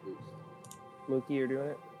boost. Mookie, you're doing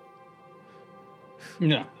it?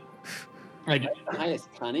 No. I do. The highest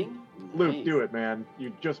cunning? Luke, Nice. do it, man.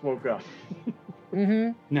 You just woke up.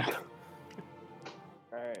 Mm-hmm. No.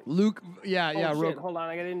 All right. Luke, yeah. Oh, shit. Hold on,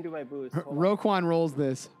 I didn't do my boost. Hold on. Roquan rolls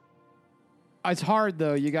this. It's hard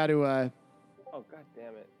though. You got to. Oh, god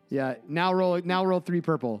damn it. Yeah. Now roll 3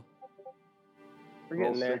 purple. We're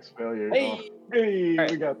Roll getting there. 6 failures. Hey! Oh, hey, All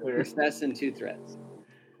right. we got there. Success and 2 threats.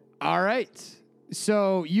 All right.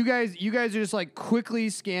 So you guys are just like quickly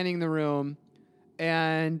scanning the room,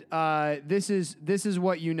 and this is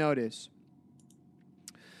what you notice.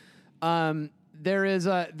 There is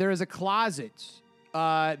a closet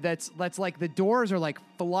that's like the doors are like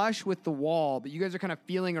flush with the wall, but you guys are kind of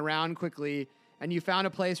feeling around quickly, and you found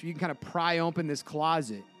a place where you can kind of pry open this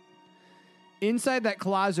closet. Inside that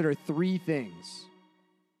closet are 3 things.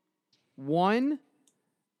 1,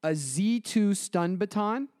 a Z2 stun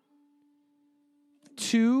baton.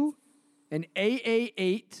 2, an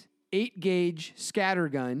AA8 8-gauge scatter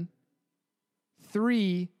gun.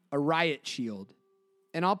 3, a riot shield.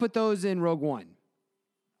 And I'll put those in Rogue One.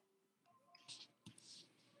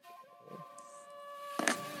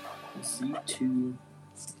 C2.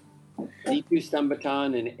 D2 stun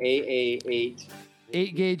baton and AA8.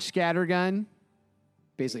 8-gauge scatter gun.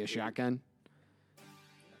 Basically a shotgun.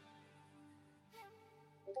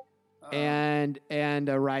 And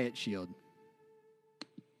a riot shield.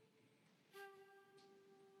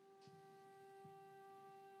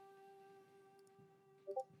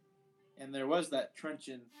 And there was that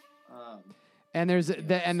truncheon. And there's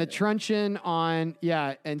the truncheon on,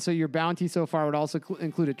 yeah. And so your bounty so far would also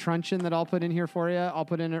include a truncheon that I'll put in here for you. I'll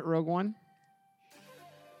put in at Rogue One.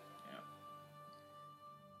 Yeah.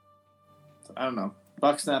 So, I don't know.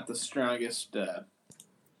 Buck's not the strongest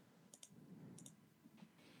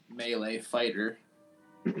melee fighter.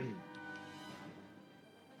 Let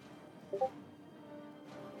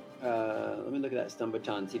me look at that stun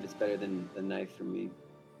baton, see if it's better than the knife for me.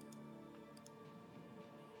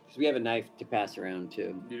 Because we have a knife to pass around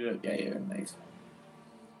too. Yeah, nice.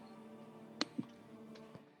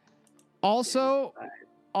 Also,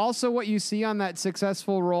 what you see on that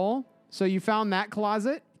successful roll. So you found that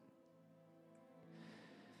closet.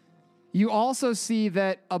 You also see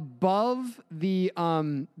that above the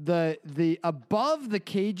above the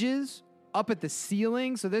cages, up at the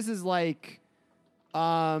ceiling. So this is like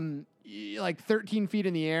 13 feet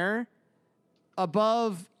in the air.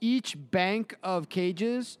 Above each bank of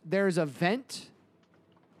cages, there's a vent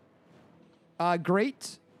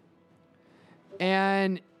grate.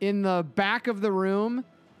 And in the back of the room,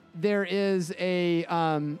 there is a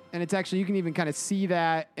and it's actually, you can even kind of see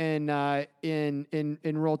that in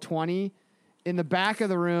roll 20. In the back of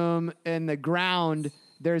the room, in the ground,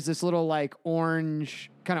 there's this little like orange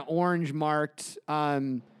marked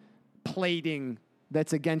plating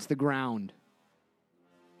that's against the ground.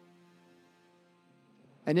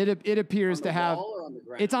 And it appears to have,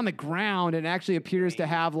 it's on the ground, and actually appears to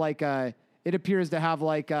have like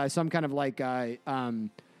some kind of like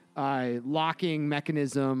locking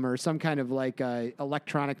mechanism or some kind of like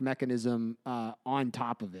electronic mechanism on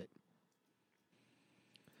top of it.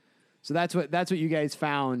 So that's what you guys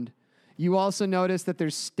found. You also notice that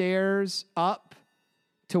there's stairs up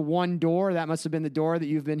to one door. That must have been the door that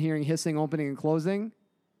you've been hearing hissing, opening, and closing.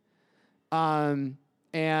 And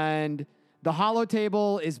the hollow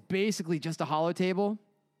table is basically just a hollow table.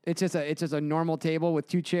 It's just a normal table with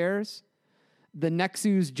two chairs. The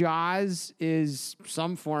Nexu's jaws is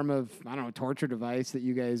some form of, I don't know, torture device that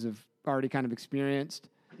you guys have already kind of experienced.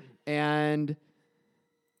 And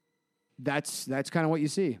that's kind of what you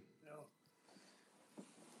see.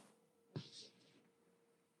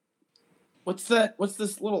 What's that? What's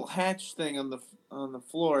this little hatch thing on the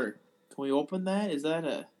floor? Can we open that? Is that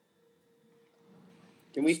a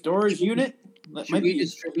storage unit? Should we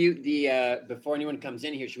distribute the before anyone comes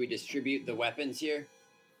in here? Should we distribute the weapons here?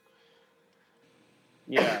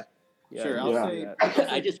 Yeah. Sure. I'll say.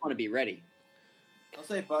 I just want to be ready. I'll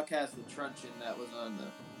say Buck has the truncheon that was on the.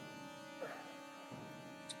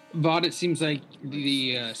 Vaught, it seems like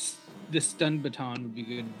the stun baton would be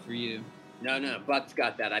good for you. No, Buck's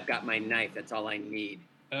got that. I've got my knife. That's all I need.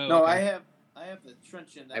 Oh, no, okay. I have the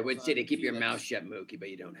truncheon. I would say to keep your mouth shut, Mookie, but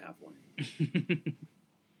you don't have one.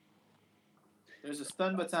 There's a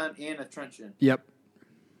stun baton and a truncheon. Yep.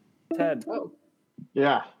 Ted. Oh.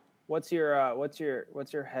 Yeah. What's your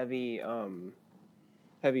heavy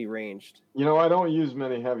ranged? You know, I don't use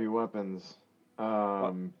many heavy weapons.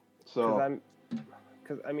 So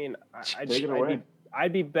take it away.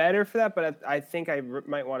 I'd be better for that, but I think I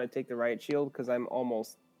might want to take the riot shield because I'm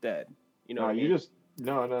almost dead. You know. No, you just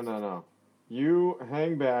no. You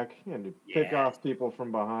hang back and pick off people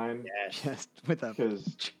from behind. Just with a,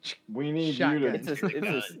 because we need shotgun. you to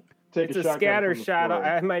take it's a a scatter shot. floor.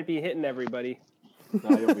 I might be hitting everybody.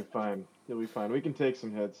 No, you'll be fine. We can take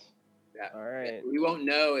some hits. Yeah. All right. We won't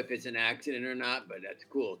know if it's an accident or not, but that's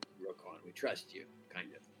cool, Rokon. We trust you, kind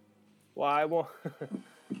of. Well, I won't.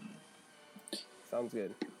 Sounds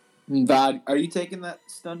good. Vod, are you taking that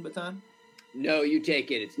stun baton? No, you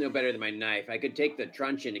take it. It's no better than my knife. I could take the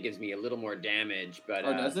truncheon. It gives me a little more damage, but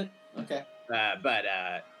does it? Okay.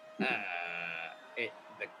 The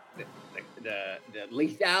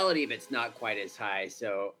lethality of it's not quite as high,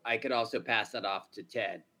 so I could also pass that off to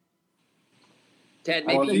Ted. Ted,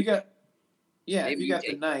 maybe if you got the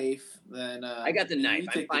take knife, then I got the knife.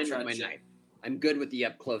 I'm fine with my knife. I'm good with the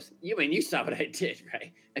up close. You saw what I did,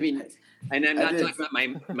 right? I mean, and I'm not talking about my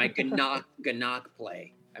Ganok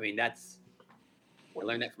play. I mean, I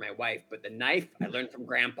learned that from my wife, but the knife I learned from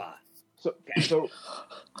Grandpa. So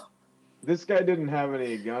this guy didn't have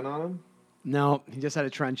any gun on him? no, he just had a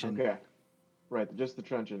truncheon. Okay. Right, just the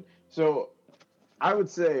truncheon. So I would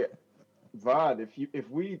say, Vod, if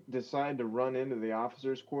we decide to run into the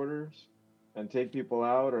officers' quarters and take people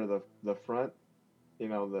out, or the front,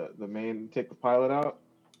 the main, take the pilot out,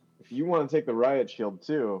 if you want to take the riot shield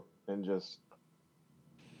too, and just...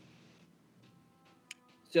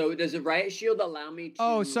 So does the riot shield allow me to...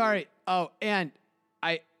 Oh, sorry. Oh, and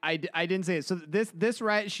I didn't say it. So this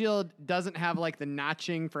riot shield doesn't have like the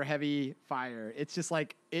notching for heavy fire. It's just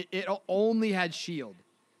like it only had shield.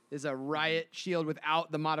 It's a riot shield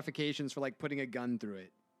without the modifications for like putting a gun through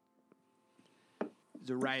it. It's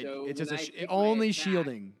a riot. So it's when just I take only my attack-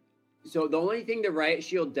 shielding. So the only thing the riot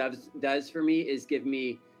shield does for me is give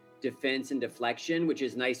me defense and deflection, which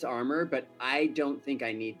is nice armor, but I don't think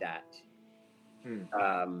I need that.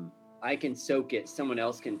 I can soak it. Someone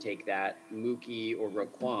else can take that, Mookie or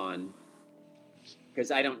Roquan,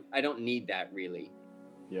 because I don't need that really.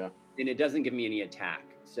 Yeah. And it doesn't give me any attack.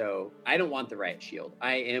 So I don't want the riot shield.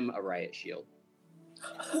 I am a riot shield.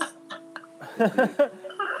 I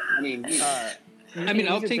mean,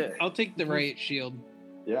 I'll take the riot shield.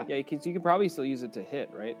 Yeah. Yeah, because you could probably still use it to hit,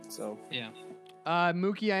 right? So Yeah.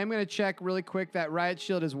 Mookie, I am going to check really quick. That riot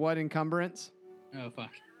shield is what encumbrance? Oh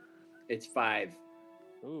fuck. it's 5.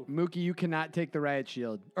 ooh. Mookie, you cannot take the riot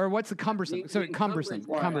shield. Or what's the cumbersome? Sorry, cumbersome. Encumbrance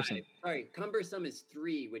is Cumbersome. 5. Sorry, cumbersome is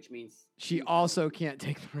 3, which means She two also penalties. can't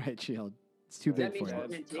take the riot shield. It's too That big means for she her.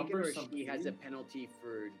 can't take it, or Cumbersome she has a three? penalty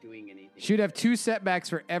for doing anything. She'd have 2 setbacks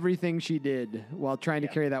for everything she did while trying to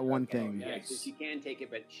carry that one Okay, thing. Yeah, so she can take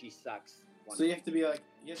it, but she sucks. So you have to be like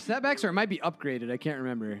Setbacks, or it might be upgraded. I can't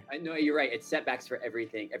remember. I know you're right. It's setbacks for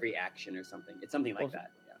everything, every action or something. It's something like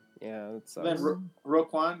that. Yeah. Yeah, that's Then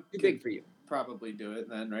Roquan Too could big for you. probably do it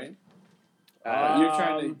then, right? You You're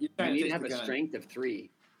trying to need take to have the a gun. strength of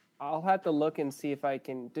 3. I'll have to look and see if I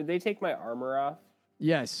can. Did they take my armor off?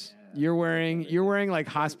 Yes, you're wearing like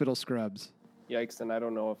hospital scrubs. Yikes! Then I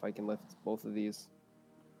don't know if I can lift both of these.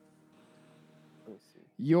 Let me see.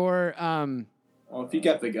 Your Well, if you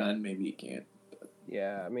got the gun, maybe you can't.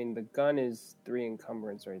 Yeah, I mean the gun is 3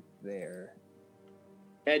 encumbrance right there.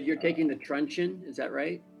 Ed, you're taking the truncheon, is that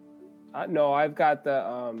right? No, I've got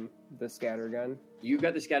the scatter gun. You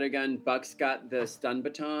got the scatter gun. Buck's got the stun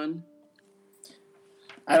baton.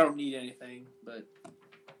 I don't need anything, but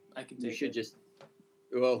I can take You should it. just.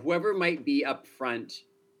 Well, whoever might be up front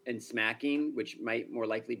and smacking, which might more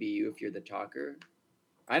likely be you if you're the talker.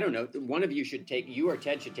 I don't know. One of you should take. You or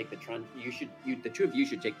Ted should take the truncheon. The two of you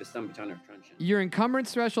should take the stun baton or truncheon. your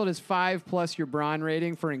encumbrance threshold is 5 plus your brawn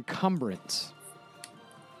rating for encumbrance.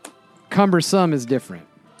 Cumbersome is different.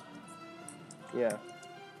 Yeah.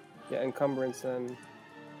 Yeah, encumbrance and.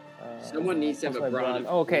 Someone needs to have what's a my brawn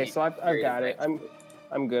of Okay, 3 so I've period got it. effects.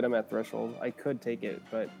 I'm good. I'm at threshold. I could take it,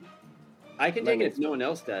 but I can take it if no one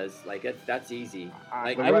else does. Like that's easy.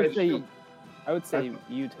 Like I would riot say shield-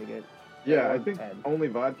 you take it. Yeah, I Or think 10. only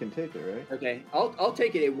Vod can take it, right? okay, I'll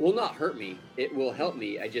take it. It will not hurt me. It will help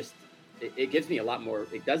me. It gives me a lot more.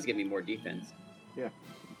 It does give me more defense.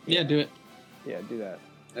 Yeah, do it. Yeah, do that.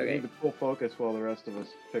 We Okay. need to pull focus while the rest of us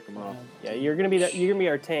pick them off. Yeah, you're gonna be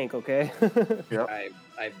our tank, okay?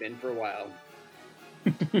 I've been for a while.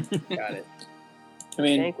 Got it. I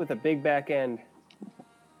mean, Tank with a big back end.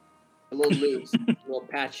 A little loose, a little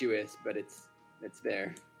patchuous, but it's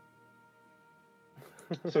there.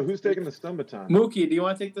 So who's taking the stun baton? Mookie, do you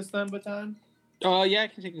want to take the stun baton? Oh yeah, I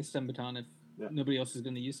can take the stun baton if Yeah. nobody else is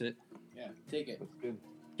going to use it. Yeah, take it. That's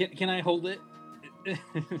good. Can I hold it?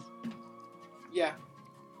 Yeah,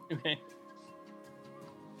 Okay.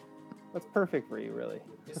 That's perfect for you, really.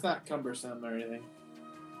 it's not cumbersome or anything.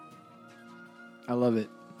 I love it.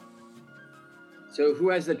 So who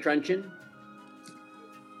has the truncheon?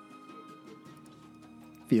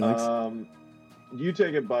 Felix. You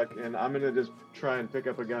take it, Buck, and I'm gonna just try and pick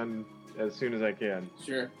up a gun as soon as I can.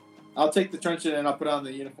 Sure. I'll take the truncheon and I'll put on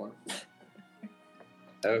the uniform.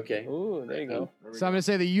 Okay. Ooh, there you go. There we So I'm go. going to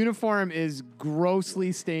say the uniform is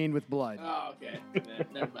grossly stained with blood. Oh, okay.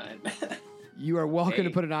 Never mind. You are welcome to Hey.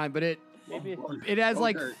 put it on, but it Maybe has Don't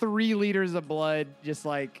like hurt. 3 liters of blood, just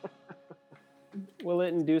like will it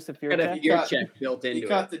induce a fear Got a attack? fear Got- check built He into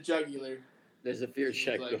caught it. the jugular. There's a fear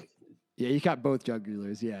check. like- built. yeah, you got both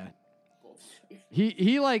jugulars, yeah.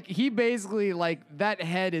 He basically like that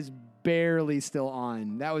head is barely still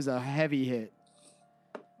on. That was a heavy hit.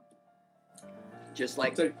 Just I'll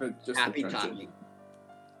like take just the Happy truncheon. taught me.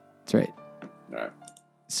 That's right. All right.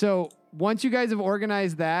 So once you guys have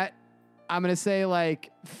organized that, I'm gonna say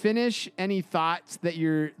like finish any thoughts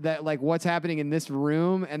that like what's happening in this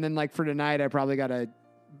room, and then like for tonight, I probably gotta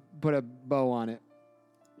put a bow on it.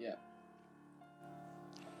 Yeah.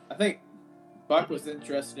 I think Buck was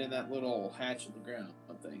interested in that little hatch in the ground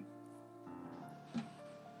thing.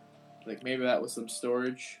 Like maybe that was some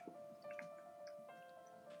storage.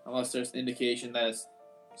 Unless there's indication that it's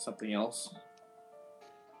something else.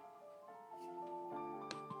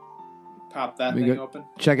 Pop that We thing go- open.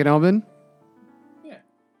 Check it open.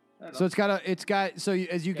 I don't So know. it's got so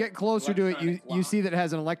as you Got get closer to it, you electronic see lock. that it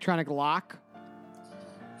has an electronic lock.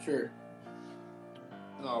 Sure.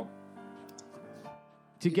 No.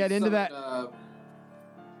 To get into that,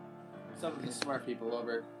 Some of the smart people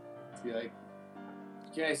over to be like,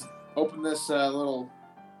 you guys open this little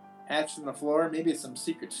hatch in the floor. Maybe it's some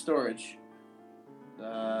secret storage.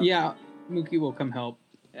 Yeah, Mookie will come help.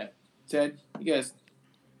 Ted, you guys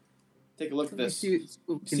take a look at this.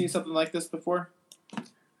 Seen something like this before?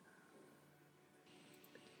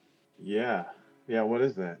 Yeah. Yeah, what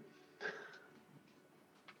is that?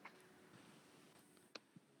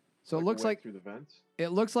 So it a looks way like through the vents. it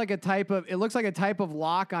looks like a type of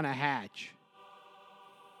lock on a hatch.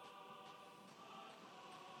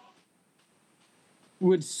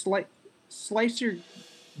 Would slicer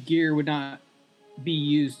gear would not be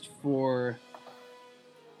used for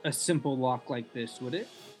a simple lock like this, would it?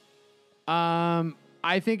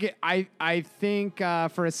 I think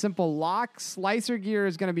for a simple lock, slicer gear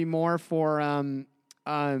is going to be more for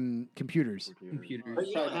computers. Computers. But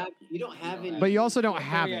you don't have any. But you also don't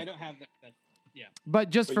have I it. don't have that. Yeah. But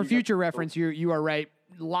just But for you got future the- reference, you are right.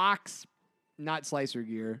 Locks, not slicer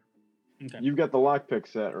gear. Okay. You've got the lockpick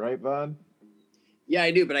set, right, Vod? Yeah,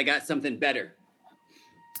 I do, but I got something better.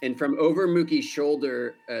 And from over Mookie's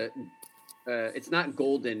shoulder, it's not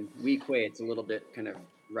golden. Weak way. It's a little bit kind of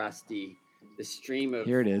rusty. The stream of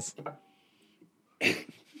Here it is.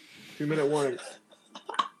 2-minute warning.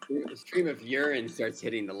 the stream of urine starts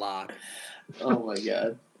hitting the lock. Oh my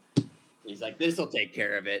god. He's like, "This will take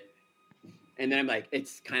care of it." And then I'm like,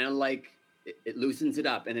 "It's kind of like it loosens it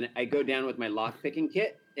up." And then I go down with my lock picking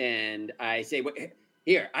kit and I say,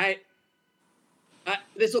 "Here,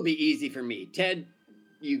 this will be easy for me. Ted,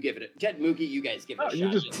 you give it. Ted, Mookie, you guys give it a shot."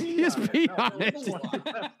 You just pee No, on you it. don't want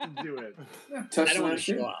to have to do it. I don't want to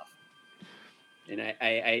show off. And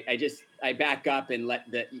I back up and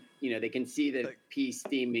let they can see the pee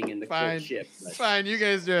steaming in the Fine. cold ship. Fine, you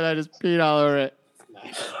guys do it. I just peed all over it.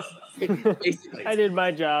 Basically, I did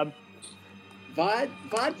my job.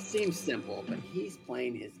 Vod seems simple, but he's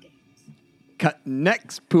playing his games. Cut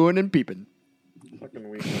necks, pooing and peeping. Fucking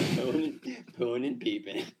weak. Pooing and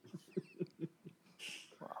peeping.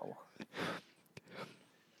 Wow.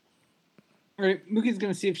 All right, Mookie's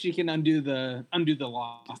gonna see if she can undo the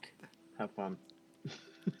lock. Have fun.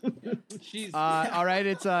 She's All right,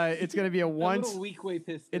 it's gonna be a once. little weak way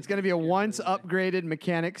pissed. It's gonna be a once upgraded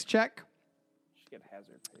mechanics check. Should get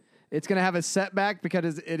hazard pay. It's gonna have a setback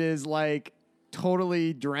because it is like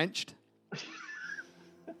totally drenched.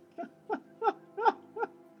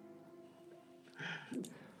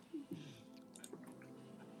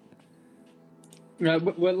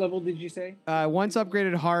 What level did you say? Once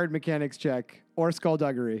upgraded hard mechanics check or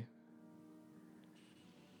skullduggery.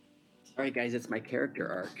 Sorry, guys, it's my character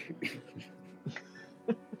arc.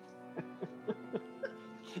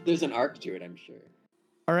 There's an arc to it, I'm sure.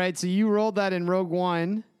 All right, so you rolled that in Rogue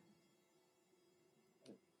One,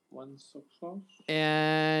 One success.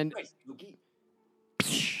 and Nice, Mookie.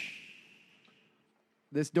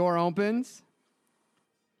 this door opens,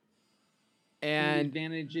 And the and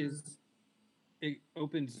advantage is it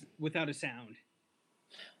opens without a sound.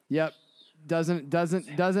 yep,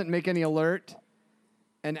 doesn't make any alert,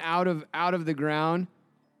 and out of the ground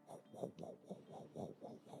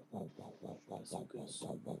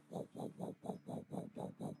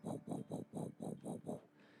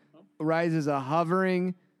rises a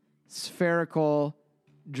hovering spherical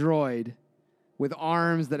droid with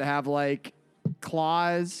arms that have like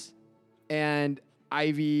claws and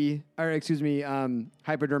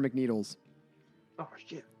hypodermic needles, Oh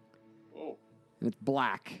shit. Oh. and it's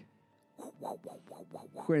black.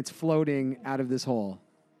 When it's floating out of this hole,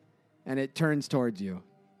 and it turns towards you,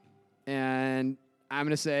 and I'm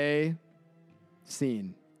gonna say,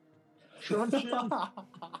 scene. Kill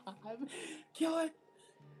it.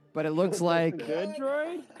 But it looks like Good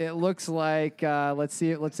droid? let's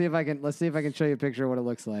see if I can show you a picture of what it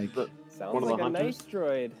looks like. Sounds One of the like a hunters? nice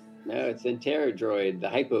droid. No, it's the Terror droid, the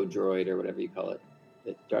hypo droid, or whatever you call it,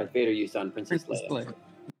 that Darth Vader used on Princess Princess Leia. Leia.